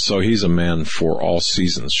geopolitically. So he's a man for all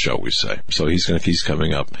seasons, shall we say. So he's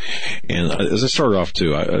coming up. And as I started off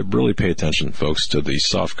too, I really pay attention, folks, to the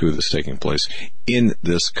soft coup that's taking place in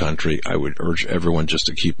this country. I would urge everyone just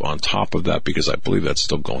to keep on top of that because I believe that's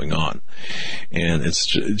still going on. And it's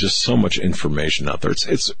just so much information out there.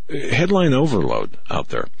 It's headline overload out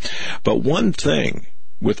there. But one thing,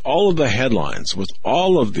 with all of the headlines, with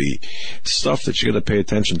all of the stuff that you got to pay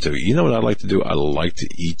attention to, you know what I like to do? I like to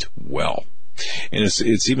eat well. And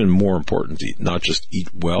it's even more important to not just eat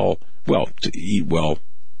well, to eat well,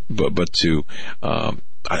 but to,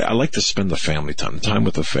 I like to spend the family time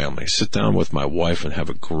with the family, sit down with my wife and have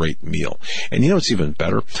a great meal. And you know it's even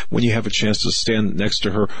better when you have a chance to stand next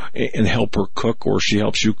to her and help her cook, or she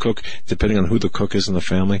helps you cook, depending on who the cook is in the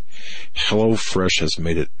family. HelloFresh has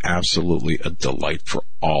made it absolutely a delight for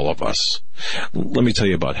all of us. Let me tell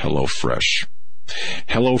you about HelloFresh.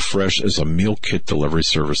 HelloFresh is a meal kit delivery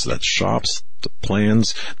service that shops,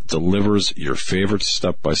 plans, delivers your favorite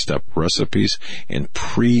step-by-step recipes and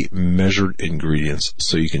pre-measured ingredients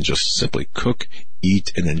so you can just simply cook,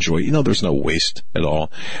 eat, and enjoy. You know, there's no waste at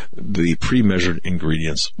all. The pre-measured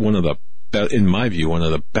ingredients, in my view, one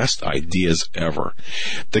of the best ideas ever.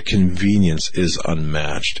 The convenience is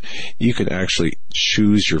unmatched. You can actually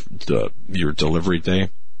choose your delivery day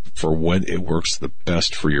for when it works the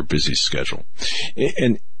best for your busy schedule.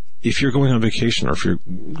 And if you're going on vacation or if you're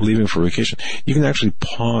leaving for vacation, you can actually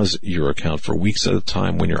pause your account for weeks at a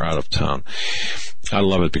time when you're out of town. I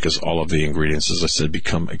love it because all of the ingredients, as I said,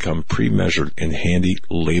 become pre-measured in handy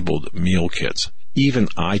labeled meal kits. Even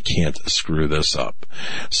I can't screw this up.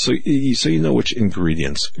 So you know which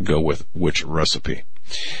ingredients go with which recipe.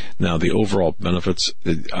 Now, the overall benefits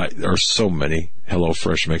are so many.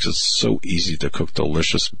 HelloFresh makes it so easy to cook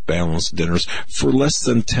delicious, balanced dinners for less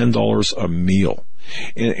than $10 a meal.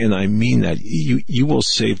 And I mean that. You will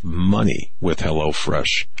save money with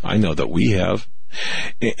HelloFresh. I know that we have.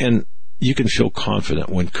 And you can feel confident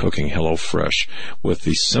when cooking HelloFresh with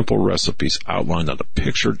the simple recipes outlined on a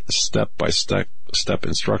pictured step-by-step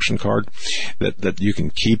instruction card that you can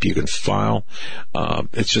keep, you can file.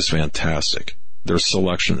 It's just fantastic. Their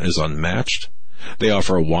selection is unmatched. They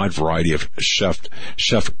offer a wide variety of chef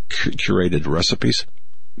curated recipes.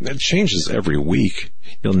 It changes every week.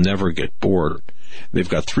 You'll never get bored. They've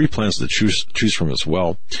got 3 plans to choose from as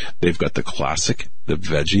well. They've got the classic, the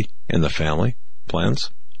veggie, and the family plans.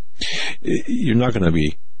 You're not going to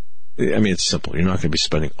be, it's simple. You're not going to be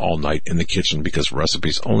spending all night in the kitchen because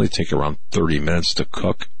recipes only take around 30 minutes to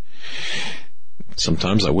cook.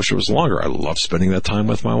 Sometimes I wish it was longer. I love spending that time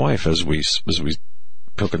with my wife as we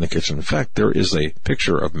cook in the kitchen. In fact, there is a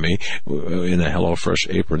picture of me in a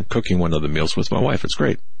HelloFresh apron cooking one of the meals with my wife. It's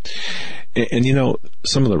great. And you know,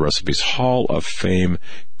 some of the recipes, Hall of Fame,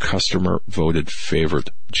 customer voted favorite,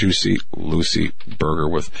 Juicy Lucy burger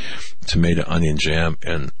with tomato, onion jam,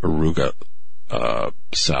 and arugula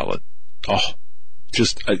salad. Oh,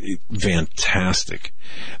 just fantastic.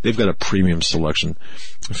 They've got a premium selection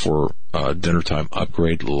for dinner time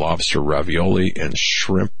upgrade, lobster ravioli and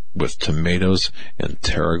shrimp with tomatoes and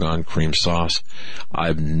tarragon cream sauce.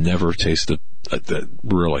 I've never tasted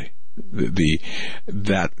really.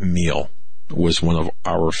 That meal was one of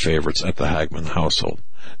our favorites at the Hagmann household.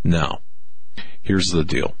 Now, here's the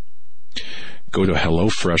deal. Go to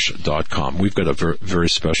HelloFresh.com. We've got a very, very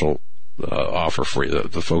special offer for you.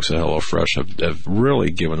 The folks at HelloFresh have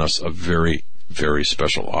really given us a very, very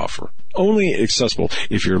special offer. Only accessible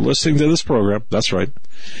if you're listening to this program. That's right.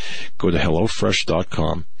 Go to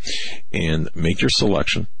HelloFresh.com and make your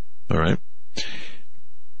selection. All right.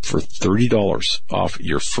 For $30 off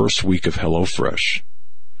your first week of HelloFresh,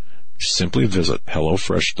 simply visit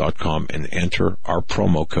HelloFresh.com and enter our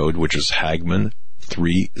promo code, which is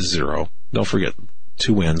Hagmann30. Don't forget,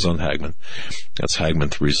 2 N's on Hagmann. That's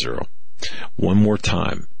Hagmann30. One more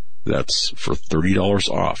time. That's for $30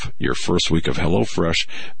 off your first week of HelloFresh.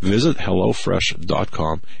 Visit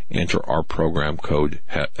HelloFresh.com, enter our program code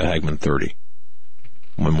Hagmann30.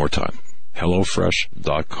 One more time.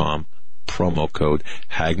 HelloFresh.com, promo code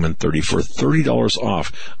Hagmann30 for $30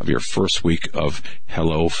 off of your first week of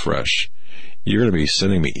HelloFresh. You're going to be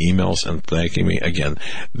sending me emails and thanking me. Again,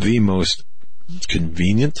 the most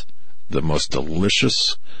convenient, the most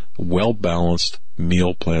delicious, well-balanced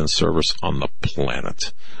meal plan service on the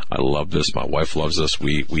planet. I love this. My wife loves this.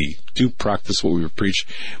 We do practice what we preach.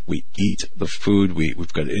 We eat the food.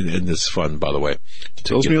 We've got, and it's fun, by the way.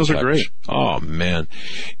 Those meals are great. Oh man,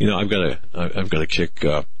 you know, I've got to kick.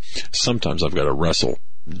 Sometimes I've got to wrestle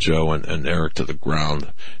Joe and Eric to the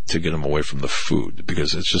ground to get them away from the food,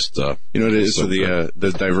 because it's just it is so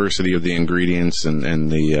the diversity of the ingredients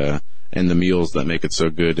and the meals that make it so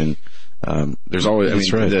good. And there's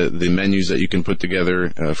always, the menus that you can put together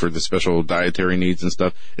for the special dietary needs and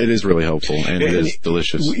stuff. It is really helpful, and it is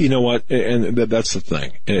delicious. You know what? And that's the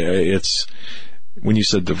thing. It's when you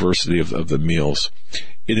said diversity of the meals,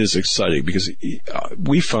 it is exciting, because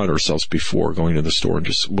we found ourselves before going to the store and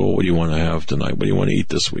just, well, what do you want to have tonight? What do you want to eat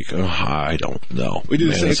this week? Oh, I don't know. We do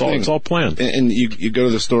the same thing. It's all planned. And you go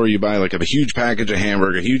to the store, you buy like a huge package of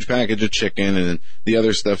hamburger, a huge package of chicken, and the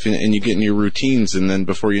other stuff, and you get in your routines, and then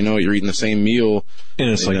before you know it, you're eating the same meal.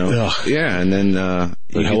 And it's like, ugh. Yeah, and then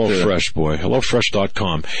HelloFresh, boy.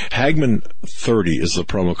 HelloFresh.com. Hagmann30 is the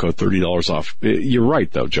promo code, $30 off. You're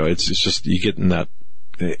right, though, Joe. It's just, you get in that.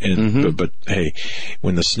 And but hey,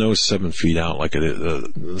 when the snow's 7 feet out, like it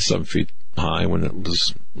is 7 feet high, when it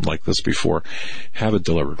was like this before, have it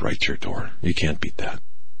delivered right to your door. You can't beat that.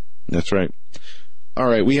 That's right. All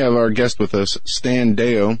right, we have our guest with us, Stan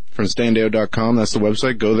Deyo from StanDeyo.com. That's the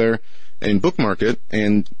website. Go there and bookmark it.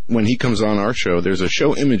 And when he comes on our show, there's a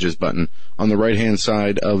Show Images button on the right-hand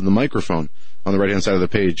side of the microphone, on the right-hand side of the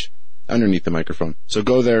page, underneath the microphone. So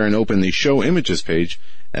go there and open the Show Images page.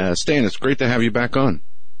 Stan, it's great to have you back on.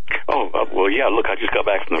 Oh, well, yeah, look, I just got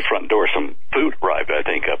back from the front door. Some food arrived, I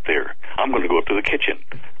think, up there. I'm going to go up to the kitchen.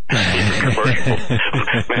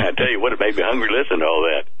 Man, I tell you what, it made me hungry listening to all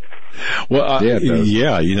that. Well,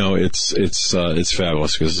 yeah, you know, it's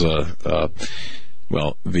fabulous, because, the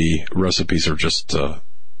recipes are just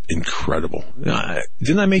incredible.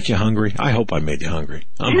 Didn't I make you hungry? I hope I made you hungry.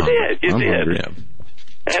 You did. Hungry, yeah.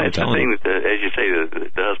 And it's a thing that, as you say, the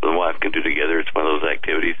husband and wife can do together. It's one of those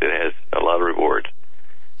activities that has a lot of rewards.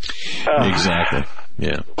 Exactly.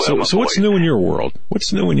 Yeah. Well, so what's new in your world?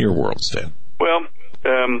 What's new in your world, Stan? Well,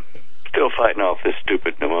 still fighting off this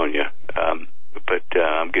stupid pneumonia, but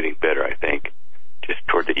I'm getting better, I think. Just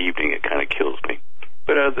toward the evening, it kind of kills me.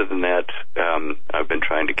 But other than that, I've been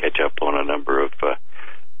trying to catch up on a number of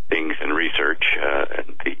things in research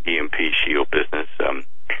and the EMP shield business.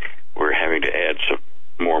 We're having to add some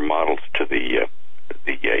more models to the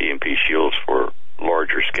EMP shields for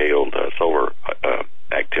larger scaled solar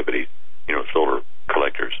activities, solar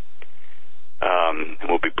collectors.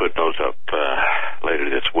 We'll be putting those up later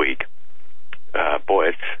this week. Boy,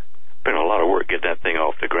 it's been a lot of work getting that thing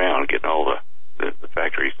off the ground, getting all the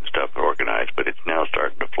factories and stuff organized, but it's now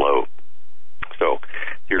starting to flow. So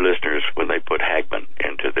your listeners, when they put Hagmann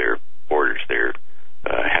into their orders there,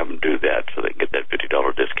 have them do that so they can get that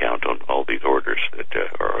 $50 discount on all these orders that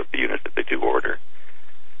are the units that they do order.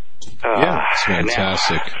 Yeah, it's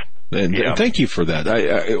fantastic. And thank you for that.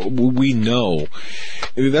 We know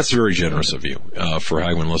that's very generous of you, for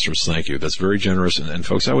Hagmann listeners. Thank you. That's very generous. And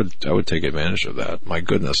folks, I would take advantage of that. My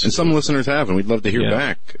goodness. And some listeners have, and we'd love to hear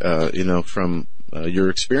back, from your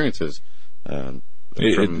experiences. The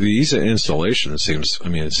ease of installation, it seems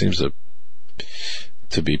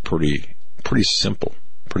to be pretty simple,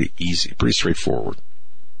 pretty easy, pretty straightforward.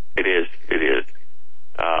 It is.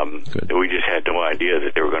 We just had no idea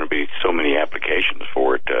that there were going to be so many applications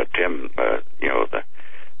for it. Tim, my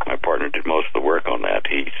partner did most of the work on that.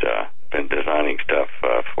 He's been designing stuff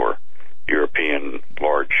for European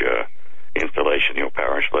large installation,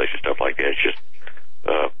 power installation, stuff like that. It's just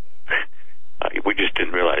we just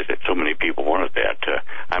didn't realize that so many people wanted that.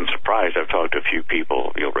 I'm surprised. I've talked to a few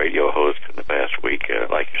people, radio hosts in the past week,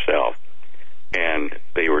 like yourself, and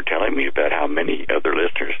they were telling me about how many other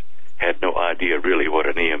listeners had no idea really what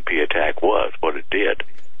an EMP attack was, what it did.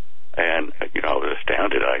 And, I was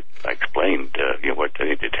astounded. I explained, what I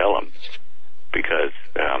need to tell them, because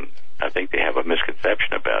I think they have a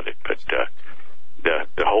misconception about it. But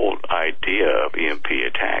the whole idea of EMP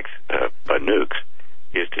attacks by nukes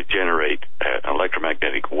is to generate an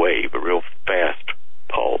electromagnetic wave, a real fast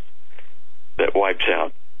pulse that wipes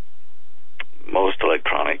out most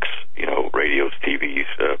electronics, radios, TVs,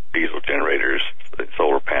 diesel generators,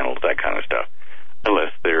 solar panels, that kind of stuff,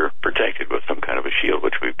 unless they're protected with some kind of a shield,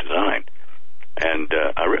 which we've designed. And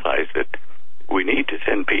I realized that we need to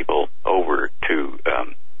send people over to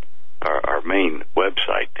our main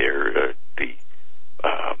website there, the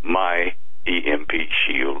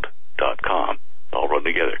myempshield.com, all run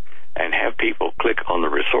together, and have people click on the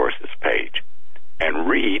resources page and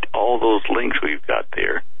read all those links we've got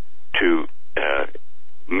there to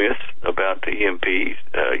myths about the EMPs,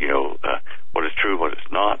 what is true, what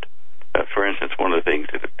is not. For instance, one of the things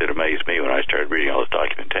that amazed me when I started reading all this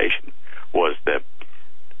documentation was that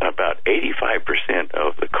about 85%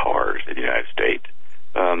 of the cars in the United States,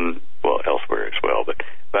 elsewhere as well, but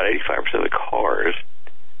about 85% of the cars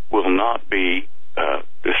will not be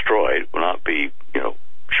destroyed, will not be,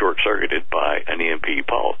 short-circuited by an EMP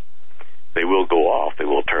pulse. They will go off, they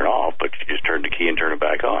will turn off, but you just turn the key and turn it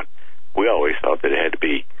back on. We always thought that it had to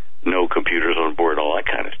be no computers on board, all that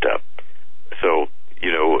kind of stuff. So,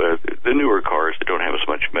 the newer cars that don't have as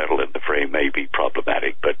much metal in the frame may be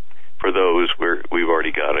problematic, but for those, we've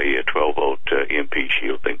already got a 12-volt EMP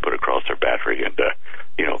shield thing put across their battery, and,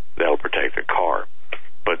 that'll protect their car.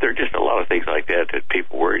 But there are just a lot of things like that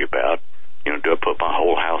people worry about. Do I put my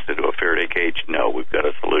whole house into a Faraday cage? No, we've got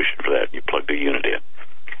a solution for that. You plug the unit in.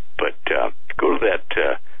 But go to that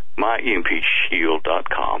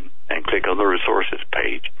myempshield.com and click on the resources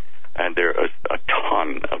page, and there is a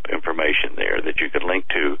ton of information there that you can link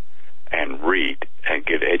to and read and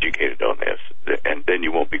get educated on this. And then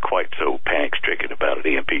you won't be quite so panic-stricken about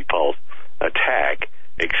an EMP pulse attack,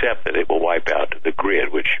 except that it will wipe out the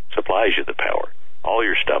grid, which supplies you the power. All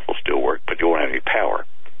your stuff will still work, but you won't have any power.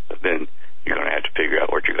 But then you're going to have to figure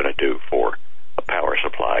out what you're going to do for a power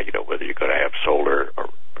supply, whether you're going to have solar or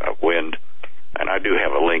wind. And I do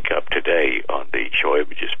have a link up today on the show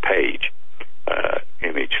images page,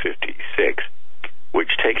 image 56,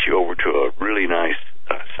 which takes you over to a really nice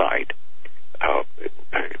site,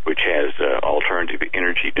 which has alternative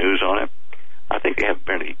energy news on it. I think they have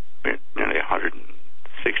nearly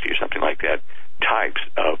 160 or something like that types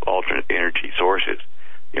of alternate energy sources,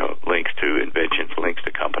 links to inventions, links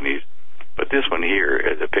to companies. But this one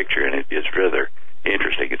here, the picture in it is rather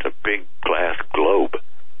interesting. It's a big glass globe,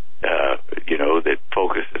 that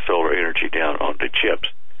focuses solar energy down onto chips.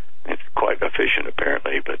 It's quite efficient,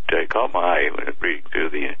 apparently, but it caught my eye when reading through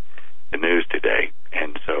the news today.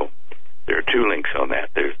 And so there are two links on that.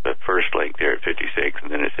 There's the first link there at 56,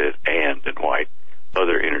 and then it says "and" in white,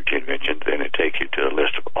 other energy inventions, and it takes you to a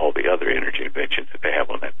list of all the other energy inventions that they have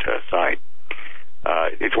on that site.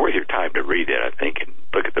 It's worth your time to read that, I think, and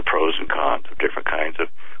look at the pros and cons of different kinds of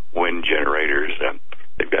wind generators.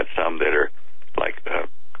 They've got some that are like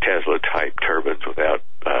Tesla-type turbines without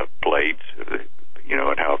blades, and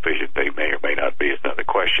how efficient they may or may not be is another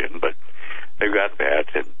question, but they've got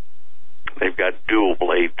that, and they've got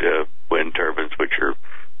dual-blade wind turbines, which are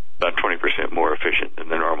about 20% more efficient than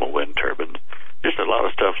the normal wind turbines. Just a lot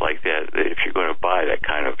of stuff like that. If you're going to buy that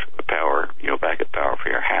kind of power, backup power for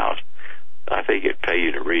your house, I think it'd pay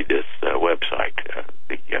you to read this website,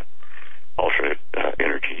 the Alternative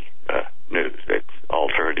Energy News. It's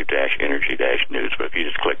alternative-energy-news. But if you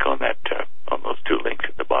just click on that, on those two links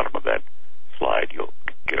at the bottom of that slide, you'll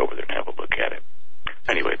get over there and have a look at it.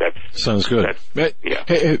 Anyway, that sounds good. Yeah.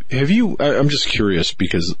 Hey, have you? I'm just curious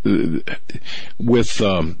because with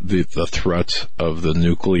the threat of the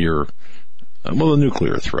nuclear the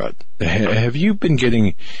nuclear threat. Have you been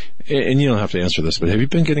getting, and you don't have to answer this, but have you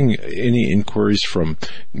been getting any inquiries from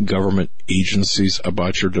government agencies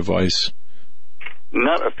about your device?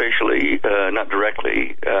 Not officially, not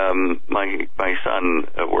directly. My son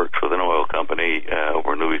works with an oil company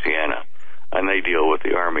over in Louisiana, and they deal with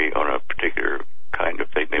the Army on a particular kind of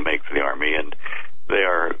thing they make for the Army, and they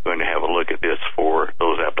are going to have a look at this for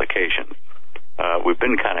those applications. We've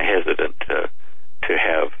been kind of hesitant to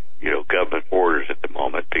have government orders at the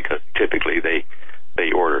moment, because typically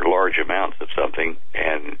they order large amounts of something,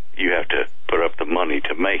 and you have to put up the money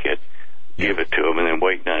to make it, give it to them, and then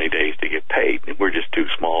wait 90 days to get paid. And we're just too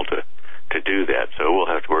small to do that, so we'll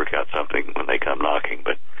have to work out something when they come knocking.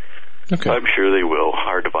 But okay. I'm sure they will.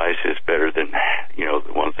 Our device is better than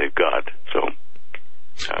the ones they've got. So.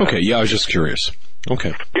 Okay. Yeah, I was just curious.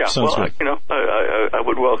 Okay. Yeah. Sounds well, good. I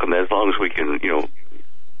would welcome that, as long as we can,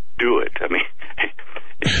 do it. I mean,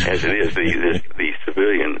 as it is, the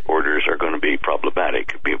civilian orders are going to be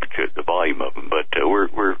problematic, because the volume of them. But we're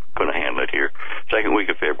going to handle it here. Second week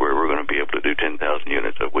of February, we're going to be able to do 10,000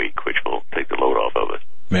 units a week, which will take the load off of us.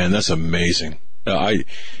 Man, that's amazing.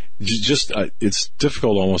 It's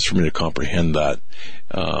difficult almost for me to comprehend that.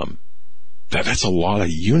 That's a lot of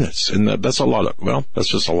units, and that's a lot of, that's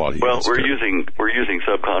just a lot of units. Well, we're using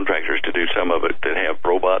subcontractors to do some of it that have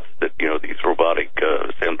robots that, these robotic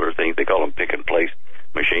assembler things, they call them pick and place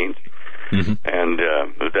machines. Mm-hmm. And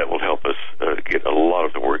that will help us get a lot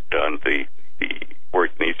of the work done. The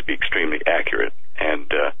work needs to be extremely accurate,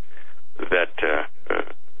 and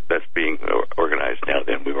that's being organized now.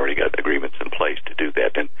 Then we've already got agreements in place to do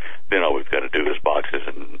that, and then all we've got to do is boxes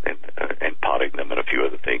and potting them and a few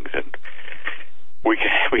other things, and we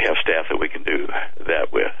have staff that we can do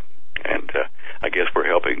that with. And I guess we're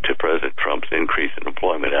helping to President Trump's increase in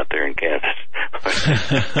employment out there in Kansas.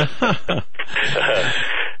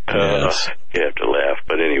 Yes. You have to laugh,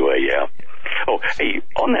 but anyway, yeah. Oh, hey,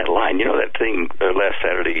 on that line, that thing last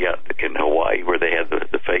Saturday out in Hawaii where they had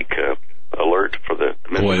the fake alert for the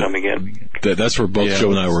missile coming in? That's where both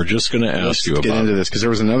Joe and I were just going to ask you about. Let's get into this, because there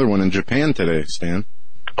was another one in Japan today, Stan.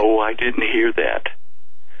 Oh, I didn't hear that.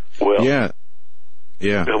 Well, yeah.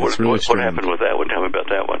 What happened with that one? Tell me about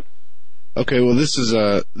that one. Okay, well, this is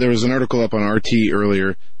there was an article up on RT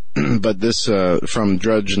earlier, but this from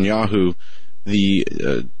Drudge and Yahoo.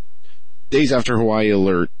 The days after Hawaii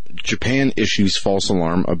alert, Japan issues false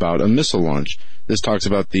alarm about a missile launch. This talks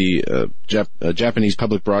about the Japanese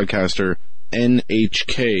public broadcaster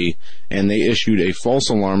NHK, and they issued a false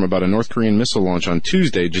alarm about a North Korean missile launch on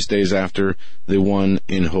Tuesday, just days after the one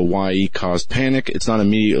in Hawaii caused panic. It's not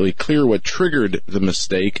immediately clear what triggered the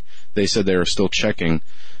mistake. They said they are still checking.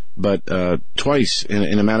 But twice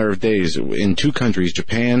in a matter of days, in two countries,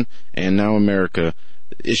 Japan and now America,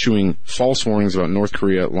 issuing false warnings about North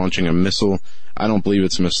Korea launching a missile. I don't believe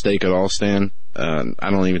it's a mistake at all, Stan. I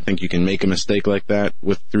don't even think you can make a mistake like that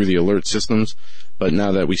through the alert systems. But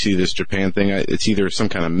now that we see this Japan thing, it's either some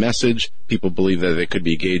kind of message. People believe that they could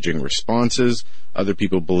be gauging responses. Other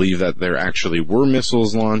people believe that there actually were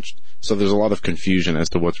missiles launched. So there's a lot of confusion as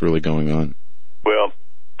to what's really going on. Well,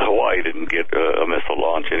 Hawaii didn't get a missile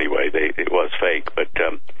launch anyway. It was fake, but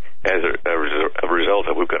as a result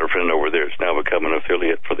of, we've got a friend over there that's now become an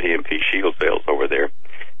affiliate for the EMP Shield sales over there.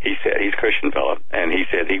 He said, he's a Christian fellow, and he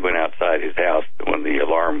said he went outside his house when the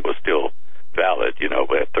alarm was still valid,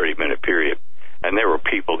 a 30-minute period, and there were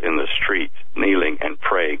people in the streets kneeling and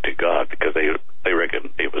praying to God because they reckon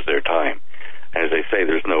it was their time. And as they say,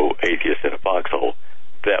 there's no atheist in a foxhole.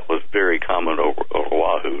 That was very common over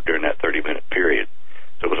Oahu during that 30-minute period.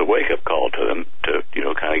 So it was a wake-up call to them to,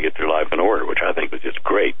 kind of get their life in order, which I think was just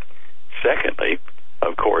great. Secondly,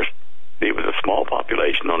 of course, it was a small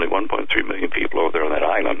population, only 1.3 million people over there on that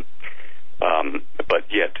island. But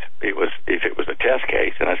yet, if it was a test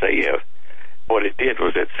case, and I say, what it did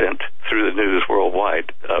was it sent through the news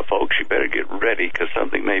worldwide, folks, you better get ready because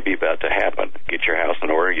something may be about to happen. Get your house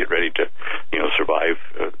in order, get ready to, survive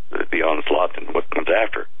the onslaught and what comes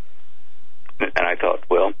after. And I thought,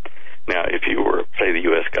 well, now, if you were, say, the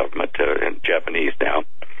U.S. government and Japanese now,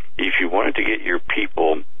 if you wanted to get your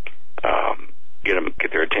people,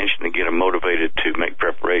 get their attention and get them motivated to make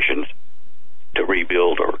preparations to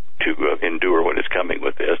rebuild or to endure what is coming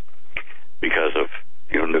with this, because of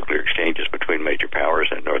nuclear exchanges between major powers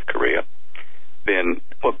and North Korea, then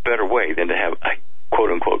what better way than to have a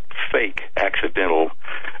quote-unquote fake accidental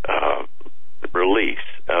release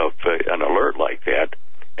of an alert like that.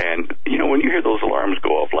 And, when you hear those alarms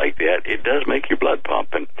go off like that, it does make your blood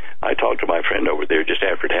pump. And I talked to my friend over there just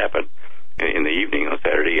after it happened in the evening on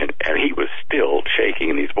Saturday, and he was still shaking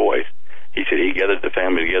in his voice. He said he gathered the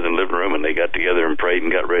family together in the living room, and they got together and prayed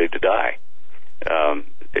and got ready to die.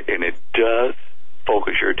 And it does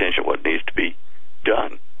focus your attention on what needs to be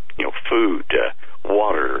done. Food,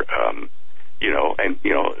 water,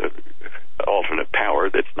 alternate power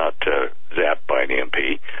that's not zapped by an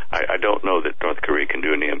EMP. I don't know that North Korea can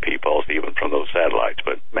do an EMP pulse even from those satellites,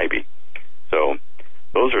 but maybe. So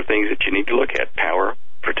those are things that you need to look at. Power,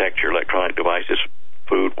 protect your electronic devices,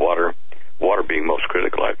 food, water being most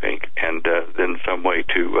critical, I think, and then some way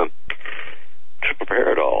to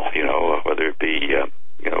prepare it all, whether it be,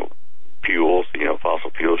 fuels,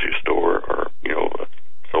 fossil fuels you store or,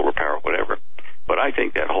 solar power, whatever. But I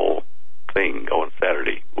think that whole thing on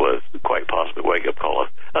Saturday was quite possibly a wake-up call,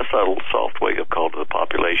 a subtle, soft wake-up call to the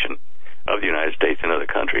population of the United States and other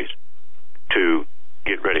countries to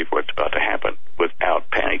get ready for what's about to happen without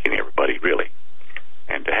panicking everybody, really.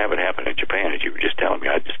 And to have it happen in Japan, as you were just telling me,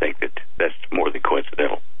 I just think that that's more than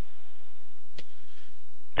coincidental.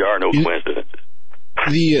 There are no coincidences.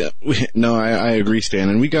 No, I agree, Stan.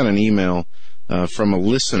 And we got an email from a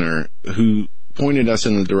listener who pointed us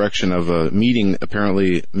in the direction of a meeting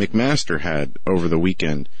apparently McMaster had over the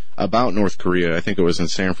weekend about North Korea. I think it was in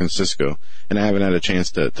San Francisco, and I haven't had a chance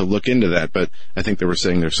to look into that, but I think they were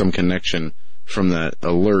saying there's some connection from that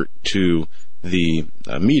alert to the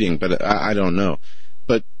meeting, but I don't know.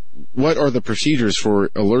 But what are the procedures for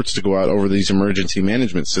alerts to go out over these emergency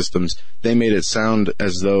management systems? They made it sound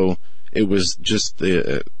as though it was just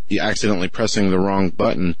accidentally pressing the wrong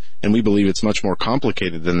button, and we believe it's much more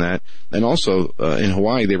complicated than that. And also, in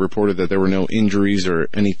Hawaii, they reported that there were no injuries or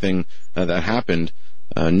anything that happened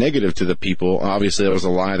negative to the people. Obviously, that was a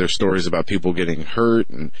lie. There's stories about people getting hurt,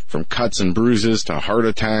 and from cuts and bruises to heart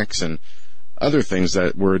attacks and other things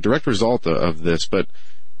that were a direct result of this. But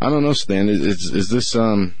I don't know, Stan, is this...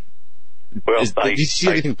 do you see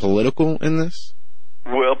anything political in this?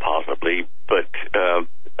 Well, possibly, but...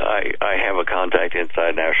 I have a contact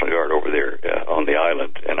inside National Guard over there on the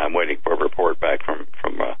island, and I'm waiting for a report back from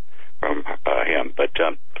him. But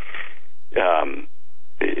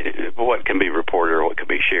what can be reported or what can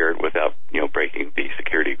be shared without breaking the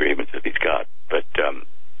security agreements that he's got? But the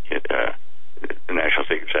National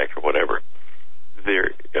Secret Act or whatever,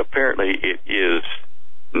 there apparently it is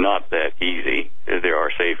not that easy. There are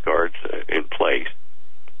safeguards in place,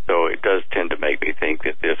 so it does tend to make me think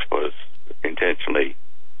that this was intentionally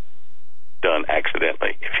done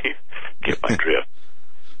accidentally, if you get my drift.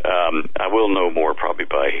 I will know more probably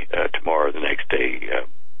by tomorrow or the next day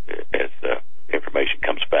as information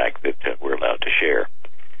comes back that we're allowed to share.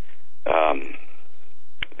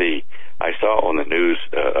 I saw on the news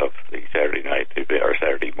of the Saturday night or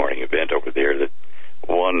Saturday morning event over there that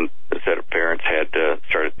one set of parents had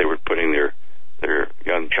started. They were putting their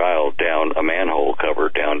young child down a manhole cover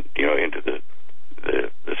down into the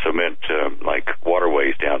cement like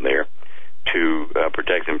waterways down there to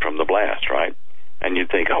protect them from the blast, right? And you'd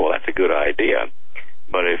think, oh, well, that's a good idea.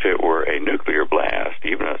 But if it were a nuclear blast,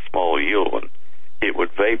 even a small yield one, it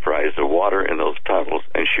would vaporize the water in those tunnels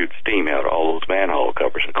and shoot steam out of all those manhole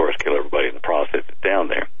covers, and of course kill everybody in the process that's down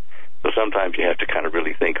there. So sometimes you have to kind of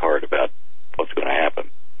really think hard about what's going to happen,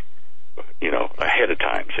 ahead of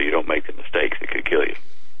time, so you don't make the mistakes that could kill you.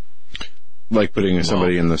 Like putting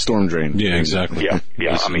somebody in the storm drain. Yeah, exactly.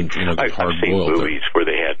 Yeah. I mean, I've seen movies where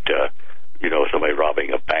they had, somebody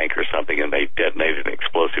robbing a bank or something, and they detonated an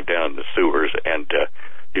explosive down in the sewers, and,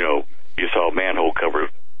 you saw a manhole cover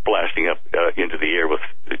blasting up into the air with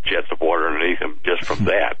jets of water underneath them just from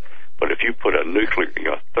that. But if you put a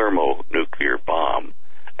thermonuclear bomb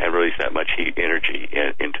and release that much heat energy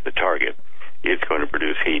into the target, it's going to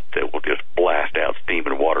produce heat that will just blast out steam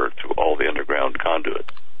and water through all the underground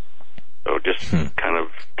conduits. So just kind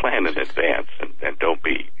of plan in advance and don't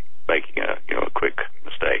be making a quick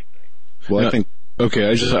mistake. Well, I think. Okay,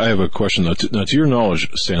 I have a question now. To your knowledge,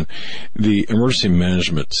 Stan, the emergency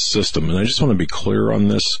management system, and I just want to be clear on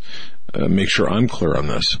this, make sure I'm clear on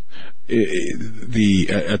this.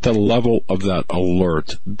 At the level of that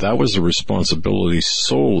alert, that was a responsibility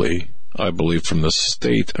solely, I believe, from the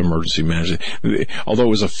state emergency management. Although it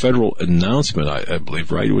was a federal announcement, I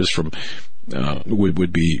believe, right? It was from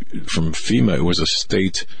would be from FEMA. It was a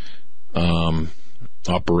state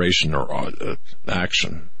operation or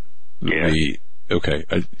action. Yeah. Okay.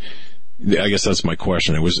 I guess that's my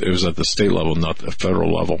question. It was at the state level, not the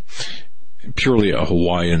federal level. Purely a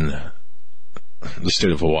Hawaiian. The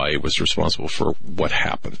state of Hawaii was responsible for what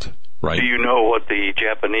happened, right? Do you know what the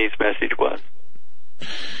Japanese message was?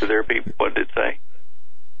 What did it say?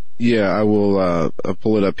 Yeah, I will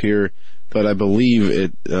pull it up here, but I believe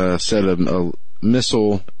it said a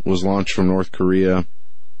missile was launched from North Korea.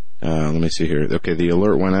 Let me see here. Okay, the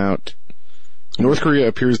alert went out. North Korea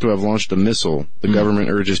appears to have launched a missile. The government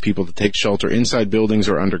urges people to take shelter inside buildings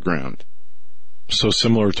or underground. So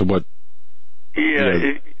similar to what?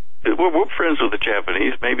 Yeah, we're friends with the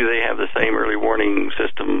Japanese. Maybe they have the same early warning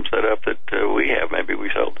system set up that we have. Maybe we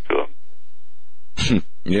sold it to them.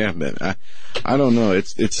 Yeah, man. I don't know.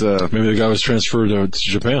 It's maybe the guy was transferred to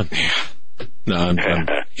Japan. No, I'm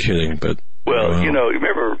kidding, but. Well,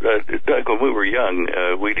 remember, Doug, when we were young,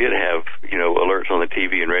 we did have, alerts on the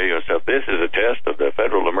TV and radio and stuff. This is a test of the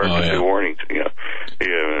federal emergency warnings, and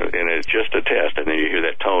it's just a test, and then you hear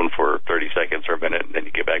that tone for 30 seconds or a minute, and then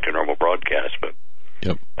you get back to normal broadcast. But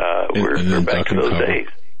we're back to those days.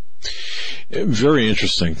 Very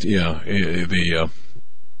interesting. Yeah, the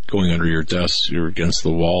going under your desk, you're against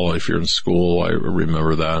the wall. If you're in school, I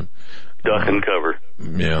remember that. Duck and cover.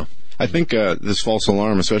 Yeah. I think this false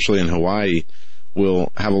alarm, especially in Hawaii,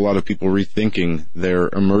 will have a lot of people rethinking their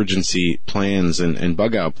emergency plans and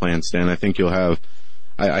bug-out plans, Stan. I think you'll have,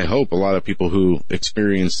 I hope, a lot of people who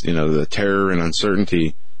experience, the terror and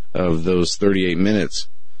uncertainty of those 38 minutes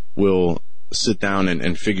will sit down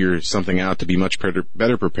and figure something out to be much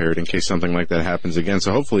better prepared in case something like that happens again.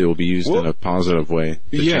 So hopefully it will be used in a positive way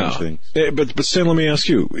to change things. But Stan, let me ask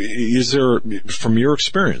you, is there, from your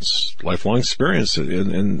experience, lifelong experience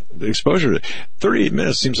and exposure to 38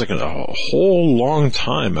 minutes seems like a whole long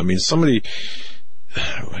time. I mean,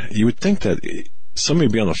 you would think that somebody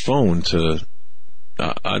would be on the phone to,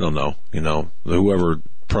 I don't know, whoever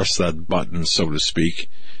pressed that button, so to speak,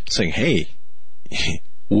 saying, hey,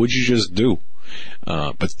 what'd you just do?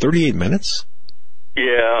 But 38 minutes?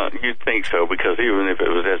 Yeah, you'd think so, because even if it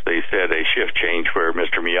was, as they said, a shift change for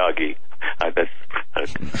Mr. Miyagi, that's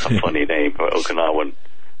a funny name, Okinawan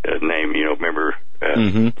name, remember?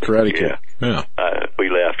 Karate Kid. Yeah. We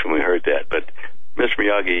laughed when we heard that, but Mr.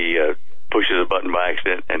 Miyagi pushes a button by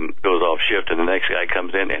accident and goes off shift, and the next guy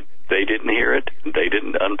comes in, and they didn't hear it, they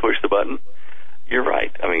didn't unpush the button. You're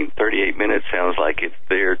right. I mean, 38 minutes sounds like it's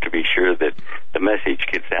there to be sure that the message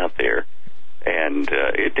gets out there, and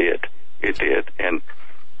it did. It did. And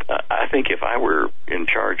I think if I were in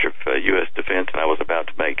charge of U.S. defense and I was about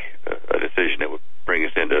to make a decision that would bring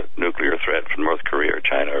us into nuclear threat from North Korea or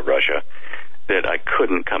China or Russia, that I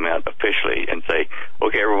couldn't come out officially and say,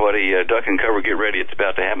 okay, everybody, duck and cover, get ready, it's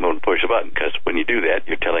about to happen, and push the button. Because when you do that,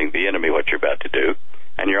 you're telling the enemy what you're about to do,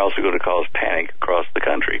 and you're also going to cause panic across the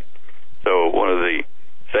country. So one of the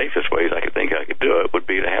safest ways I could think I could do it would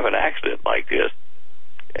be to have an accident like this.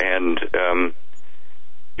 And,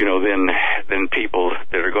 then people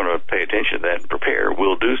that are going to pay attention to that and prepare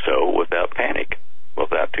will do so without panic,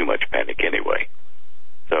 without too much panic anyway.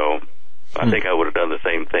 So I think I would have done the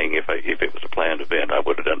same thing if it was a planned event. I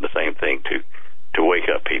would have done the same thing to wake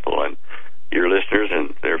up people. And your listeners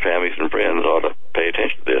and their families and friends ought to pay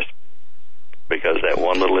attention to this, because that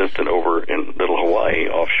one little incident over in little Hawaii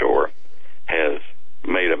offshore has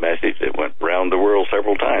made a message that went round the world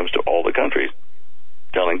several times to all the countries,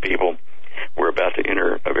 telling people we're about to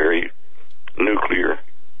enter a very nuclear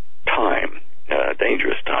time,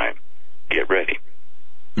 dangerous time. Get ready.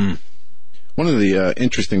 One of the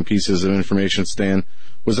interesting pieces of information, Stan,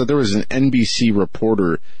 was that there was an NBC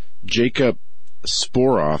reporter, Jacob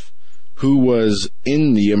Sporoff, who was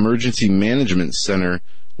in the emergency management center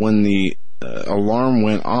when the alarm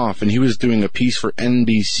went off, and he was doing a piece for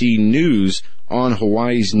NBC News on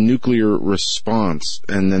Hawaii's nuclear response.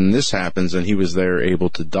 And then this happens, and he was there able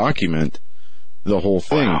to document the whole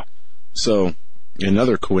thing. Wow. So,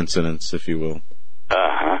 another coincidence, if you will.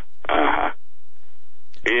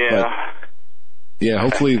 Yeah. Yeah,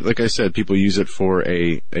 hopefully, like I said, people use it for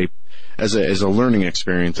as a learning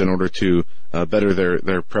experience in order to better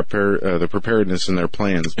their preparedness and their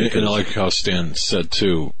plans. And I like how Stan said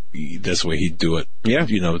too, that's the way he'd do it. Yeah.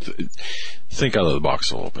 Think out of the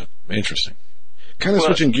box a little bit. Interesting. Kind of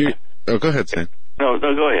switching gears. Oh, go ahead, Stan. No,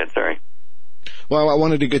 go ahead. Sorry. Well, I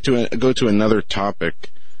wanted to go to another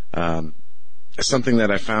topic. Something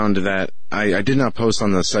that I found that I did not post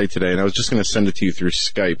on the site today, and I was just going to send it to you through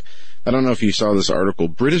Skype. I don't know if you saw this article.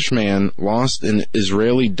 British man lost in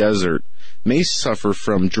Israeli desert may suffer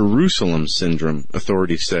from Jerusalem syndrome,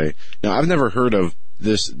 authorities say. Now, I've never heard of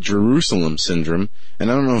this Jerusalem syndrome,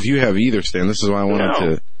 and I don't know if you have either, Stan. This is why I wanted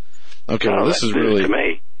to... Okay, well, this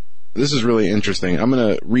is really interesting. I'm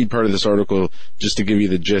going to read part of this article just to give you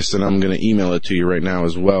the gist, and I'm going to email it to you right now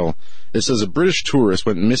as well. It says a British tourist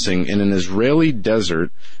went missing in an Israeli desert,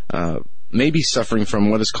 may be suffering from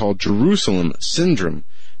what is called Jerusalem syndrome.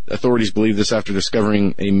 Authorities believe this after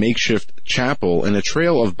discovering a makeshift chapel and a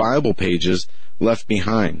trail of Bible pages left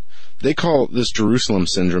behind. They call this Jerusalem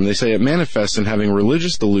syndrome. They say it manifests in having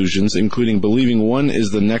religious delusions, including believing one is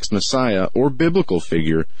the next Messiah or biblical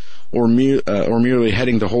figure, or merely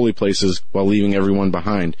heading to holy places while leaving everyone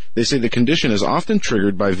behind. They say the condition is often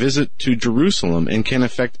triggered by visit to Jerusalem and can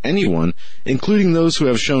affect anyone, including those who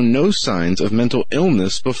have shown no signs of mental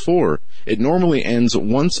illness before. It normally ends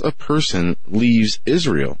once a person leaves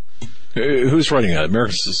Israel. Who's writing that?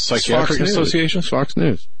 American Psychiatric Association? Fox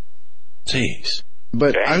News. Jeez.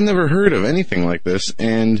 But I've never heard of anything like this,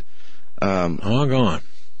 and hog on.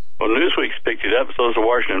 Well, Newsweek's picked it up, so does the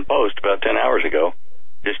Washington Post about 10 hours ago.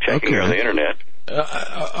 Just checking on the internet.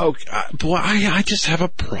 Boy, I just have a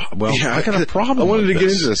problem. Well, yeah, I got a problem. I wanted to with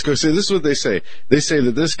get into this because this is what they say. They say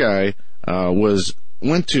that this guy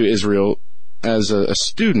went to Israel as a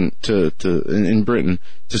student in Britain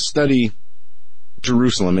to study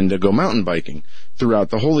Jerusalem and to go mountain biking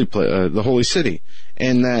throughout the holy city,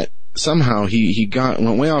 and that somehow he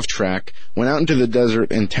went way off track, went out into the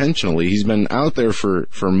desert intentionally. He's been out there for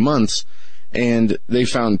months, and they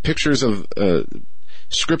found pictures of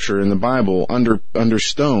scripture in the Bible under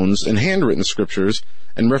stones, and handwritten scriptures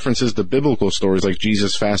and references to biblical stories like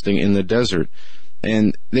Jesus fasting in the desert.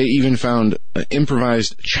 And they even found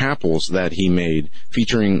improvised chapels that he made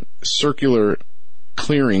featuring circular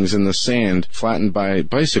clearings in the sand flattened by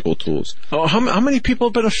bicycle tools. Oh, how many people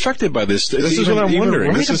have been affected by this? This is what I'm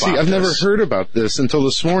wondering. I've never heard about this until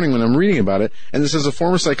this morning when I'm reading about it. And this is a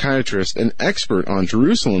former psychiatrist, an expert on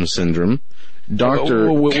Jerusalem syndrome,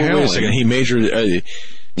 Dr. Wait a second. He majored...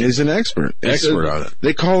 He's an expert on it.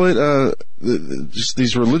 They call it just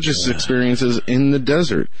these religious experiences in the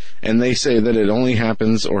desert, and they say that it only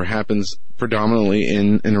happens predominantly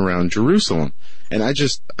in and around Jerusalem. And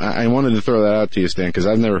I wanted to throw that out to you, Stan, because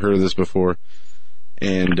I've never heard of this before,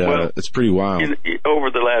 and it's pretty wild. Over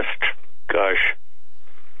the last,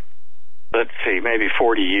 let's see, maybe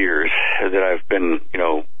 40 years that I've been,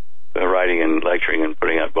 writing and lecturing and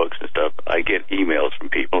putting out books and stuff, I get emails from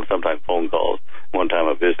people, sometimes phone calls, one time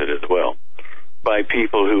a visit as well, by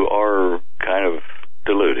people who are kind of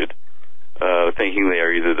deluded, thinking they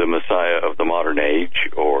are either the Messiah of the modern age,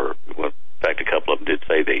 or, well, in fact, a couple of them did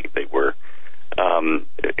say they were,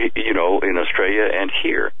 in Australia and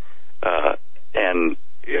here.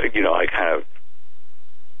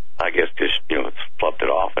 I guess just, fluffed it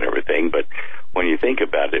off and everything, but when you think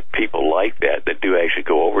about it, people like that do actually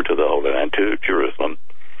go over to the Holy Land, to Jerusalem.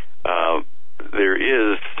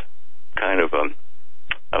 There is kind of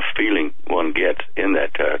a feeling one gets in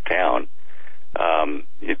that town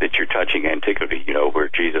that you're touching antiquity, where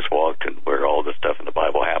Jesus walked and where all the stuff in the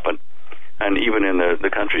Bible happened. And even in the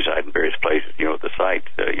countryside in various places, the sites,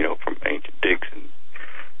 from ancient digs and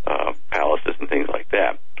palaces and things like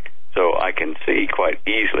that. So I can see quite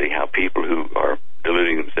easily how people who are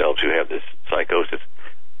deluding themselves, who have this psychosis,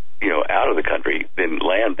 out of the country, then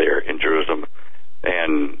land there in Jerusalem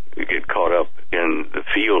and get caught up in the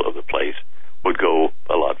feel of the place, would go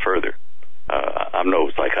a lot further. I'm no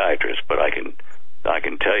psychiatrist, but I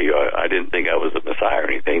can tell you, I didn't think I was the Messiah or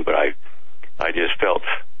anything, but I just felt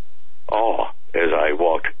awe as I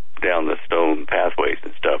walked down the stone pathways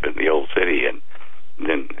and stuff in the old city, and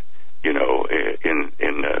then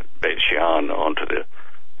in Beit Shean onto the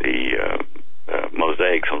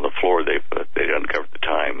mosaics on the floor they'd uncovered at the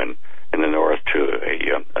time, and in the north to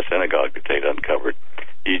a synagogue that they'd uncovered.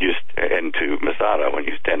 And to Masada, when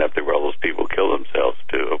you stand up there where all those people kill themselves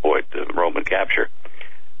to avoid the Roman capture,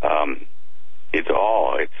 it's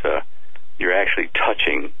awe. You're actually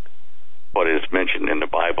touching what is mentioned in the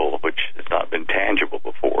Bible, which has not been tangible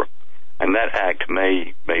before. And that act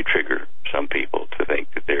may trigger some people to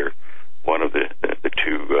think that they're one of the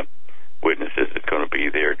two witnesses that's going to be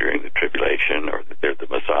there during the tribulation, or that they're the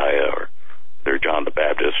Messiah, or they're John the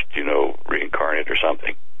Baptist, reincarnate or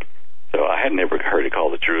something. So I had never heard it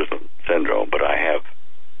called the Jerusalem syndrome, but I have,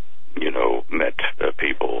 met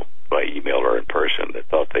people by email or in person that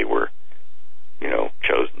thought they were,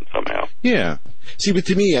 chosen somehow. Yeah. See, but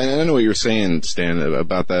to me, I know what you're saying, Stan,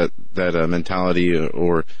 about that mentality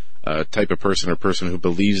or type of person or person who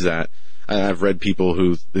believes that. I've read people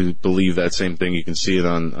who believe that same thing. You can see it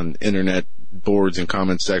on internet boards and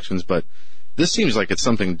comment sections, but this seems like it's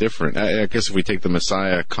something different. I guess if we take the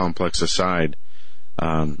Messiah complex aside,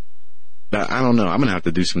 I don't know. I'm going to have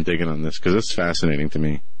to do some digging on this because it's fascinating to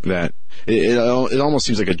me that it almost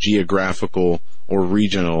seems like a geographical or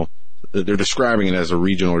regional. They're describing it as a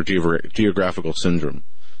regional or geographical syndrome.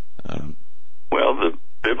 Well, the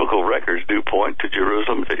biblical records do point to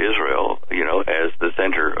Jerusalem, to Israel, as the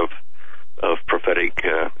center of prophetic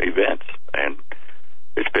events, and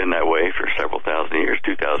it's been that way for several thousand years,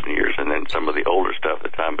 2,000 years, and then some of the older stuff, the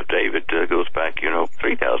time of David, goes back,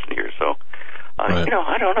 3,000 years. So, right.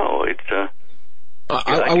 I don't know. It's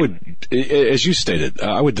I would, as you stated,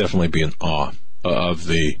 I would definitely be in awe of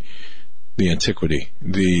the antiquity,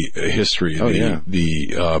 the history, that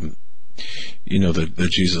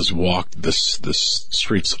Jesus walked the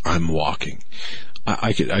streets I'm walking.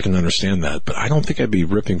 I can understand that, but I don't think I'd be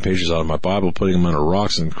ripping pages out of my Bible, putting them under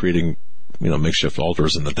rocks, and creating, makeshift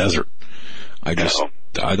altars in the desert. I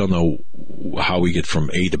don't know how we get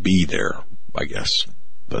from A to B there, I guess.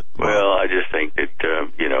 But well, I just think that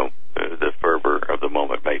the fervor of the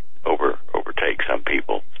moment may overtake some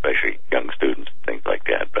people, especially young students, things like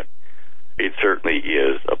that. But it certainly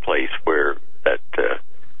is a place where that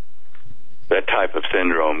type of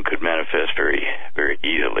syndrome could manifest very, very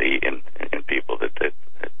easily in people that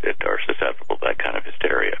are susceptible to that kind of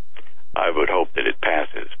hysteria. I would hope that it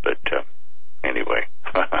passes, but anyway.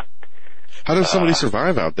 How does somebody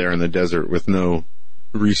survive out there in the desert with no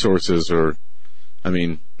resources? Or,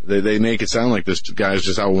 they make it sound like this guy's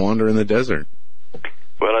just out wandering the desert.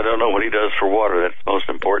 Well, I don't know what he does for water. That's the most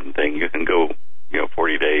important thing. You can go,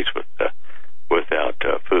 40 days without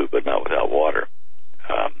food, but not without water.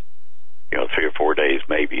 3 or 4 days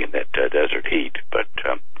maybe in that desert heat, but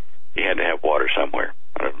he had to have water somewhere.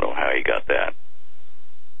 I don't know how he got that.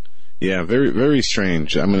 Yeah, very, very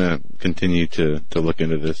strange. I'm going to continue to look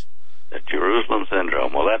into this. The Jerusalem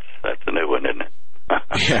syndrome. Well, that's a new one, isn't it?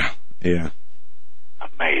 Yeah.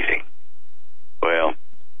 Amazing. Well,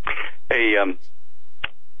 hey,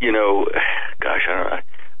 gosh,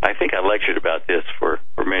 I think I lectured about this for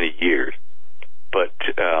many years, but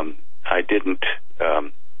I didn't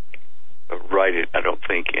write it, I don't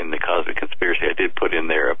think, in the Cosmic Conspiracy. I did put in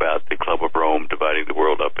there about the Club of Rome dividing the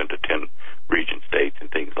world up into 10 region states and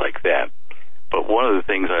things like that. But one of the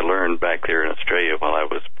things I learned back there in Australia while I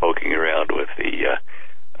was poking around with the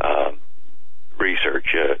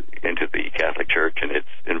research into the Catholic Church and its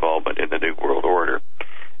involvement in the New World Order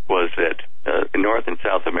was that in North and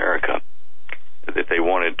South America, that they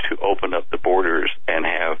wanted to open up the borders and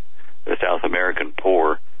have the South American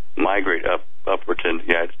poor migrate upwards into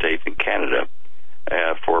the United States and Canada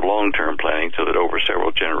for long-term planning, so that over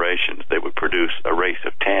several generations they would produce a race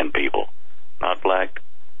of tan people, not black,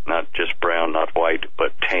 not just brown, not white,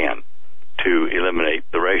 but tan, to eliminate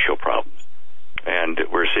the racial problems. And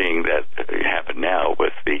we're seeing that happen now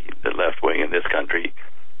with the left wing in this country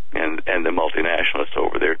and the multinationalists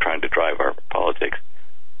over there trying to drive our politics.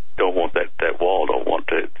 Don't want that wall, don't want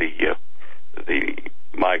the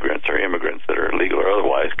migrants or immigrants that are illegal or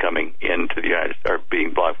otherwise coming into the United States, or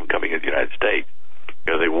being blocked from coming into the United States.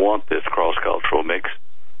 They want this cross-cultural mix,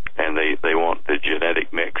 and they want the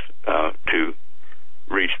genetic mix to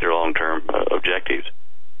reach their long-term objectives.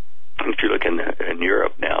 And if you look in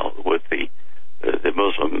Europe now with the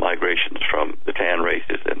Muslim migrations from the tan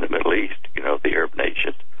races in the Middle East, the Arab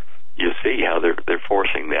nations, you see how they're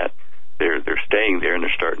forcing that. They're staying there, and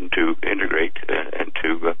they're starting to integrate and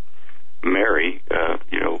to marry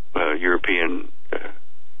European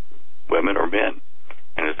women or men.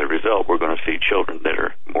 And as a result, we're going to see children that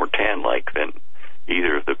are more tan-like than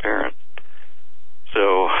either of the parents.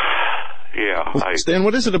 So, yeah. Well, Stan,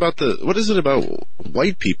 what is it about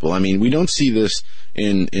white people? We don't see this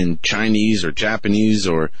in Chinese or Japanese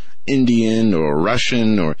or Indian or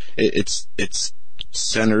Russian, or it's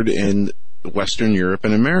centered in Western Europe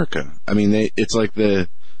and America. It's like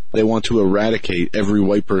they want to eradicate every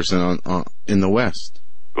white person in the West.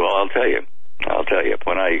 Well, I'll tell you.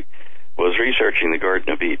 When I was researching the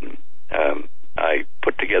Garden of Eden, I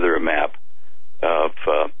put together a map of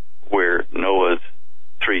where Noah's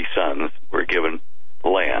 3 sons were given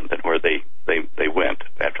land and where they went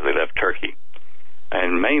after they left Turkey.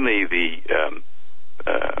 And mainly the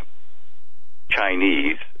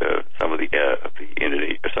Chinese, some of the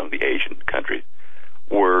some of the Asian countries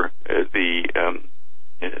were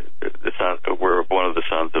were one of the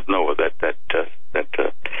sons of Noah. That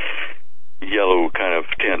yellow kind of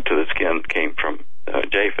tint to the skin came from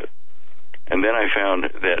Japheth. And then I found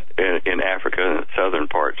that in Africa, in the southern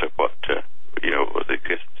parts of what was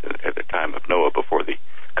existed at the time of Noah, before the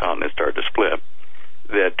continent started to split,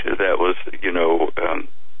 that was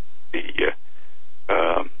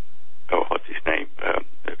what's his name?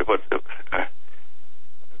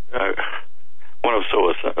 One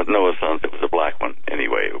of Noah's sons. It was a black one.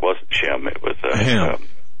 Anyway, it wasn't Shem. It was Ham.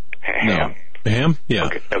 Ham. No. Ham? Yeah.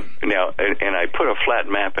 Okay. Now, and I put a flat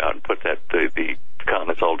map out and put the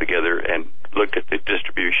continents all together and looked at the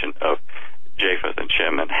distribution of Japheth and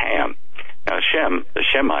Shem and Ham. Now, the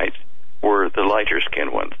Shemites were the lighter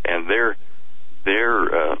skinned ones, and their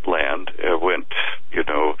land went,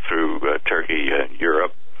 through Turkey,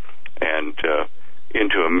 Europe, and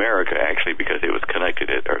into America, actually, because it was connected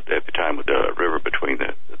at the time with the river between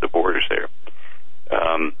the borders there.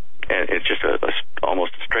 and it's just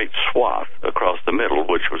almost a straight swath across the middle,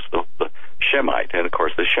 which was the Shemite. And of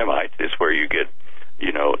course, the Shemite is where you get,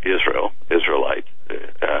 Israelites,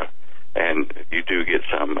 and you do get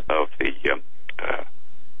some of the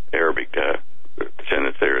Arabic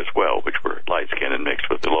descendants there as well, which were light-skinned and mixed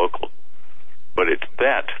with the locals. But it's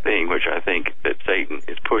that thing which I think that Satan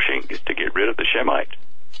is pushing, is to get rid of the Shemites,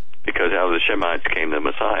 because out of the Shemites came the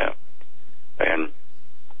Messiah. And,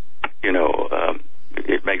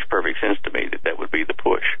 it makes perfect sense to me that would be the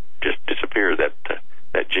push. Just disappear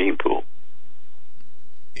that gene pool.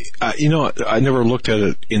 I never looked at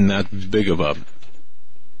it in that big of a...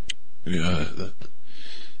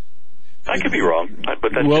 I could be wrong,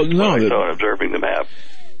 but that's what I saw observing the map.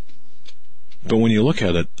 But when you look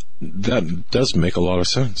at it, that does make a lot of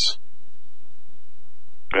sense.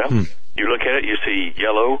 Well, you look at it, you see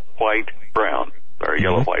yellow, white, brown, or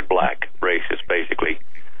yellow, white, black races, basically.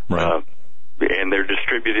 Right. And they're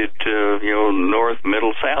distributed to, north,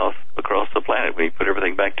 middle, south across the planet. When you put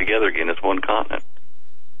everything back together again, it's one continent.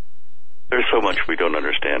 There's so much we don't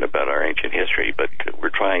understand about our ancient history, but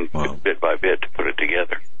we're trying bit by bit to put it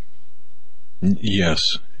together.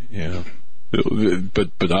 Yes, yeah.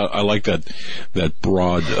 But I like that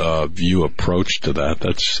broad view approach to that.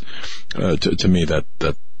 That's to me that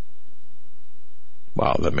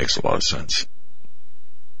makes a lot of sense.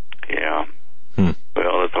 Yeah.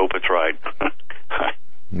 Well, let's hope it's right.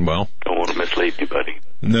 Well, don't want to mislead anybody.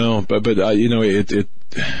 No, but it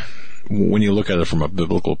when you look at it from a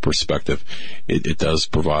biblical perspective, it does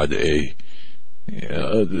provide to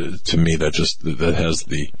me that has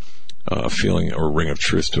the feeling or ring of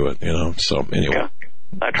truth to it, So anyway, yeah.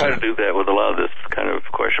 I try to do that with a lot of this kind of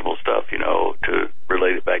questionable stuff, to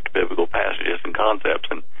relate it back to biblical passages and concepts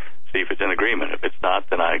and see if it's in agreement. If it's not,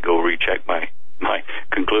 then I go recheck my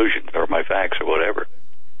conclusions or my facts or whatever.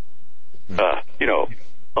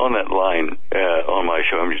 On that line, on my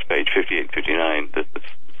show, I'm just page 58, 59, the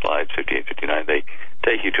slides 58, 59, they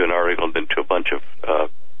take you to an article and then to a bunch of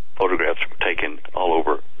photographs taken all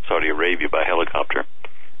over Saudi Arabia by helicopter,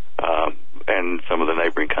 and some of the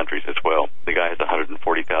neighboring countries as well. The guy has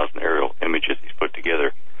 140,000 aerial images he's put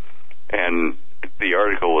together, and the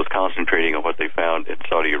article was concentrating on what they found in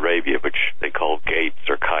Saudi Arabia, which they call gates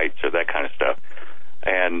or kites or that kind of stuff.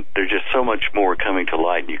 And there's just so much more coming to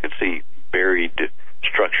light. You can see buried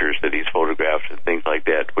structures that he's photographed and things like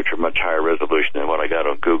that, which are much higher resolution than what I got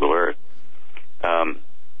on Google Earth. And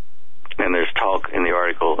there's talk in the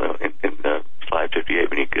article, in slide 58,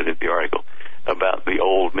 when you get into the article, about the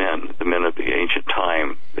old men, the men of the ancient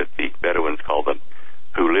time, that the Bedouins call them,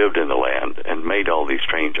 who lived in the land and made all these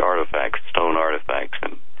strange artifacts, stone artifacts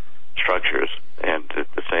and structures, and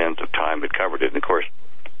the sands of time had covered it. And of course,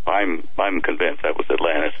 I'm convinced that was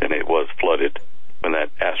Atlantis, and it was flooded when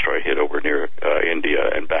that asteroid hit over near India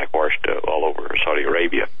and backwashed all over Saudi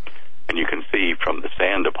Arabia. And you can see from the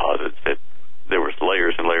sand deposits that there was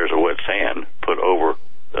layers and layers of wet sand put over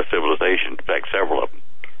a civilization, in fact, several of them.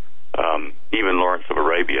 Even Lawrence of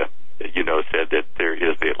Arabia, said that there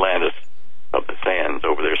is the Atlantis of the sands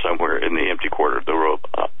over there somewhere in the empty quarter of the Rub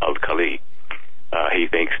al-Khali. He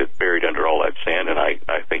thinks it's buried under all that sand, and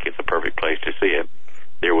I think it's a perfect place to see it.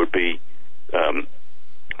 There would be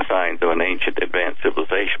signs of an ancient advanced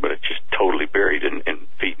civilization, but it's just totally buried in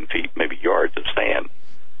feet and feet, maybe yards of sand.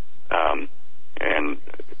 And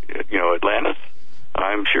Atlantis,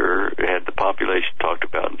 I'm sure, had the population talked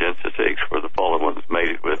about in Genesis 6, where the fallen ones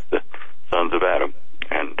mated with the sons of Adam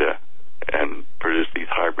and produced these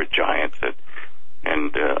hybrid giants.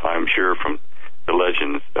 And I'm sure from the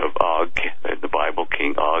legends of Og in the Bible,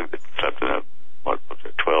 King Og, that slept in a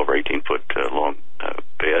 12 or 18 foot long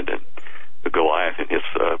bed, and the Goliath and his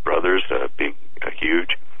brothers being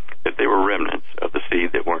huge, that they were remnants of the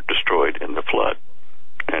seed that weren't destroyed in the flood.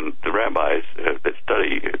 And the rabbis that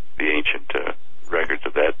study the ancient records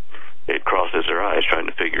of that, it crosses their eyes trying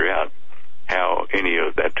to figure out how any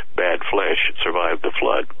of that bad flesh survived the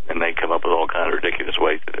flood, and they come up with all kinds of ridiculous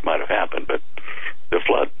ways that it might have happened. But the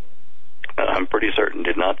flood, I'm pretty certain,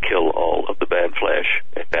 did not kill all of the bad flesh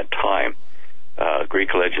at that time.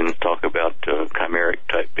 Greek legends talk about chimeric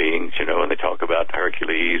type beings, and they talk about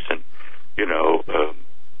Hercules and the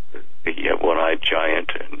one-eyed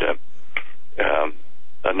giant and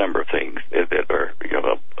a number of things that are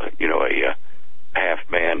a half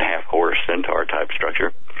man, half horse centaur type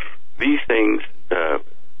structure. These things,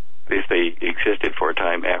 if they existed for a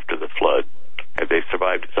time after the flood, if they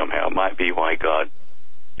survived somehow, might be why God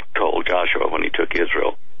told Joshua when he took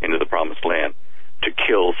Israel into the promised land to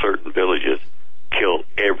kill certain villages, kill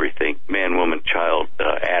everything, man, woman, child,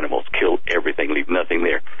 animals, kill everything, leave nothing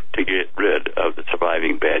there, to get rid of the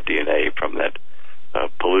surviving bad DNA from that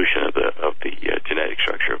pollution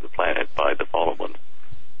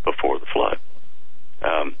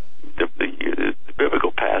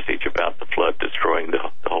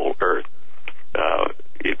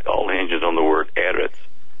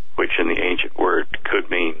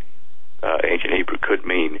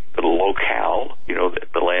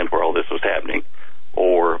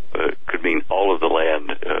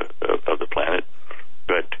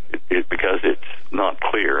it's not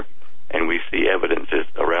clear, and we see evidences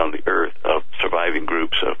around the Earth of surviving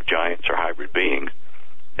groups of giants or hybrid beings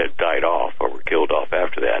that died off or were killed off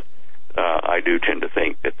after that, I do tend to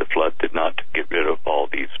think that the flood did not get rid of all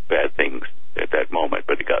these bad things at that moment,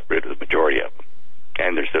 but it got rid of the majority of them.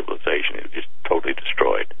 And their civilization is just totally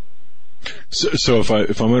destroyed. So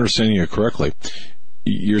if I'm understanding you correctly,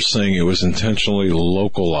 you're saying it was intentionally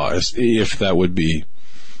localized, if that would be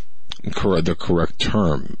the correct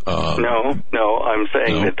term. No, I'm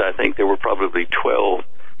saying that I think there were probably 12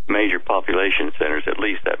 major population centers, at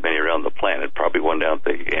least that many around the planet, probably one down at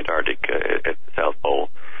the Antarctic at the South Pole,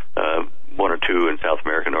 one or two in South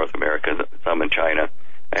America, North America, some in China,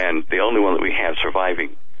 and the only one that we have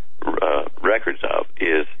surviving records of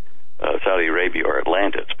is Saudi Arabia or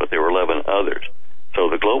Atlantis, but there were 11 others. So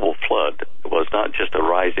the global flood was not just a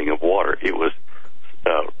rising of water, it was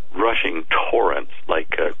rushing torrents, like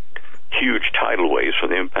huge tidal waves from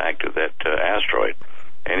the impact of that asteroid,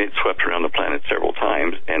 and it swept around the planet several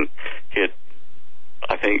times and hit,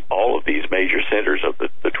 I think, all of these major centers of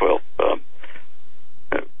the 12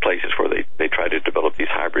 places where they tried to develop these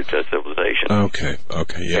hybrid civilizations. Okay,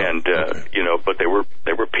 yeah. And but there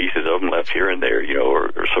were pieces of them left here and there,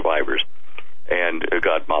 or survivors, and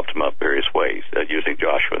God mopped them up various ways, using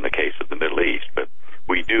Joshua in the case of the Middle East. But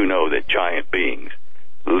we do know that giant beings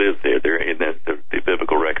live there. They're in the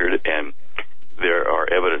biblical record, and there are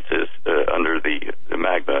evidences under the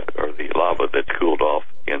magma or the lava that cooled off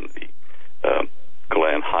in the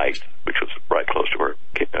Golan Heights, which was right close to where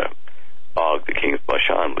Og, the king of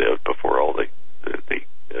Bashan, lived before all the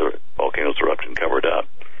volcanoes erupted and covered up.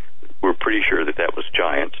 We're pretty sure that was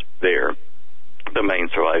giants there, the main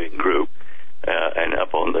surviving group. And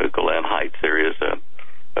up on the Golan Heights, there is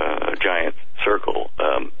a giant circle,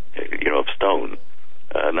 of stone,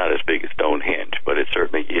 not as big as Stonehenge, but it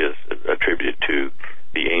certainly is attributed to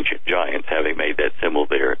the ancient giants having made that symbol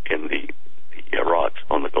there in the rocks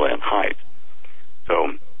on the Golan Heights.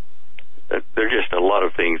 So there are just a lot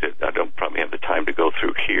of things that I don't probably have the time to go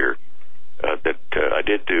through here that I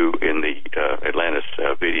did do in the Atlantis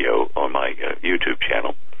video on my YouTube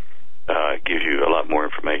channel. It gives you a lot more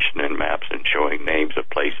information and maps and showing names of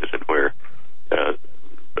places and where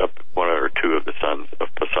one or two of the sons of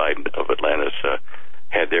Poseidon of Atlantis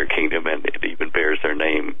had their kingdom, and it even bears their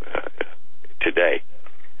name today.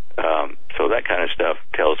 So that kind of stuff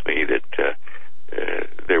tells me that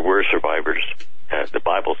there were survivors. The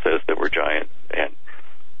Bible says there were giants, and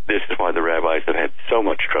this is why the rabbis have had so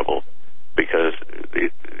much trouble, because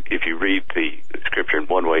if you read the scripture in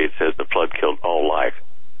one way, it says the flood killed all life,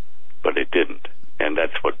 but it didn't, and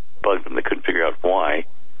that's what bugged them. They couldn't figure out why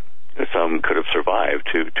some could have survived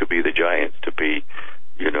to be the giants, to be,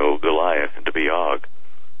 Goliath, and to be Og.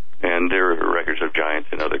 And there are records of giants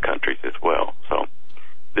in other countries as well. So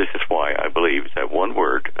this is why I believe it's that one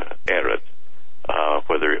word, Eretz,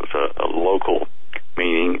 whether it was a local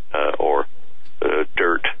meaning or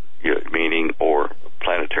dirt meaning or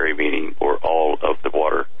planetary meaning or all of the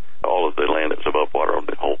water, all of the land that's above water on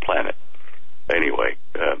the whole planet. Anyway,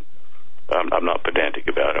 I'm not pedantic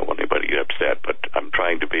about it. I don't want anybody to get upset, but I'm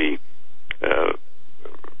trying to be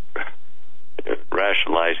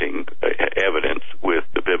rationalizing evidence with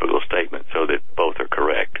the biblical statement so that both are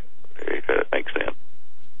correct, if that makes sense.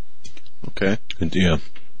 Okay. Yeah.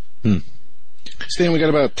 Stan, we got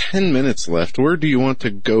about 10 minutes left. Where do you want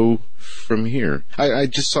to go from here? I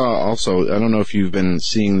just saw also, I don't know if you've been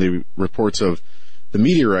seeing the reports of the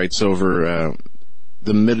meteorites over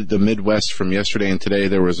the Midwest from yesterday and today.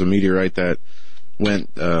 There was a meteorite that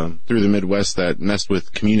went through the Midwest that messed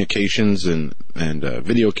with communications and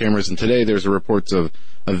video cameras. And today there's reports of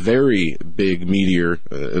a very big meteor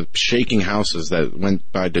shaking houses that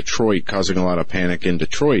went by Detroit, causing a lot of panic in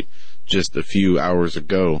Detroit just a few hours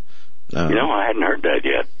ago. I hadn't heard that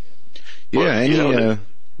yet. Yeah, any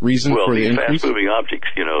reason for the increase? Fast-moving objects,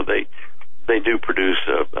 they do produce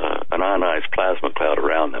an ionized plasma cloud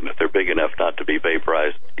around them. If they're big enough not to be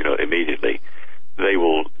vaporized, immediately, they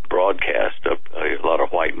will broadcast a lot of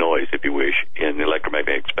white noise, if you wish, in the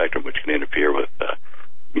electromagnetic spectrum, which can interfere with,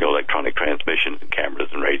 electronic transmissions and cameras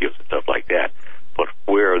and radios and stuff like that. But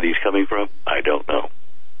where are these coming from? I don't know.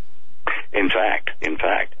 In fact,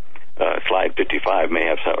 slide 55 may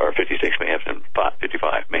have some, or 56 may have some,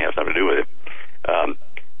 55 may have something to do with it.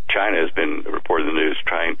 China has been reported in the news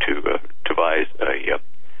trying to devise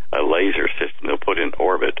a laser system they'll put in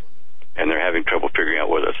orbit, and they're having trouble figuring out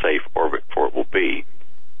what a safe orbit for it will be,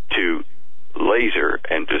 to laser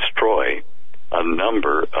and destroy a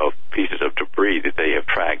number of pieces of debris that they have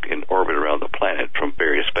tracked in orbit around the planet from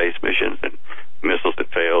various space missions and missiles that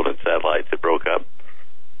failed and satellites that broke up.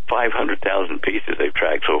 500,000 1,000 pieces they've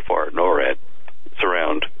tracked so far at NORAD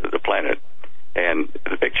surround the planet. And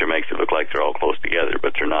the picture makes it look like they're all close together,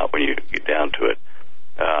 but they're not when you get down to it.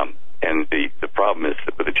 And the problem is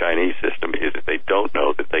that with the Chinese system is that they don't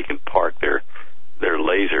know that they can park their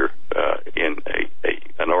laser in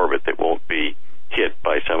an orbit that won't be hit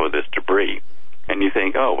by some of this debris. And you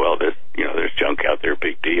think, oh well, there's junk out there,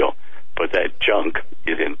 big deal. But that junk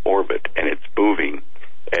is in orbit and it's moving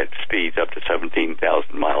at speeds up to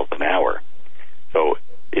 17,000 miles an hour. So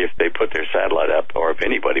if they put their satellite up, or if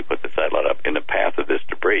anybody put the satellite up in the path of this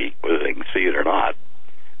debris, whether they can see it or not,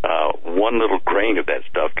 one little grain of that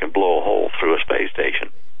stuff can blow a hole through a space station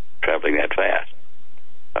traveling that fast.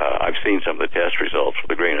 I've seen some of the test results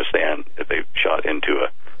with a grain of sand that they've shot into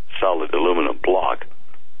a solid aluminum block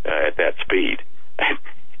at that speed. And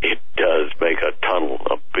it does make a tunnel,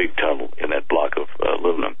 a big tunnel in that block of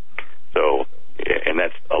aluminum. So, and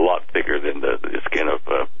that's a lot thicker than the skin of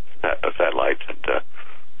satellites and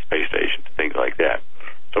space stations, things like that.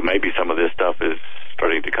 So maybe some of this stuff is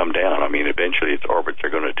starting to come down. I mean, eventually its orbits are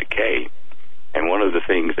going to decay. And one of the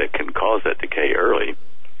things that can cause that decay early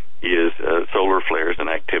is solar flares and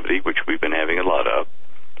activity, which we've been having a lot of,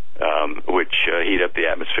 which heat up the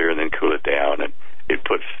atmosphere and then cool it down. And it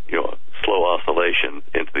puts, slow oscillation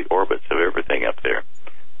into the orbits of everything up there.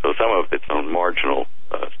 So some of its own marginal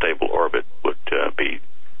stable orbit would be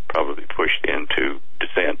probably pushed into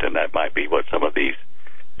descent, and that might be what some of these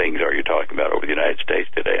things are you're talking about over the United States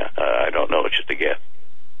today. I don't know. It's just a guess.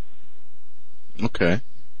 Okay,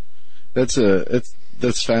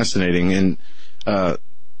 that's fascinating. And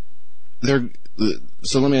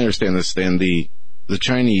so let me understand this. Then the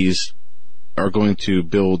Chinese are going to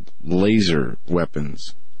build laser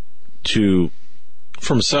weapons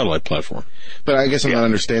from a satellite platform. But I guess I'm not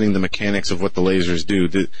understanding the mechanics of what the lasers do.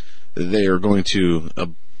 They are going to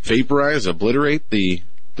vaporize, obliterate the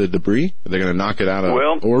debris? Are they going to knock it out of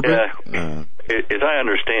orbit? As I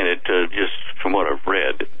understand it, just from what I've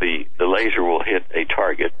read, the laser will hit a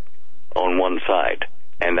target on one side,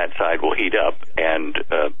 and that side will heat up, and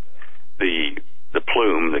the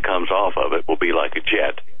plume that comes off of it will be like a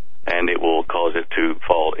jet, and it will cause it to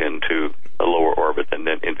fall into a lower orbit and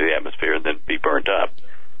then into the atmosphere and then be burnt up.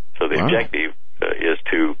 So the objective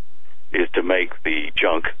is to make the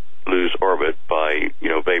junk lose orbit by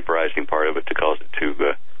vaporizing part of it to cause it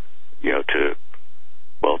to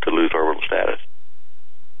lose orbital status.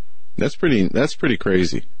 That's pretty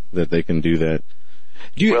crazy that they can do that.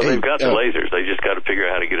 They've got the lasers. They just got to figure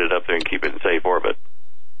out how to get it up there and keep it in safe orbit.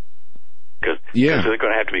 Because they're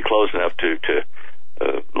going to have to be close enough to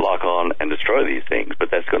lock on and destroy these things, but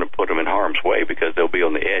that's going to put them in harm's way because they'll be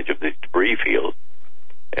on the edge of the debris field.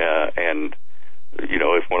 And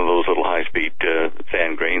if one of those little high-speed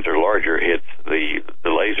sand grains or larger hits the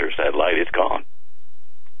laser satellite, it's gone.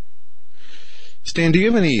 Stan, do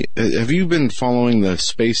you have have you been following the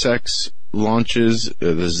SpaceX launches,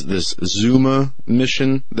 this Zuma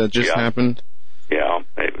mission that just happened? Yeah,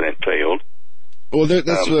 that failed. Well,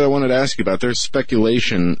 that's what I wanted to ask you about. There's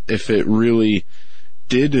speculation if it really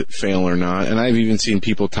did fail or not, and I've even seen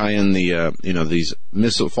people tie in the these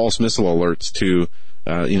false missile alerts to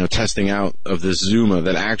testing out of this Zuma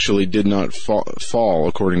that actually did not fall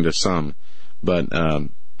according to some. But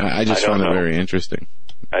I just found it very interesting.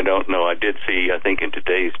 I don't know. I did see, I think in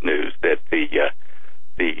today's news, that the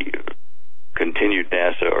continued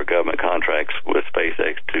NASA or government contracts with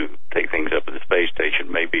SpaceX to take things up at the space station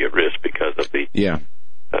may be at risk because of the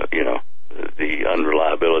the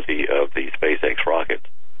unreliability of the SpaceX rockets.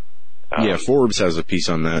 Forbes has a piece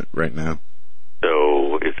on that right now.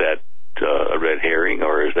 So is that a red herring,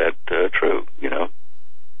 or is that true?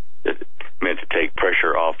 Is it meant to take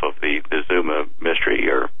pressure off of the Zuma mystery,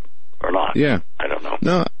 or not? Yeah, I don't know.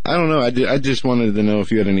 No, I don't know. I just wanted to know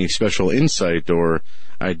if you had any special insight or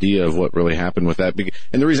idea of what really happened with that.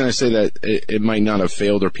 And the reason I say that it might not have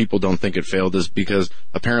failed, or people don't think it failed, is because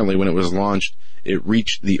apparently when it was launched, it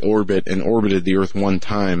reached the orbit and orbited the Earth one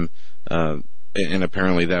time, and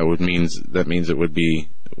apparently that means it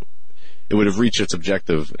would have reached its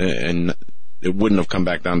objective, and it wouldn't have come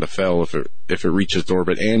back down to fail if it reached its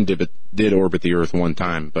orbit and did orbit the Earth one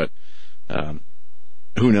time. But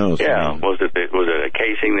who knows? Yeah, was it a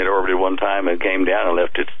casing that orbited one time and came down and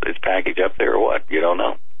left its package up there, or what? You don't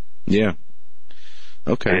know. Yeah.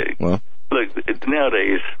 Okay. Well, look,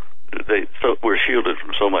 nowadays we're shielded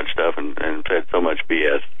from so much stuff and fed so much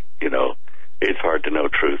BS. It's hard to know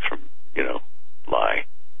truth from lie.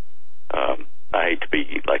 I hate to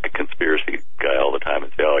be like a conspiracy guy all the time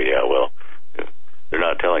and say, oh yeah, well, they're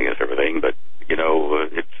not telling us everything, but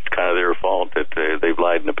it's kind of their fault that they've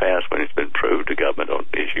lied in the past when it's been proved to government on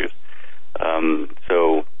issues.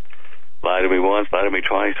 So lies lied to me once, lied to me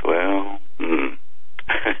twice. Well,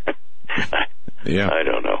 Yeah. I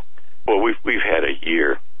don't know. Well, we've had a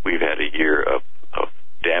year. We've had a year of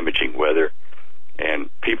damaging weather, and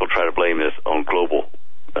people try to blame this on global,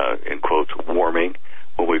 in quotes, warming,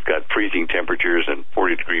 when we've got freezing temperatures and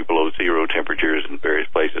 40-degree below zero temperatures in various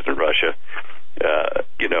places in Russia.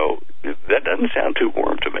 That doesn't sound too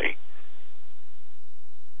warm to me.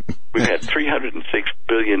 We've had $306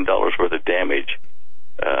 billion worth of damage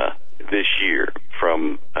this year,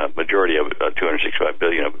 from majority of it, about $265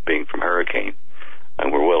 billion of it being from hurricane.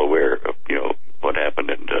 And we're well aware of, what happened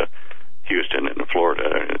in Houston and Florida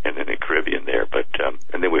and in the Caribbean there. But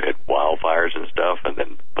and then we had wildfires and stuff, and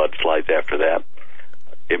then mudslides after that.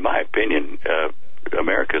 In my opinion,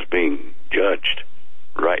 America's being judged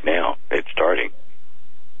right now. It's starting.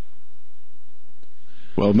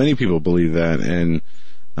 Well, many people believe that, and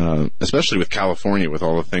especially with California, with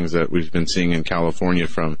all the things that we've been seeing in California,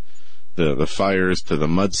 from the fires to the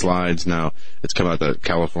mudslides. Now it's come out that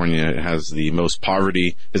California has the most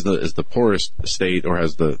poverty, is the poorest state, or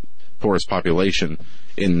has the poorest population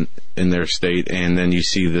in their state. And then you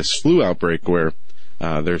see this flu outbreak where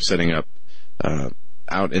they're setting up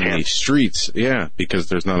out in the streets, because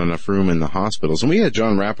there's not enough room in the hospitals. And we had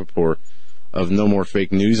John Rappaport of No More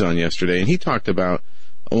Fake News on yesterday, and he talked about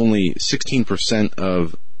only 16%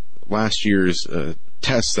 of last year's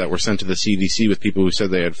tests that were sent to the CDC with people who said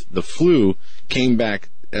they had the flu came back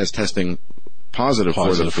as testing positive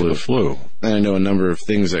for the flu. And I know a number of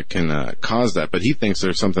things that can cause that, but he thinks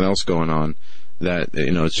there's something else going on, that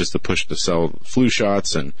it's just a push to sell flu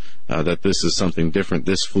shots, and that this is something different.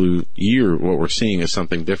 This flu year, what we're seeing is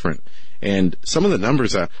something different. And some of the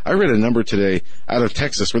numbers, I read a number today out of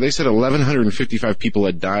Texas where they said 1,155 people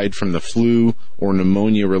had died from the flu or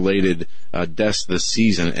pneumonia-related deaths this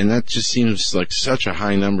season, and that just seems like such a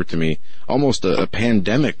high number to me, almost a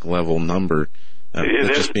pandemic-level number.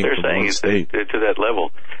 They're saying it's to that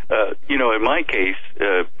level. In my case,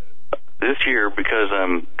 this year, because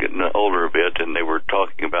I'm getting older a bit, and they were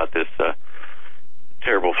talking about this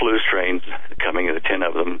terrible flu strains coming, 10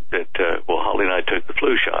 of them, that, Holly and I took the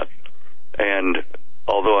flu shot. And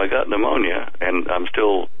although I got pneumonia, and I'm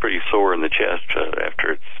still pretty sore in the chest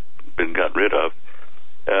after it's been gotten rid of,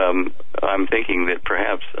 I'm thinking that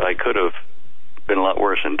perhaps I could have been a lot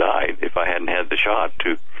worse and died if I hadn't had the shot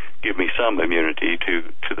to give me some immunity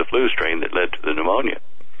to the flu strain that led to the pneumonia.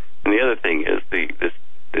 And the other thing is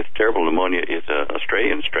this terrible pneumonia is an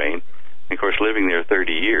Australian strain. And of course, living there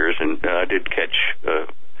 30 years, and I did catch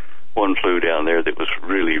one flu down there that was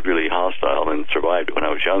really, really hostile and survived when I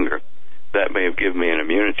was younger. That may have given me an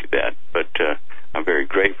immunity to that, but I'm very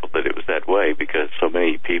grateful that it was that way, because so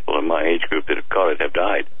many people in my age group that have caught it have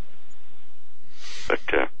died.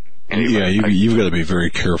 But anyway, you've got to be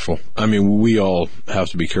very careful. I mean, we all have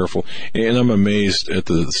to be careful, and I'm amazed at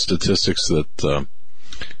the statistics that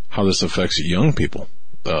how this affects young people,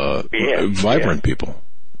 vibrant people,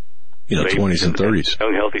 20s and 30s,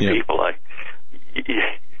 young healthy people.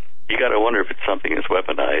 You got to wonder if it's something that's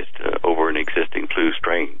weaponized over an existing flu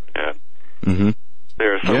strain.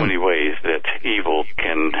 There are so many ways that evil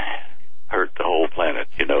can hurt the whole planet,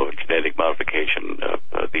 genetic modification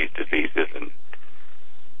of these diseases, and,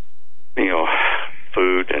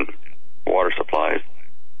 food and water supplies,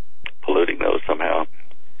 polluting those somehow,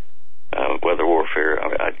 weather warfare.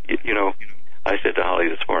 I said to Holly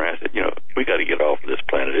this morning, I said, we got to get off of this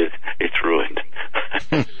planet. It's ruined.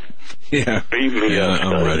 Beam me up.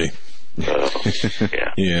 I'm ready.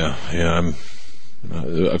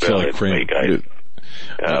 I feel like praying.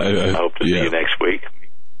 I hope to see you next week.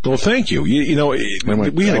 Well, thank you. We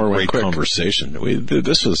had a great conversation.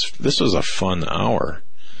 This was a fun hour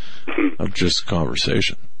of just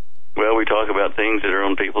conversation. Well, we talk about things that are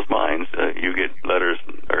on people's minds. You get letters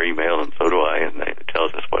or email, and so do I, and it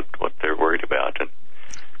tells us what they're worried about. And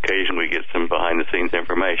occasionally we get some behind-the-scenes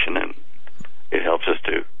information, and it helps us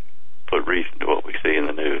to put reason to what we see in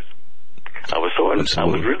the news. I was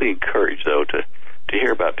really encouraged, though, to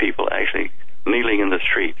hear about people actually kneeling in the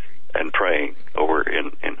streets and praying over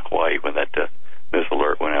in Hawaii when that missile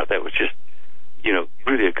alert went out. That was just,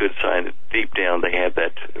 really a good sign that deep down they had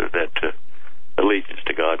that allegiance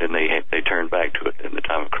to God, and they turned back to it in the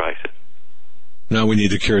time of crisis. Now we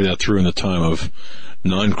need to carry that through in the time of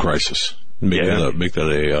non-crisis. Make that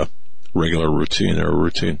a regular routine or a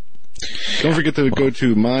routine. Don't forget to go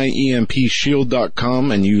to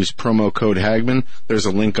myempshield.com and use promo code Hagmann. There's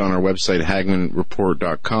a link on our website,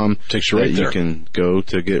 hagmannreport.com. Takes you right there. You can go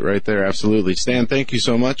to get right there. Absolutely. Stan, thank you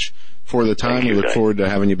so much for the time. We look forward to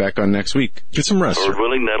having you back on next week. Get some rest. Lord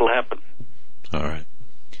willing, that'll happen. All right.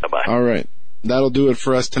 Bye-bye. All right. that'll do it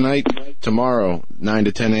for us tonight. Tomorrow, 9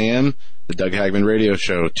 to 10 a.m., the Doug Hagmann Radio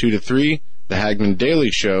Show. 2 to 3, the Hagmann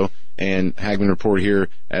Daily Show, and Hagmann Report here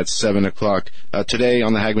at 7 o'clock. Today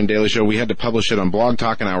on the Hagmann Daily Show, we had to publish it on Blog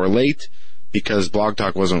Talk an hour late because Blog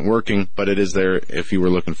Talk wasn't working, but it is there if you were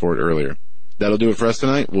looking for it earlier. That'll do it for us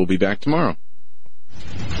tonight. We'll be back tomorrow.